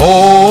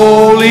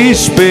 Holy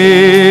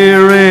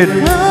Spirit,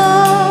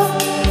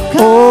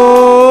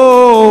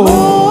 oh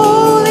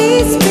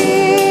Holy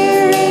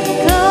Spirit,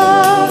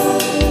 come,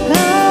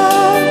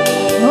 come.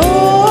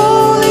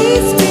 Holy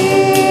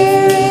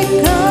Spirit,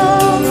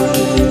 come,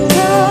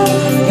 come.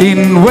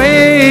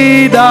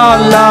 invade our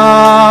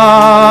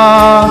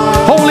life.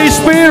 Holy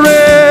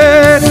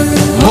Spirit,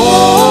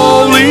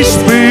 Holy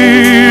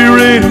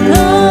Spirit,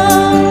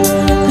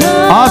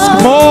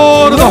 ask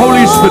more of the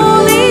Holy Spirit.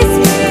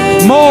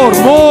 More of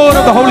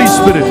the Holy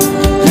Spirit.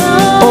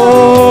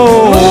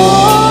 Oh,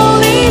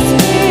 Holy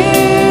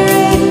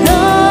Spirit,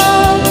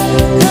 come,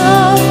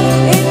 come,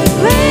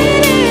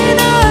 invade in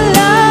our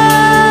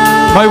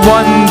lives.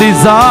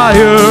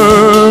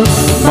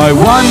 my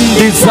one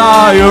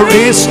desire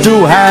is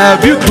to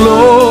have you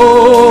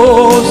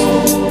close,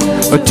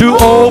 to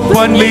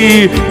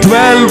openly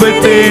dwell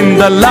within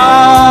the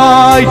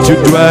light, to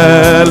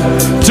dwell,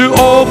 to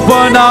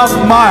open up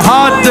my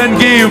heart and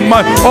give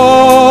my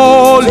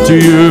all to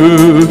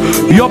you.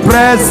 Your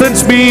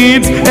presence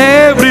means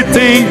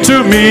everything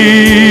to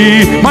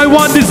me. My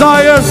one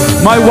desire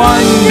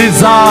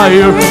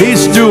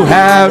is to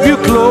have you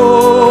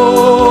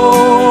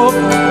close,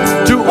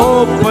 to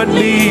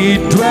openly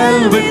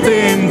dwell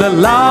within the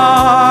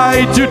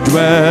light, to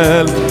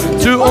dwell,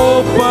 to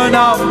open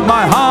up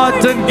my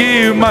heart and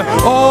give my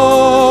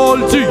all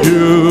to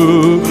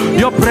you.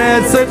 Your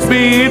presence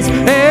means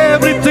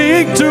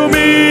everything to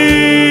me.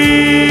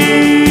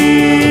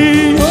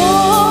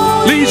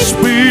 Holy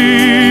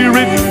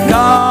Spirit,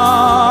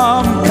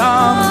 come,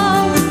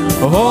 come.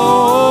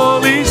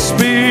 Holy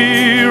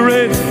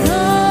Spirit,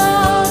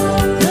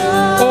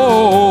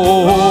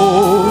 oh,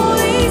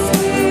 Holy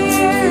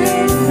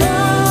Spirit,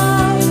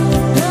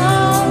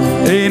 come,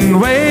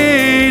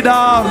 invade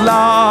our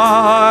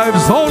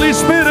lives. Holy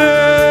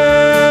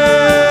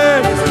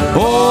Spirit,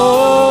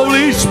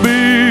 Holy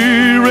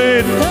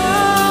Spirit,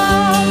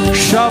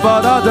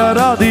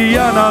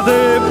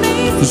 Shabaradaradianade,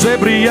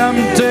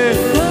 Zebriante,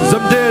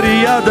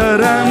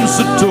 Zamderiadaram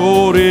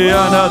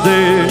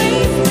Sutorianade.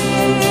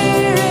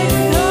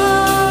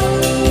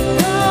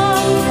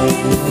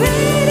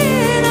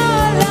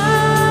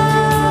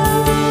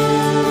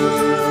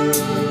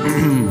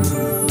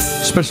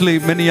 Especially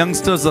many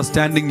youngsters are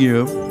standing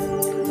here.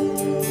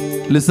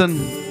 Listen,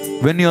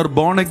 when you are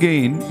born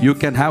again, you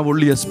can have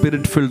only a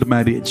spirit-filled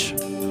marriage.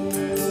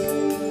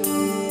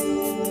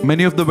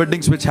 Many of the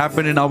weddings which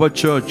happened in our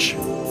church,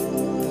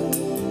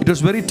 it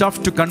was very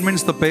tough to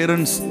convince the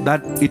parents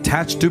that it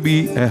has to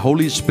be a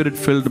Holy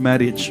Spirit-filled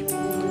marriage,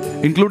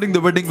 including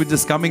the wedding which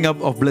is coming up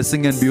of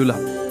Blessing and Beulah.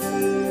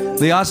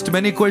 They asked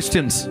many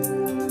questions.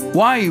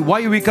 Why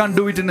we can't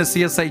do it in a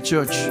CSI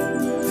church?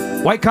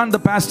 Why can't the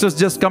pastors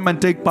just come and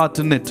take part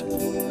in it?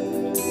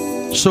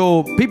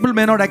 So people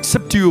may not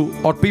accept you,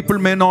 or people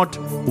may not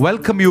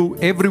welcome you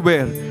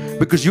everywhere,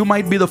 because you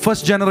might be the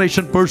first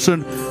generation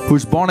person who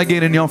is born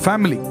again in your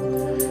family.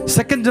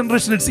 Second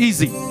generation, it's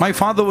easy. My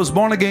father was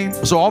born again,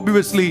 so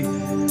obviously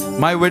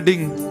my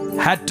wedding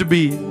had to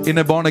be in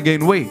a born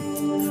again way.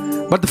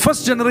 But the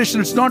first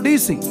generation, it's not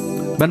easy.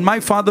 When my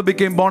father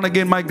became born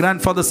again, my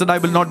grandfather said, I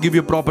will not give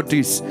you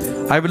properties.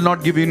 I will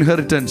not give you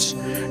inheritance.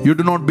 You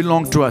do not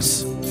belong to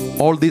us.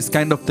 All these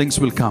kind of things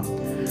will come.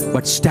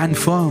 But stand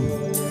firm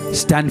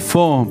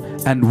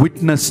and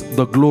witness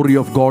the glory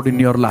of God in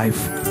your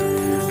life.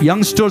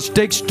 Youngsters,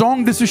 take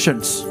strong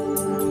decisions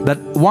that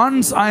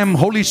once I am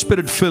Holy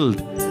Spirit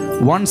filled,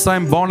 once I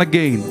am born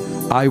again,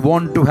 I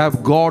want to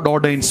have God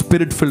ordained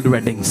spirit filled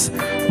weddings,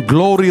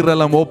 glory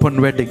realm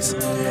open weddings.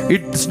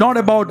 It's not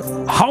about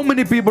how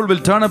many people will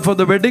turn up for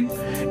the wedding.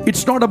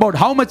 It's not about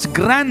how much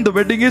grand the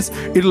wedding is.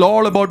 It'll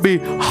all about be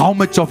how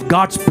much of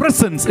God's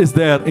presence is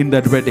there in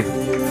that wedding.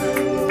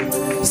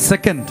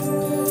 Second,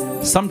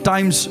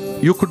 sometimes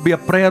you could be a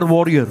prayer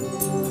warrior.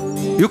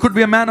 You could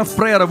be a man of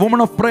prayer, a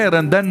woman of prayer,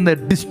 and then the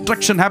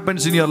destruction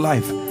happens in your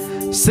life.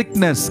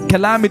 Sickness,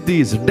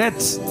 calamities,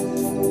 deaths.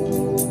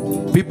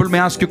 People may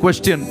ask you a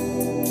question.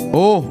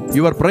 Oh,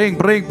 you are praying.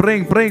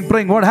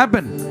 What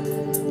happened?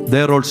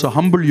 There also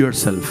humble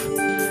yourself.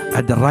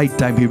 At the right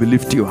time, He will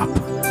lift you up.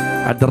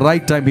 At the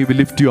right time, He will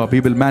lift you up. He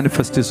will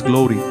manifest His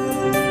glory.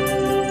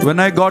 When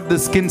I got the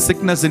skin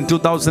sickness in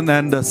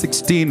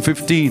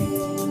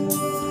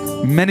 2016-15,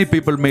 Many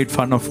people made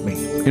fun of me.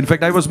 In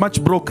fact, I was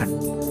much broken.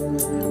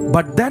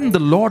 But then the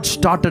Lord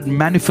started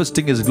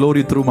manifesting His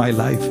glory through my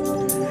life.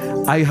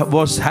 I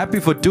was happy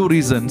for two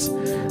reasons.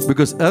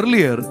 Because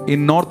earlier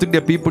in North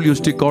India, people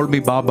used to call me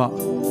Baba,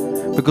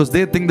 because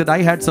they think that I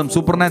had some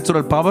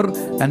supernatural power,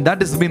 and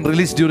that has been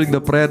released during the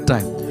prayer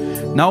time.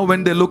 Now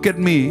when they look at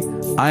me,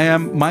 I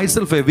am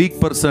myself a weak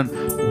person,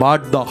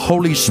 but the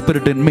Holy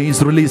Spirit in me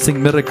is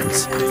releasing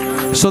miracles.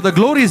 So the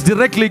glory is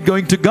directly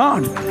going to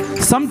God.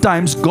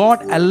 Sometimes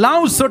God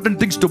allows certain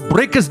things to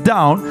break us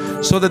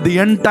down so that the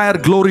entire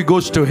glory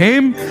goes to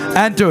Him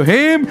and to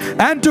Him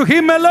and to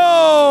Him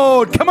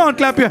alone. Come on,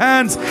 clap your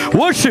hands.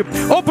 Worship.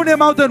 Open your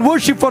mouth and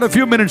worship for a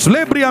few minutes.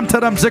 Lebriam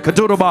taram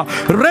sekaturoba,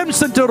 rem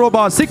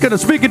sentoroba, seek and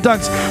speak in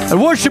tongues. And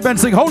worship and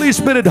sing, Holy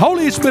Spirit,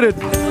 Holy Spirit.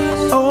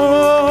 Oh,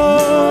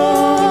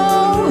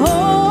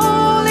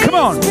 come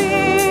on.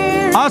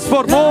 Ask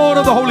for more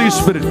of the Holy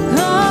Spirit.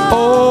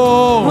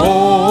 Oh,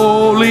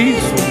 Holy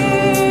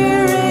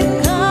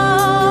Spirit,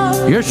 come.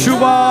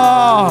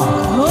 Yeshua.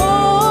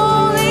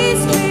 Holy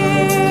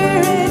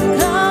Spirit,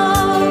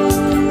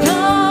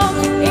 come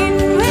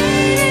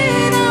invade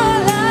in our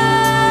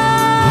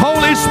lives.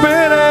 Holy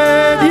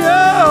Spirit,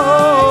 yeah.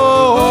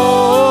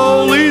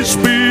 Holy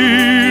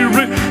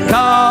Spirit,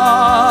 come.